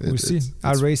we'll see.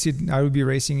 I will be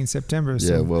racing in September.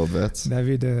 So World Vets.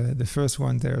 David, the first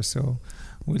one there. So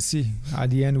we'll see. At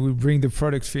the end, we'll bring the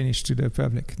product finish to the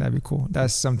public. That'd be cool.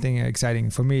 That's something exciting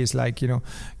for me. It's like, you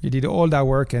did all that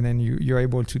work and then you're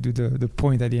able to do the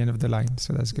point at the end of the line.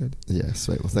 So that's good. Yeah,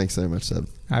 sweet. Well, thanks so much, Seb.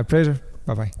 Our pleasure.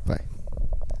 Bye-bye. Bye.